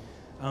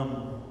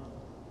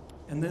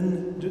 And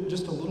then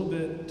just a little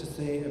bit to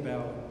say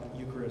about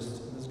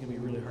Eucharist. This is going to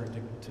be really hard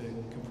to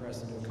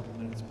compress into a couple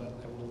minutes, but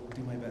I will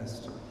do my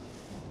best.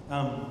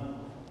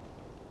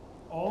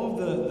 All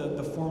of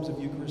the forms of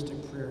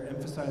Eucharistic prayer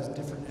emphasize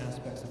different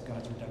aspects of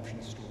God's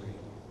redemption story.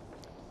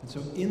 And so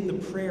in the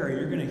prayer,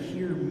 you're going to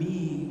hear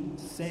me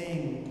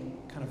saying,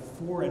 kind of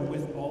for and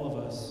with all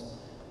of us,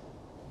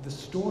 the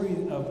story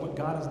of what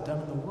God has done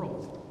in the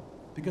world.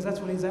 Because that's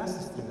what He's asked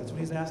us to do. That's what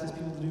He's asked His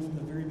people to do from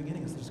the very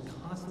beginning, is to just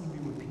constantly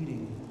be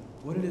repeating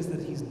what it is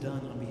that He's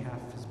done on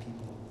behalf of His people.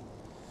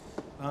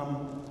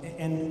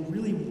 And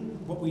really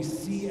what we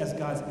see as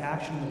God's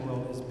action in the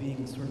world is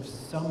being sort of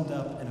summed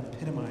up and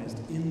epitomized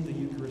in the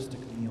Eucharistic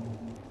meal.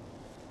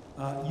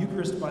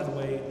 Eucharist, by the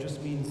way,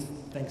 just means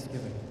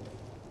thanksgiving.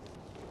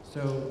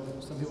 So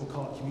some people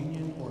call it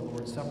communion or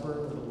Lord's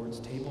Supper or the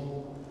Lord's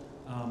table.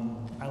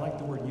 I like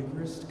the word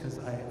Eucharist because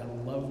I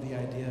love the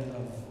idea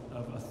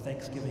of a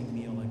Thanksgiving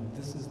meal. Like,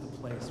 this is the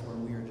place where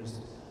we are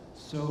just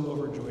so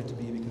overjoyed to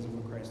be because of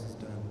what Christ has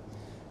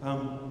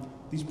done.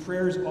 These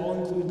prayers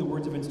all include the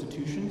words of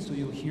institution, so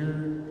you'll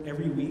hear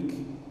every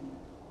week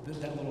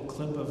that little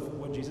clip of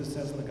what Jesus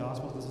says in the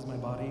Gospels, this is my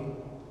body.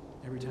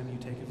 Every time you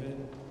take of it,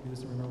 do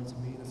this in remembrance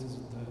of me. This is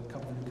the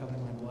cup of the new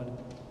covenant in my blood.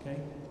 Okay?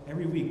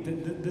 Every week.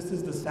 This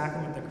is the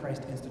sacrament that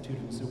Christ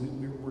instituted, so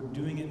we're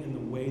doing it in the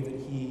way that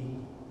he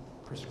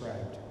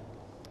prescribed.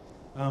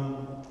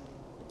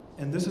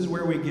 And this is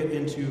where we get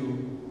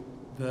into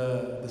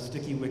the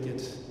sticky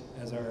wicket,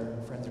 as our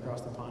friends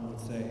across the pond would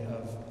say,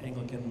 of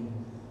Anglican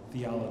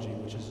theology,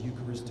 which is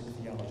Eucharistic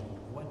theology.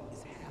 What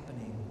is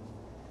happening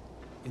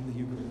in the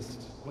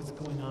Eucharist? What's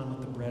going on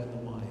with the bread and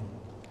the wine?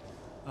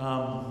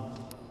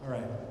 All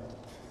right.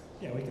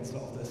 Yeah, we can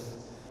solve this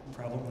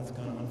problem that's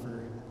gone on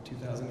for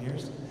 2,000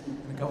 years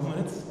in a couple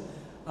minutes.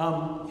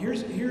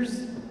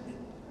 Here's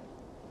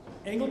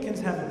Anglicans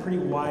have a pretty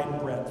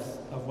wide breadth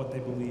of what they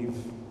believe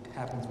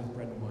happens with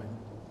bread and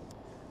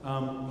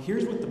wine.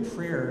 Here's what the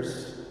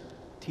prayers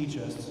teach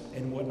us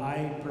and what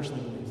I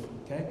personally believe,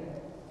 okay?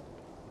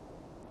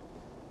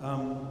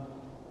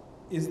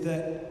 Is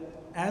that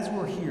as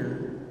we're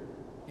here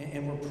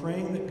and we're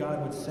praying that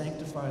God would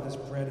sanctify this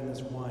bread and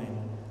this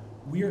wine,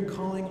 we are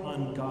calling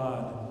on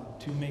God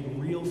to make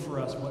real for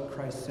us what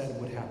Christ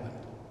said would happen,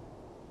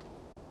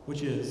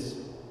 which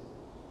is,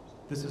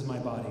 this is my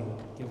body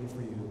given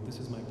for you, this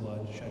is my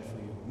blood shed for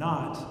you.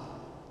 Not,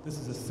 this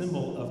is a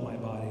symbol of my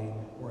body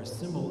or a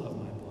symbol of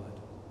my blood.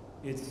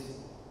 It's,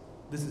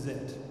 this is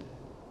it.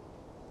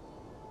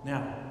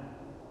 Now,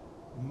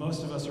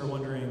 most of us are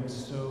wondering,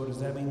 so does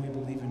that mean we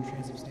believe in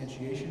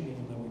transubstantiation,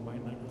 even though we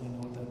might not really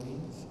know what that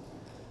means?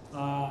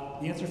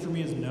 The answer for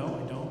me is no,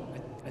 I don't.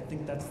 I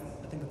think that's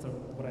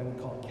what I would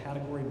call a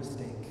category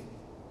mistake.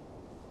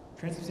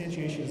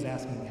 Transubstantiation is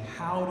asking,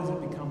 how does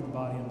it become the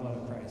body and blood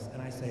of Christ?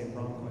 And I say,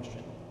 wrong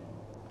question.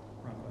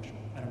 Wrong question.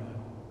 I don't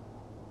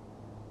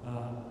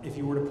know. If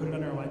you were to put it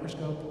under a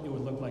microscope, it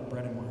would look like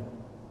bread and wine.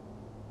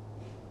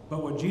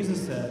 But what Jesus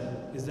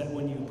said is that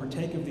when you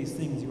partake of these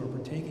things, you are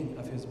partaking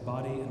of his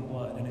body and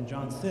blood. And in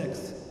John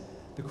 6,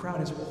 the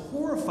crowd is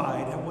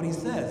horrified at what he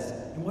says.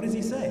 And what does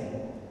he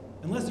say?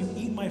 Unless you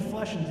eat my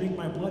flesh and drink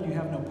my blood, you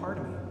have no part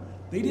of me.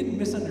 They didn't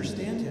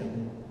misunderstand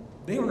him.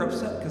 They were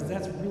upset because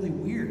that's really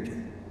weird.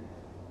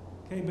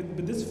 Okay,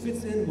 but this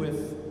fits in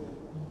with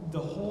the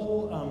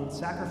whole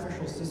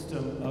sacrificial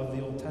system of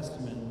the Old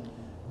Testament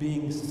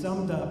being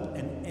summed up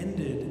and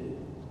ended,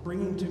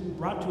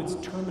 brought to its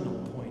terminal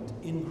point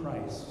in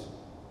Christ.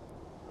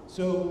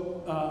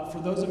 So for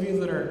those of you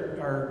that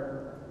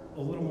are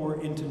a little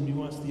more into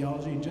nuanced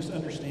theology, just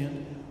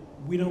understand,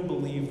 we don't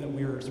believe that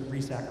we are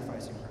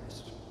re-sacrificing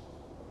Christ.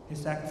 His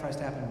sacrifice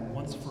happened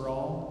once for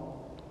all.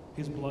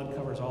 His blood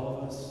covers all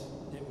of us.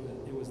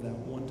 It was that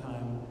one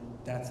time.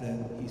 That's it.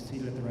 He's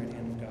seated at the right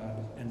hand of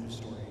God. End of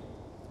story.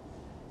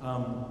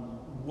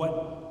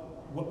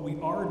 What we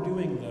are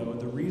doing, though,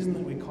 the reason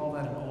that we call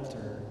that an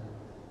altar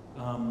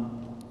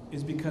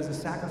is because the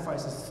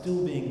sacrifice is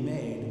still being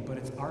made, but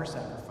it's our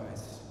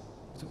sacrifice.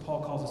 It's what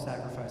Paul calls a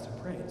sacrifice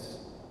of praise.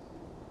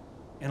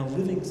 And a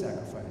living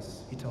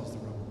sacrifice, he tells the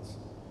Romans.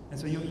 And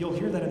so you'll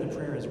hear that in the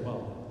prayer as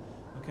well.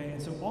 Okay?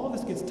 And so all of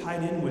this gets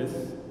tied in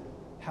with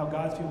how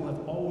God's people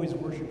have always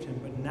worshipped him,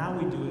 but now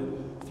we do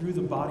it through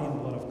the body and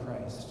blood of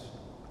Christ.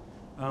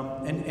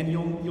 And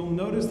you'll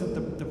notice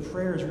that the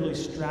prayers really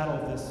straddle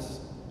this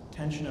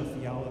tension of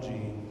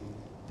theology,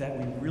 that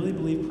we really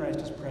believe Christ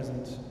is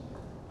present,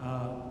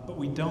 but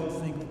we don't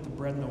think that the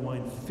bread and the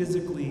wine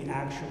physically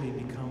actually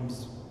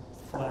becomes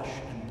flesh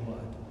and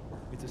blood.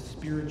 It's a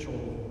spiritual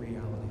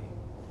reality.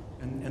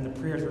 And the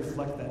prayers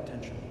reflect that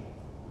tension.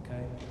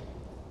 Okay?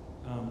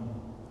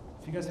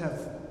 If you guys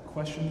have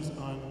questions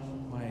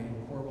on my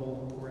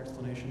poor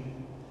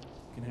explanation,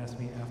 you can ask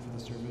me after the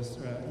service.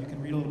 You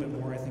can read a little bit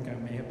more. I think I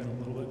may have been a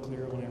little bit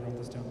clearer when I wrote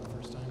this down the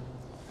first time.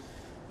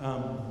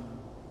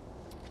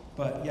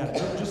 But yeah,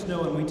 just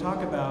know when we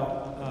talk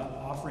about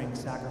offering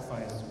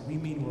sacrifice, we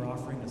mean we're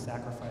offering a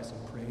sacrifice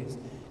of praise,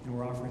 and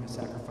we're offering a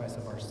sacrifice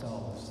of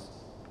ourselves.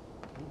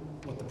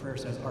 What the prayer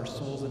says, our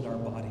souls and our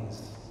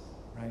bodies,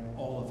 right?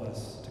 All of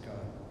us to God.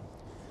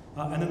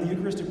 And then the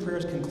Eucharistic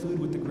prayers conclude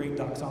with the great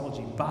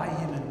doxology. By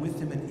him and with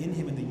him and in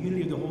him, in the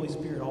unity of the Holy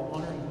Spirit, all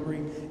honor and glory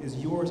is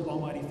yours,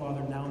 Almighty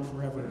Father, now and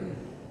forever.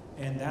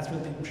 And that's where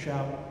the people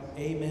shout,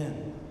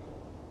 Amen.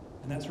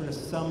 And that sort of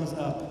sums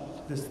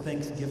up this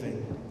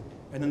thanksgiving.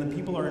 And then the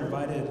people are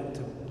invited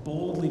to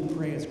boldly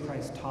pray as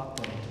Christ taught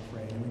them to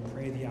pray. And we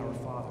pray the Our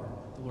Father,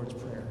 the Lord's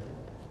Prayer.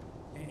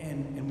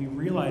 And we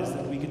realize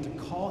that we get to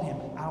call him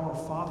our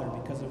Father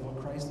because of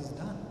what Christ has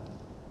done.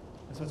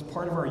 And so it's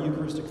part of our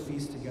Eucharistic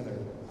feast together.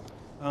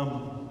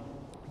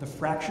 The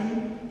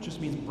fraction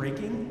just means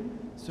breaking.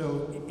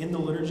 So in the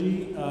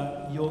liturgy,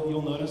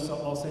 you'll notice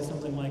I'll say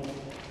something like,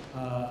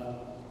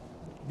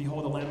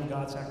 Behold the Lamb of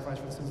God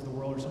sacrificed for the sins of the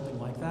world, or something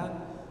like that.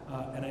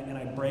 And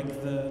I break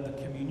the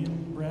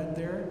communion bread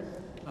there.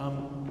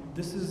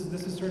 This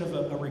is sort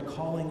of a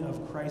recalling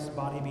of Christ's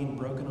body being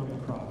broken on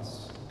the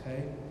cross,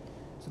 okay?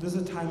 So this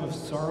is a time of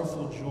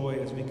sorrowful joy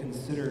as we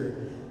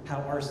consider how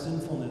our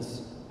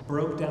sinfulness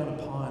broke down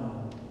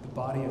upon the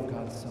body of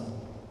God's Son,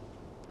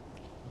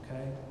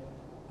 okay?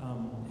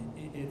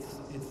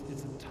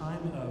 It's a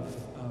time of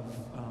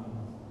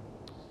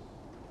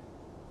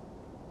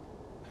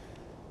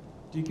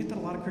do you get that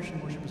a lot of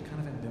Christian worship is kind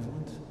of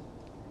ambivalent?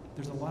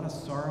 There's a lot of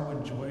sorrow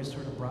and joy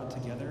sort of brought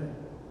together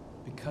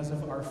because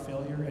of our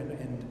failure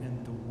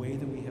and the way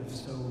that we have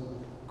so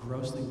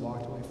grossly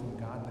walked away from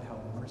God, but how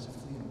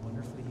mercifully and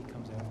wonderfully he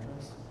comes after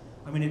us.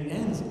 I mean, it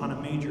ends on a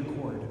major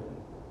chord.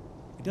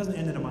 It doesn't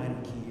end in a minor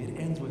key. It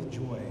ends with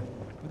joy.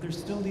 But there's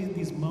still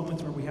these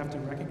moments where we have to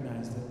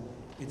recognize that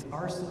it's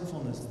our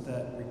sinfulness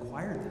that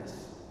required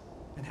this.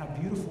 And how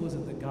beautiful is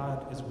it that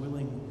God is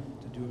willing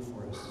to do it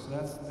for us.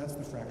 So that's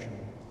the fraction.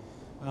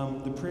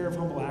 The prayer of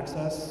humble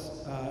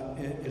access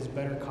is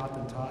better caught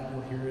than taught.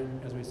 You'll hear it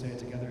as we say it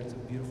together. It's a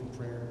beautiful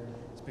prayer.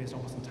 It's based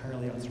almost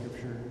entirely on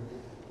Scripture.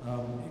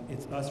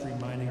 It's us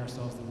reminding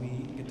ourselves that we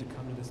get to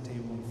come to this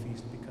table and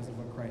feast because of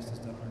what Christ has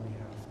done on our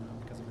behalf,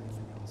 not because of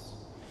anything else.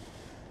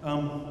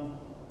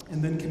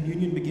 And then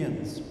communion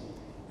begins.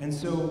 And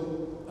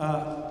so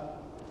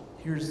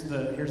here's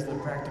the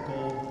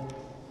practical,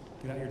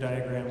 get out your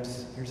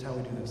diagrams. Here's how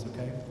we do this,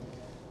 okay?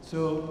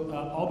 So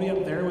I'll be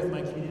up there with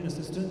my communion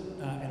assistant,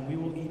 and we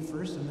will eat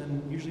first, and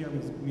then usually our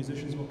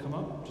musicians will come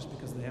up just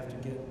because they have to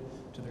get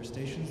to their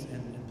stations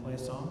and play a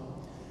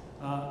song.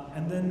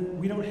 And then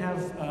we don't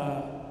have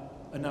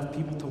enough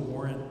people to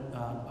warrant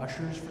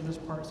ushers for this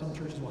part. Some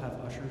churches will have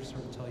ushers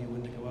sort of tell you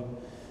when to go up.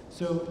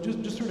 So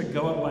just sort of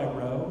go up by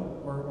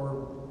row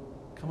or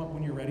come up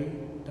when you're ready.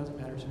 It doesn't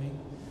matter to me.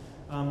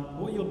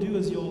 What you'll do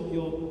is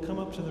you'll come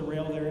up to the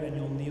rail there and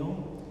you'll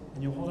kneel,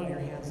 and you'll hold out your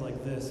hands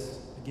like this,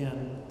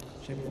 again,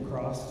 shape of a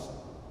cross.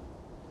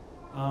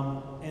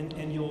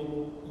 And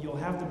you'll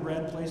have the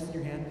bread placed in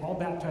your hand. All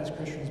baptized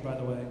Christians, by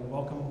the way,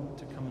 welcome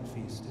to come and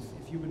feast.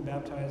 If you've been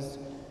baptized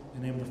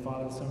in the name of the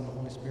Father, the Son, and the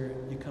Holy Spirit,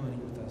 you come and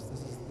eat with us.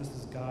 This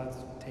is God's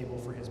table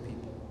for his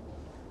people.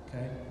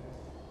 Okay?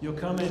 You'll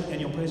come in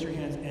and you'll place your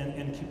hands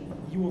and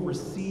you will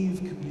receive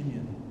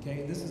communion.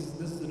 Okay? This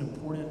is an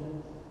important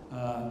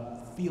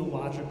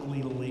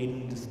theologically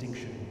laden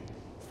distinction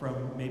from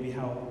maybe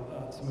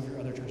how some of your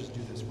other churches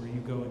do this, where you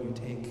go and you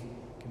take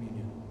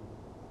communion.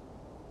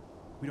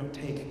 We don't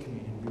take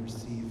communion, we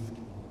receive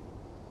communion.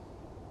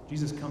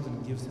 Jesus comes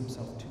and gives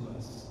himself to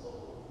us,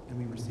 and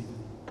we receive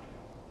it.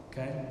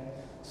 Okay?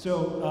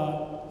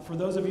 So, for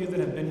those of you that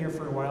have been here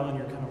for a while and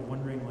you're kind of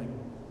wondering, like,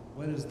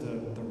 what is the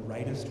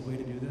rightest way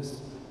to do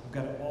this? I've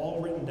got it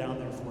all written down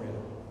there for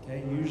you.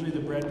 Okay? Usually the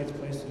bread gets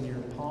placed in your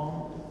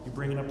palm. You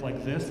bring it up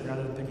like this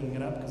rather than picking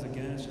it up, because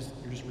again,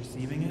 you're just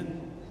receiving it.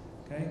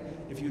 Okay?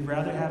 If you'd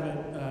rather have it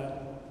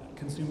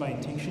consumed by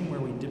intinction, where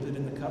we dip it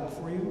in the cup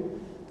for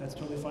you, that's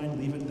totally fine.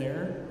 Leave it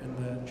there, and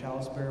the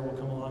chalice bearer will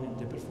come along and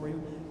dip it for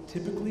you.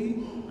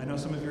 Typically, I know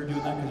some of you are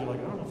doing that because you're like,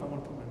 I don't know if I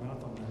want to put my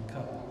mouth on the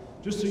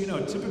cup. Just so you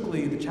know,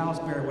 typically the chalice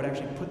bearer would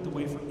actually put the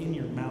wafer in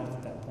your mouth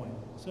at that point.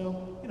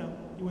 So,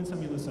 you win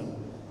some, you lose some.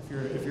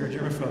 If you're a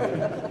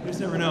germaphobe, you just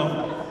never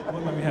know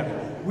what might be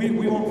happening.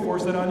 We won't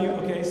force that on you,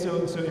 okay?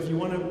 So if you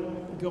want to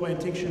go by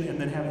intinction and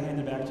then have it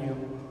handed back to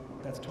you,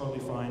 that's totally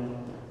fine.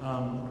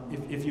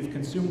 If you've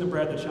consumed the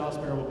bread, the chalice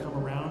bearer will come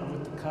around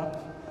with the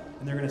cup,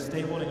 and they're going to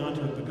stay holding on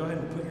to it, but go ahead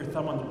and put your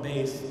thumb on the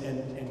base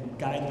and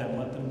guide them.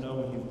 Let them know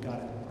when you've got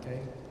it,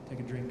 okay? Take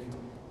a drink,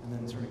 and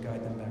then sort of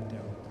guide them back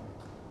down.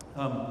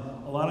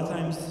 A lot of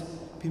times,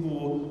 people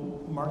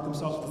will mark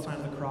themselves with the sign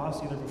of the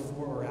cross, either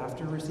before or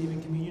after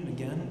receiving communion.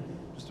 Again,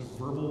 just a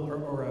verbal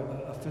or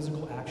a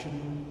physical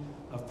action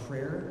of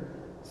prayer,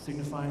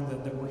 signifying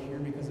that we're here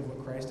because of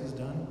what Christ has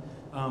done.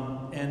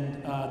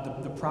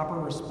 The proper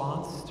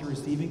response to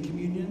receiving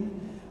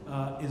communion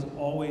is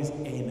always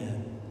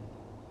amen.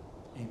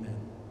 Amen.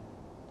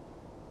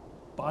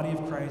 Body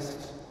of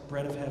Christ,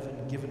 bread of heaven,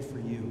 given for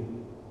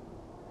you.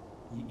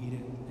 You eat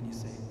it and you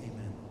say,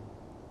 amen.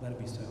 Let it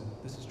be so.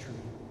 This is true.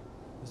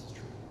 This is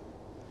true.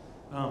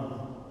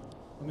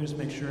 Let me just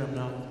make sure I'm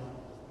not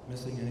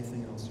missing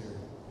anything else here.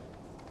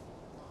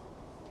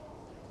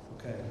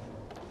 Okay.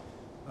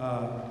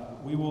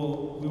 We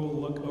will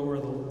look over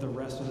the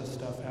rest of this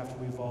stuff after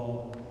we've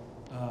all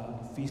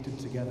feasted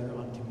together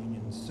on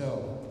communion.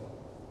 So,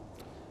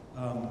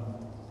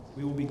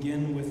 we will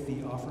begin with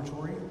the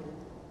offertory.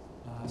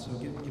 So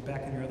get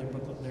back in your other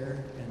booklet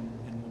there,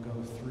 and we'll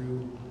go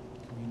through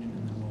communion,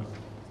 and then we'll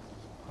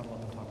huddle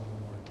up and talk a little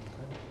more.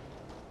 Okay?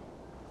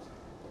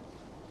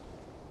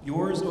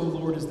 Yours, O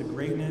Lord, is the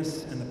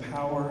greatness and the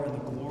power and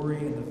the glory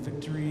and the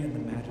victory and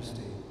the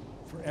majesty.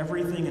 For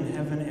everything in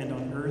heaven and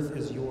on earth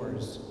is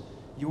yours.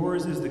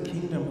 Yours is the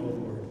kingdom, O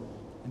Lord,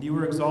 and you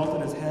are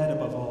exalted as head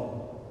above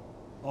all.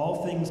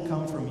 All things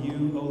come from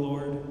you, O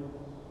Lord,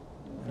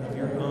 and of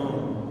your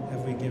own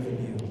have we given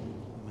you.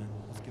 Amen.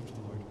 Let's give to the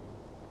Lord.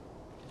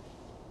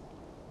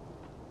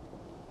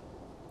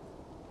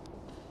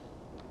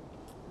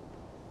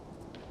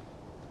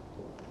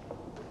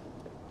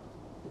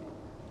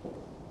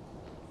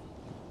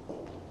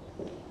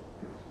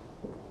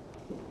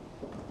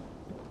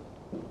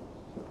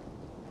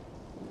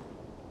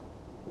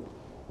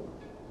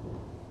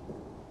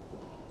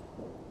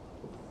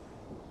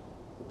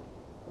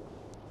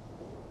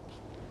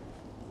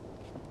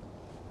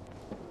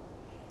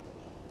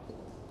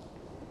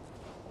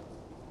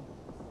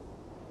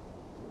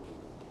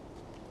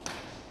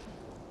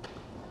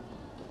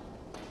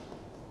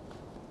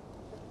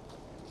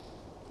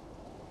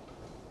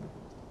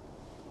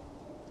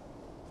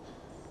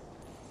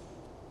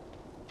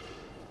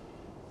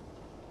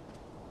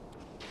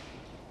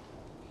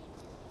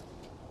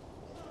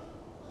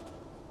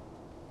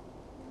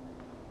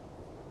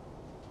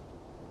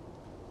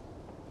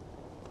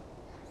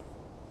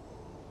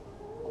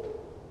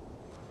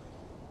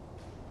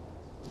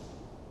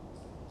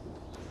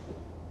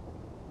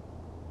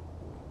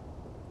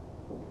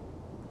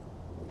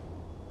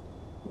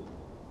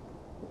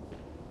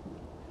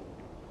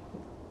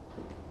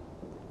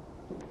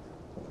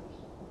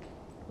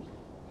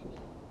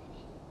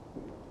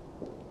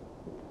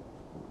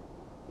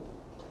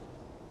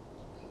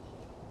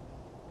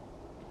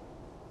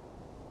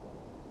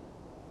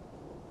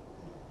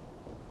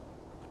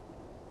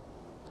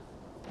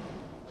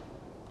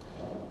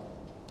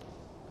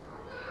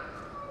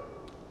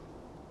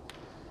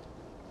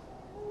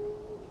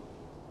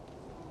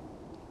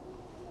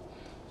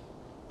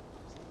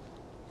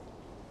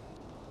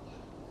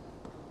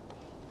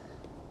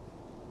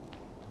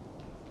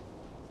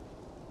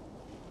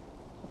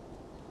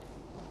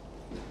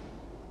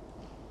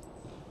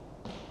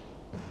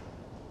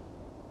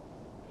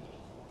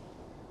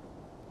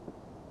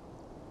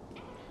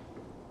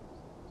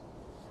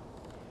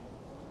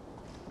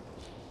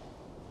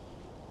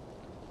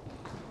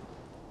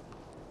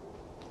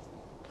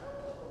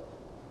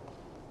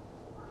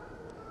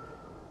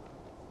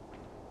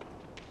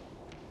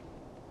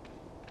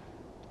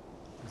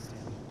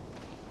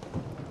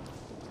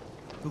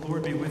 The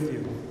Lord be with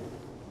you.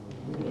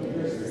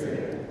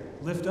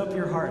 Lift up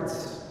your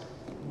hearts.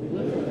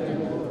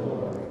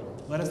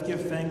 Let us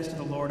give thanks to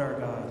the Lord our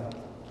God.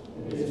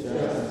 It is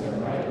just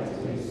and right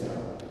to do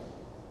so.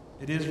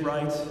 It is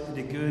right and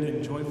a good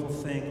and joyful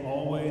thing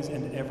always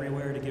and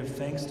everywhere to give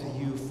thanks to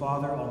you,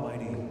 Father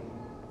Almighty,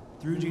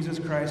 through Jesus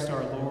Christ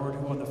our Lord,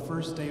 who on the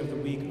first day of the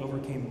week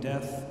overcame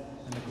death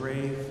and the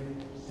grave,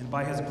 and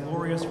by his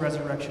glorious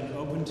resurrection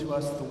opened to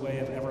us the way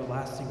of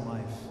everlasting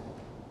life.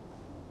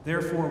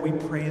 Therefore we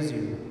praise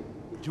you,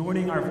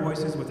 joining our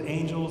voices with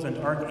angels and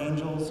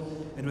archangels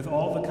and with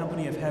all the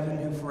company of heaven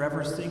who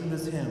forever sing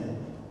this hymn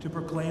to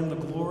proclaim the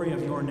glory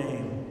of your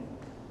name.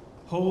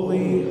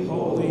 Holy,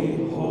 holy,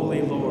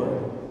 holy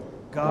Lord,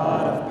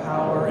 God of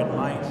power and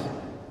might,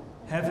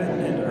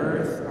 heaven and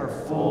earth are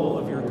full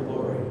of your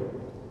glory.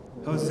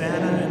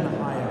 Hosanna in the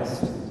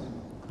highest.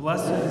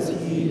 Blessed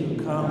is he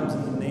who comes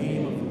in the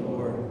name of the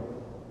Lord.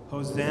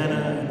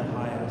 Hosanna in the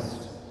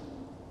highest.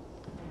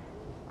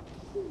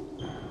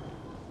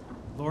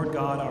 Lord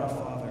God, our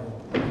Father,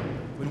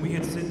 when we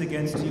had sinned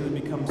against you and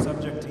become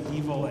subject to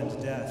evil and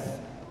death,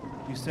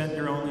 you sent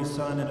your only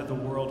Son into the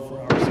world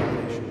for our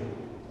salvation.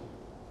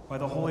 By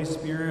the Holy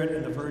Spirit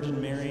and the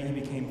Virgin Mary, he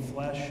became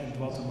flesh and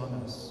dwelt among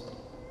us.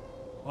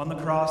 On the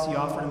cross, he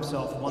offered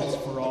himself once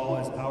for all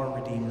as our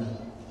Redeemer,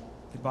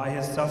 that by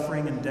his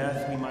suffering and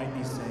death we might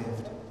be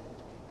saved.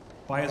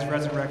 By his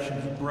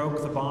resurrection, he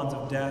broke the bonds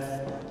of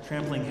death,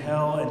 trampling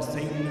hell and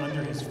Satan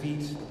under his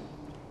feet.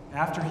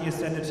 After he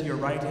ascended to your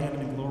right hand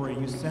in glory,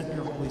 you sent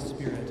your Holy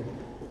Spirit,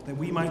 that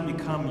we might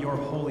become your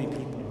holy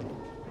people.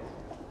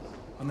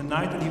 On the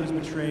night that he was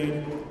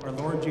betrayed, our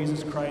Lord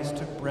Jesus Christ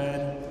took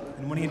bread,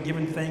 and when he had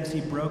given thanks, he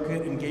broke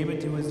it and gave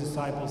it to his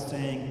disciples,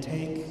 saying,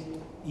 "Take,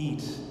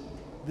 eat.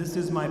 This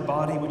is my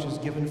body which is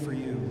given for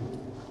you.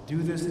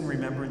 Do this in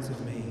remembrance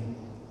of me."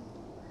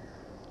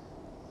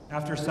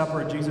 After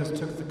supper, Jesus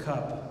took the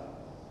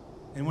cup,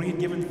 and when he had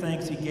given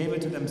thanks, he gave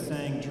it to them,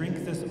 saying,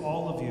 "Drink this,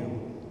 all of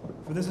you,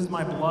 for this is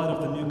my blood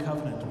of the new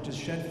covenant, which is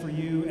shed for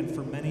you and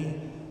for many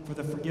for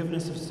the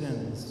forgiveness of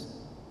sins.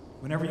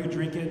 Whenever you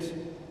drink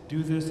it,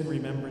 do this in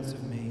remembrance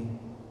of me."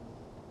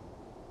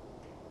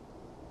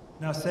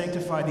 Now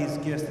sanctify these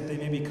gifts, that they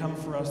may become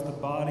for us the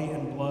body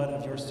and blood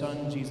of your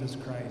Son, Jesus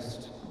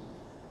Christ.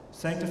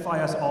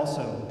 Sanctify us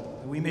also,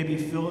 that we may be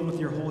filled with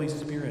your Holy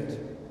Spirit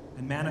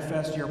and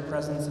manifest your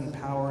presence and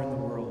power in the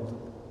world.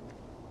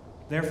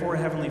 Therefore,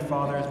 Heavenly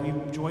Father, as we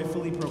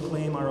joyfully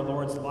proclaim our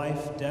Lord's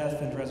life,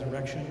 death, and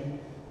resurrection,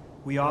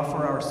 we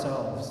offer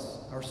ourselves,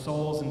 our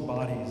souls and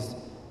bodies,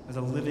 as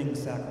a living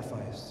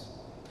sacrifice.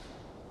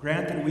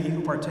 Grant that we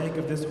who partake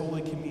of this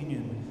Holy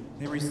Communion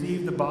may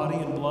receive the body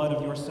and blood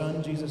of your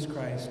Son, Jesus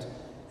Christ,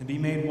 and be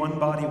made one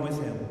body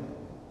with him,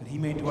 that he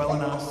may dwell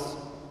in us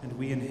and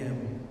we in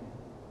him.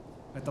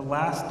 At the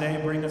last day,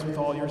 bring us with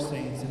all your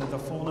saints into the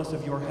fullness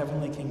of your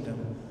heavenly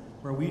kingdom,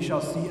 where we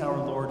shall see our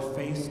Lord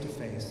face to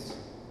face.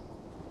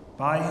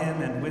 By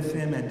him and with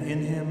him and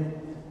in him,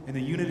 in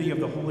the unity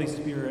of the Holy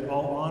Spirit,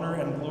 all honor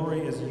and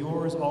glory is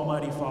yours,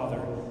 Almighty Father,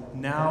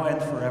 now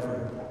and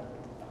forever.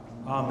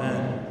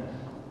 Amen.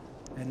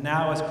 And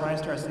now, as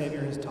Christ our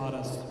Savior has taught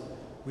us,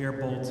 we are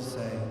bold to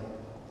say,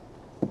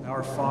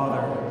 Our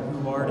Father,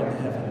 who art in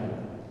heaven,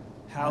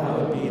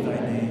 hallowed be thy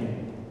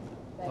name.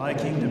 Thy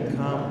kingdom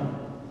come,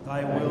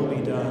 thy will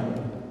be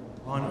done,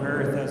 on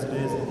earth as it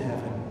is in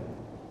heaven.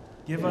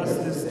 Give us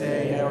this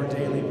day our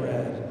daily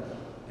bread,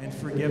 and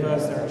forgive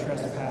us our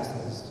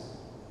trespasses,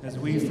 as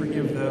we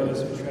forgive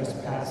those who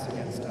trespass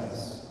against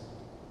us.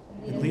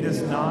 And lead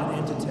us not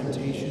into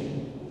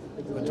temptation,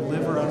 but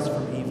deliver us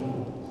from evil.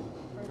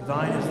 For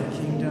thine is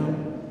the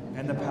kingdom,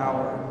 and the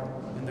power,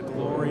 and the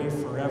glory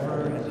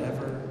forever and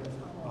ever.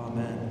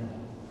 Amen.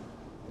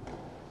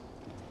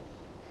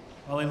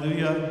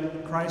 Alleluia.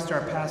 Christ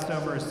our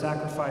Passover is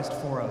sacrificed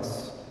for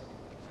us.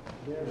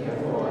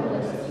 Therefore,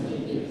 let us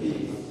keep the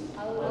peace.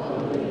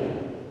 Alleluia.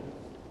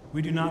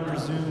 We do not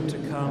presume to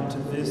come to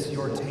this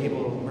your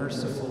table,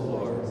 merciful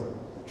Lord,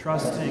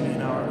 trusting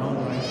in our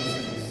own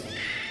righteousness,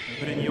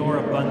 but in your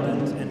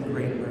abundant and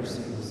great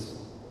mercies.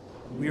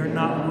 We are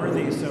not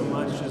worthy so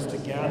much as to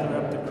gather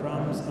up the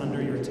crumbs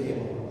under your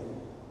table,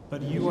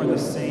 but you are the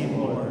same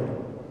Lord,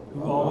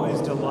 who always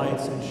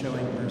delights in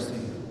showing mercy.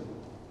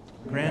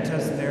 Grant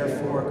us,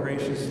 therefore,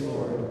 gracious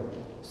Lord,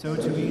 so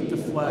to eat the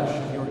flesh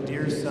of your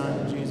dear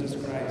Son, Jesus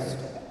Christ,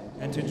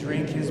 and to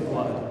drink his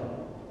blood,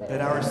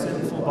 that our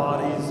sinful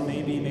bodies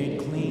may be made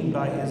clean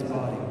by his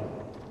body,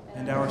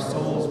 and our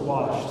souls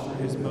washed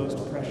through his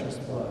most precious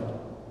blood,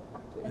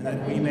 and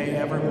that we may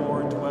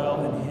evermore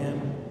dwell in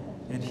him,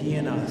 and he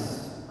in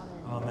us.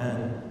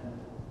 Amen.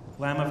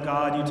 Lamb of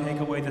God, you take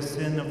away the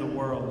sin of the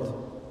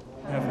world.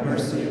 Have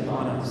mercy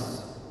upon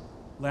us.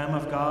 Lamb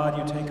of God,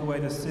 you take away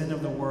the sin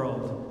of the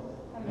world.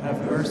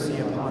 Have mercy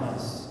upon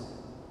us.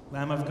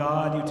 Lamb of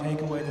God, you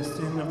take away the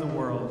sin of the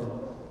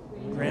world.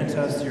 Grant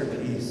us your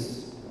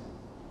peace.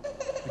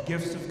 The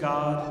gifts of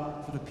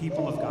God for the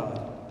people of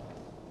God.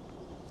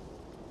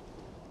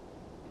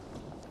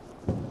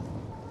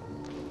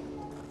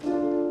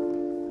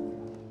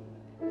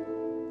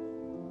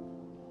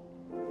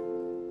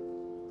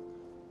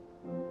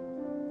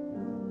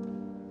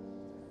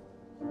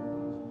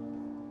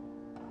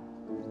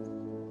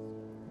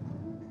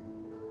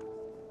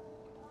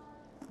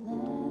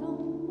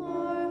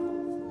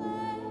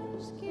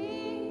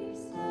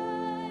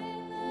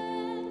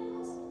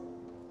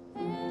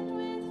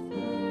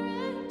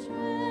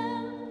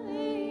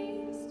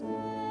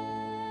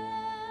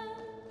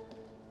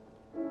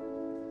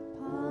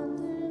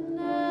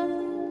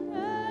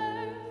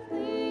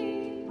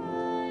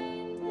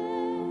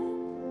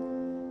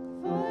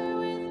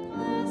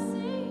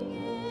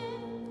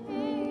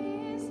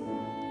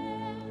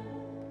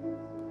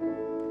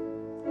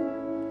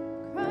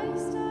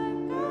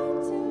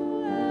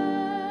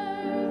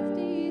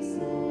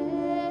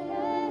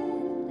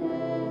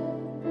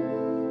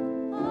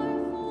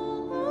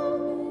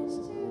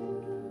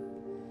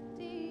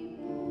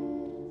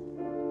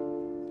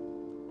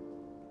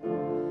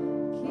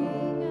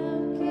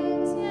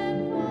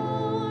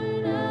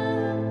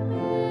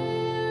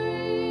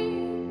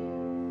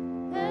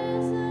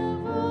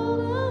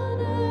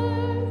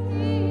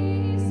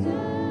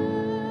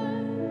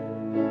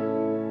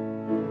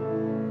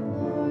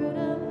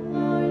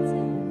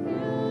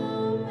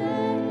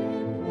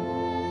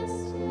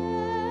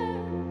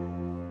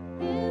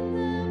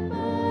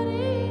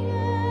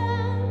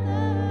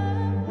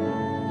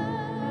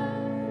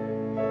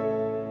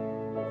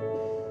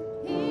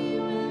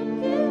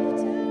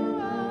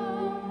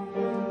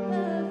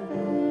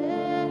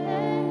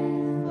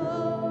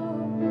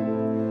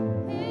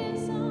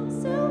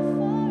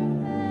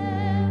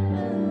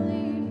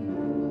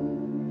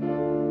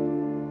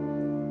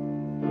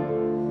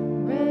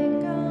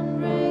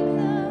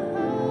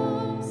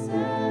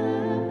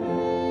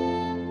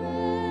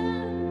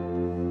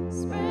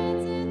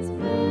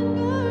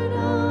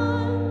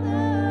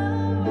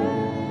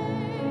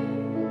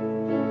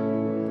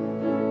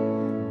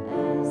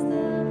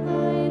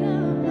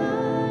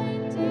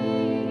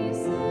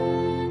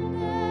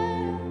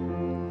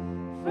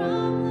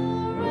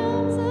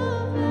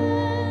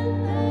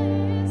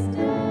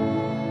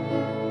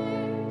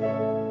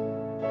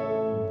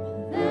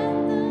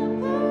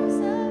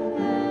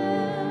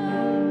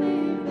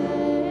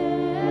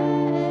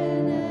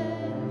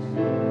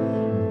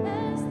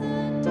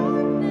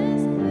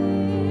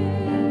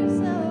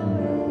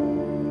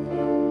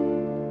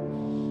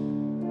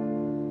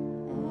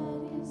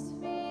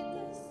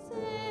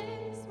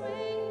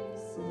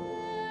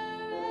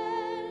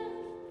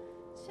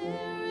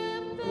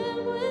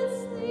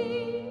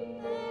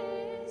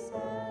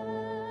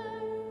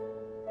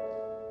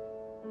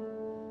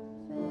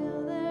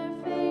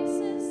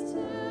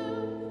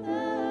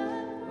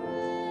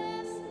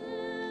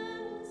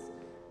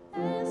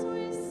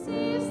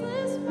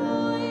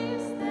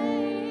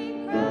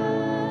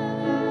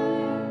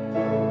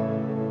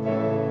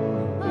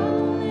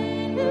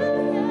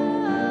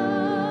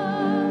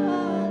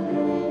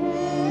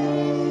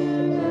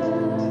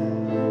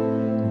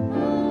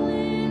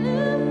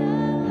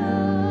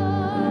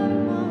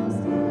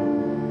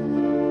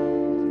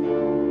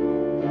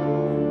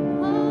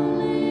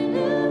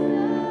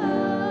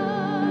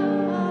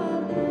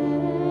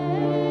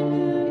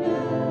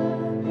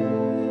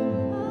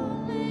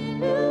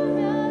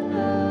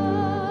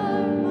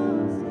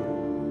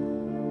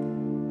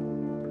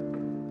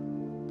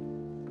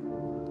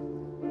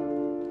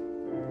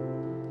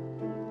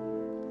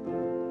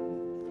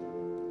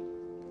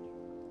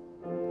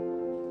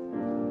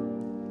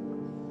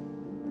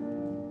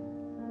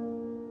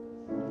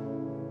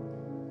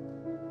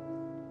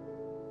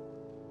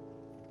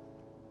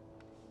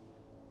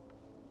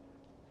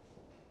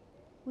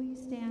 Will you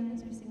stand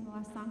as we sing the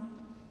last song?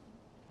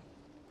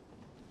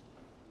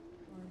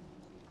 Or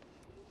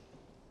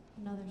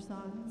another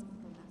song. Let's go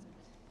for the last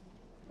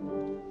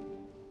bit.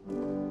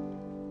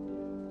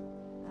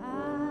 I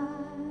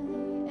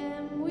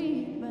am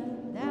weak,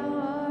 but thou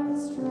art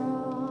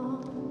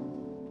strong.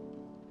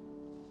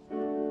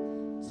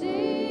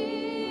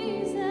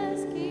 Jesus,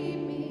 keep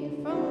me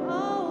from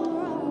all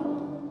wrong.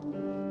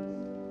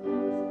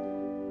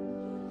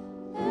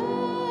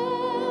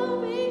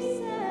 I'll be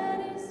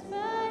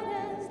satisfied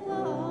as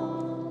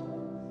long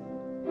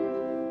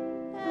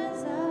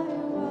as I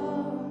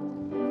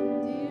walk,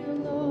 dear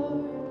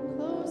Lord,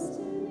 close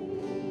to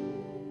Thee.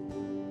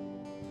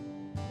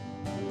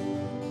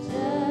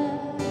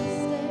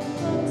 Just a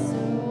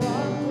closer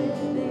walk with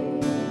Thee.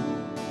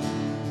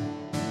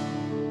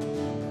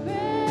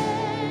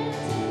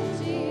 Granted,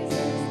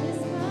 Jesus,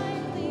 this my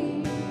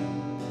plea.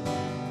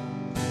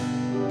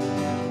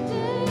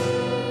 Daily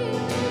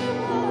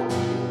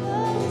walking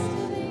close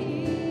to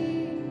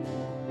Thee.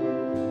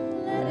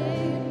 Let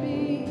it be,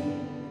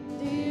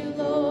 dear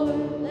Lord,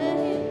 let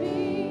it be.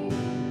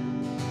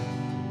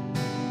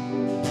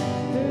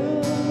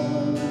 Through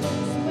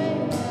this way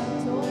of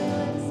toil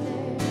and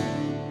stay.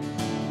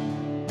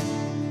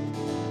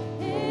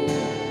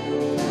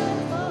 In thy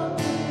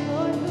glory,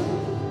 Lord, who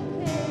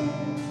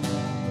cares?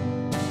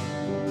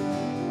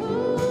 Who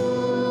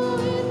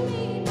with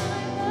me my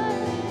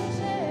burden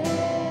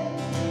share?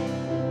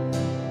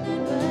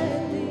 None but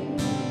Thee,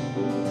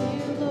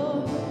 dear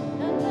Lord,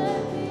 none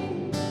but Thee.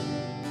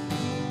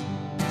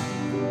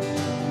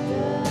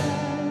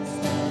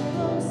 Just a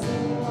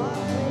closer walk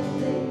with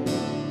Thee.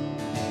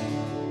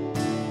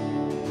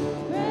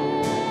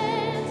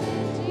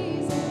 Granted,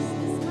 Jesus,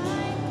 is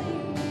my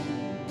plea.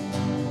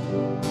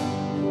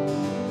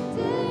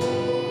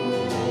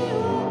 Daily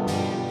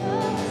walking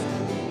close to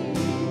Thee.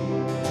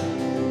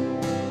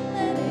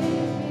 Let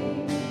it be,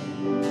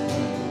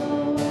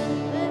 Lord,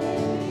 let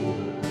it be.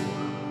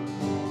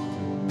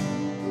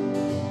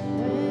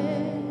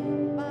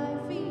 When my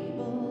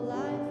feeble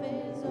life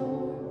is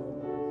o'er,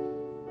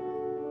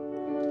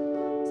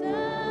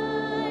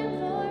 time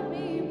for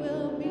me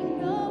will be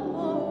no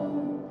more.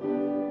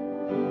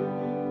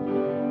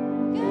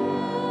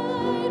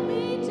 Guide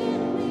me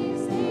gently,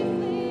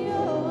 safely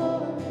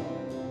o'er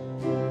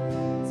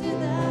to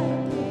Thy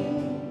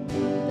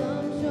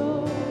kingdom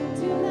shore,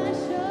 to Thy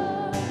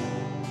shore.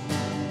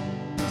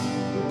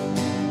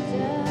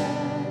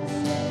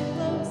 Just a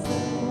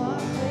closer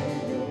walk with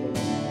Thee.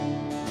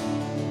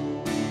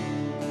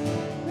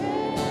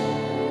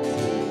 Granted,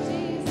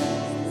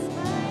 Jesus, is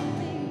my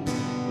plea.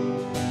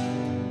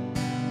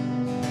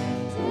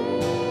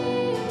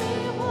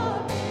 Daily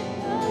walking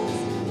close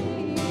to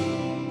Thee.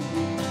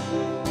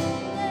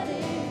 Let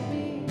it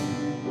be,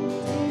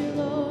 dear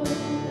Lord,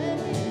 let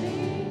it be.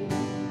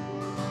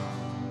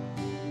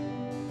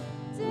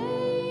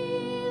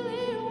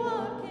 Daily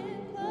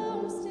walking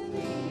close to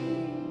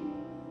Thee.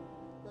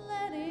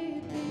 Let it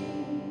be,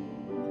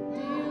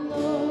 dear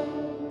Lord,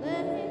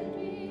 let it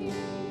be.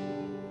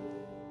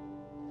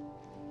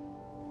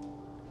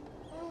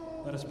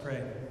 Let us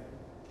pray.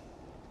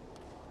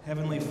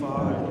 Heavenly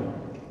Father,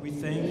 we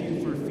thank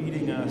you for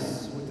feeding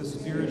us with the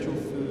spiritual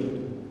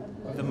food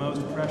of the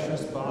most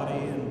precious body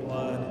and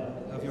blood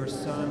of your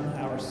Son,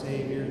 our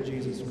Savior,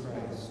 Jesus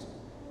Christ,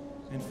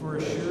 and for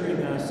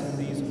assuring us in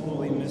these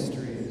holy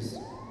mysteries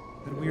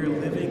that we are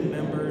living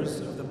members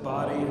of the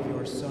body of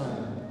your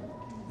Son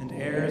and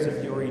heirs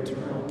of your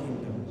eternal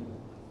kingdom.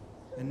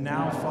 And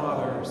now,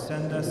 Father,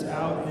 send us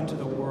out into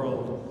the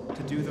world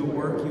to do the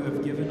work you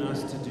have given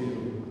us to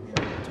do,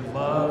 to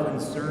love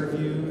and serve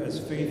you as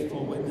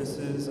faithful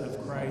witnesses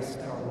of Christ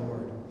our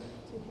Lord.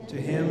 To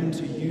him,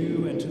 to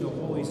you, and to the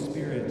Holy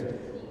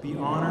Spirit be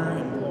honor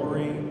and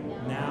glory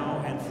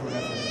now and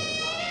forever.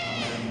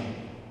 Amen.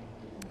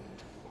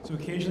 So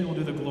occasionally we'll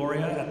do the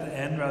Gloria at the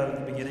end rather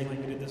than the beginning like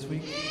we did this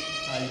week.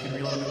 You can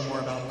read a little bit more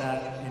about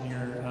that in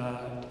your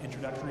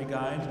introductory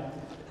guide.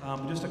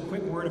 Just a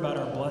quick word about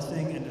our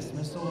blessing and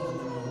dismissal, and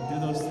then we'll do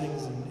those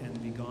things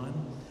and be gone.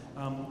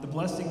 The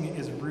blessing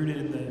is rooted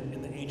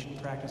in the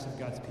ancient practice of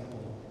God's people.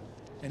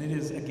 And it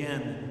is,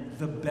 again,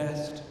 the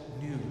best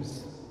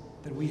news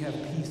that we have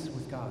peace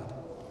with God.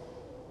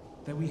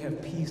 That we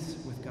have peace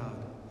with God.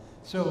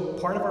 So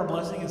part of our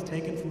blessing is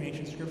taken from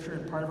ancient scripture,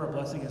 and part of our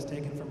blessing is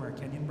taken from our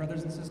Kenyan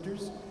brothers and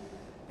sisters.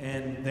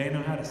 And they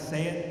know how to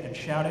say it and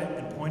shout it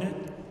and point it.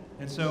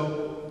 And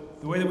so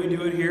the way that we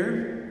do it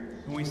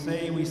here, when we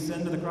say we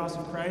send to the cross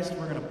of Christ,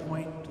 we're going to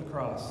point to the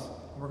cross.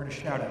 And we're going to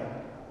shout it.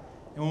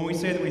 And when we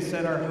say that we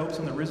set our hopes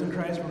on the risen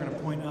Christ, we're going to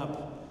point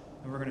up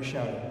and we're going to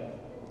shout it.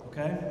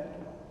 Okay?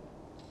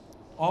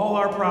 All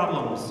our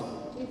problems,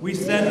 we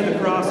send to the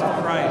cross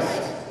of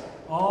Christ.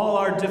 All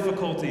our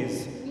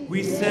difficulties,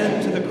 we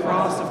send to the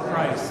cross of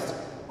Christ.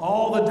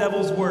 All the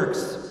devil's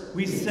works,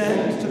 we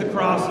send to the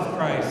cross of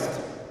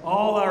Christ.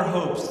 All our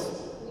hopes,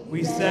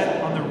 we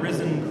set on the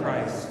risen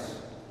Christ.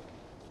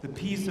 The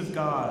peace of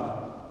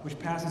God, which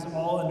passes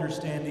all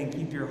understanding,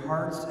 keep your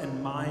hearts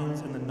and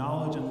minds in the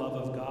knowledge and love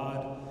of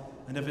God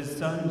and of his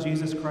Son,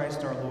 Jesus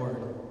Christ our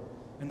Lord.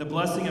 And the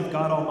blessing of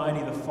God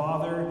Almighty, the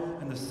Father,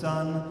 and the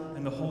Son,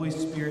 and the Holy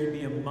Spirit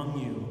be among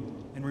you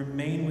and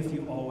remain with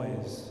you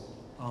always.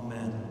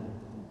 Amen.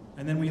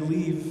 And then we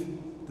leave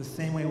the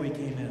same way we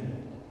came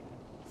in,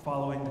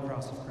 following the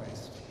cross of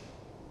Christ.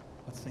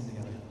 Let's sing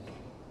together.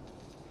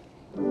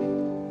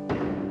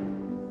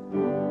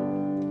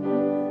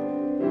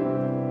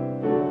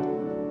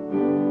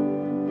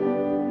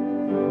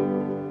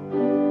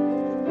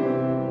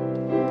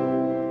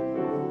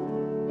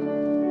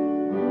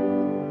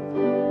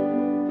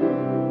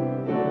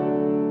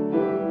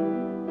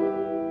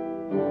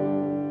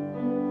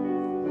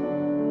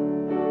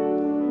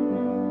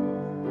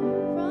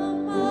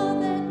 From all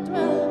that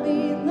dwell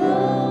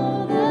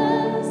below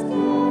the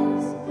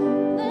skies,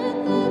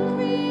 let the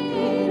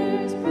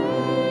Creator's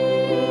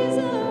praise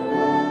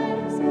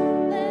arise.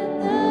 Let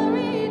the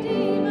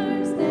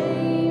Redeemer's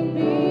name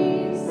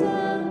be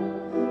sung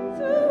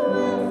through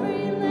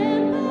every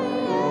land by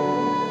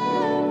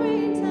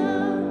every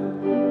tongue.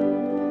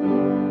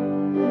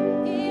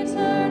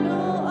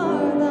 Eternal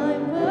are thy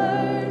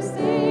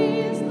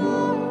mercies,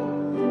 Lord,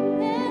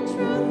 and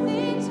truth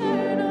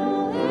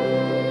eternal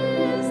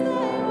is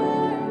thy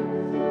word.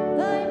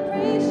 Thy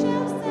praise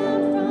shall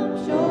sound from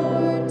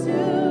shore to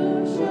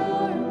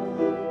shore,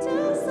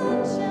 till sun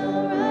shall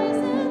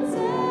rise and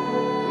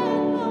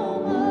set no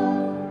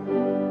more.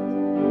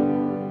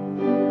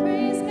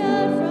 Praise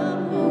God from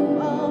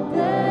whom all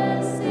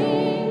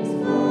blessings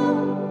flow.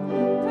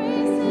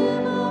 Praise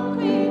Him, all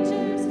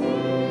creatures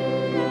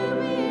here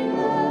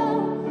below.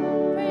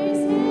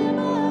 Praise Him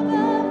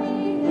above,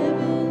 ye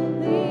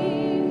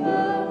heavenly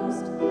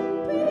host.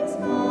 Praise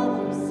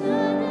Father,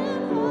 Son,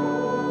 and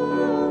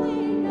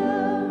Holy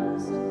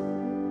Ghost.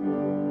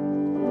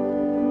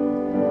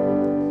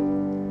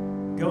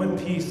 Go in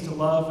peace to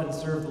love and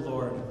serve the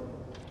Lord.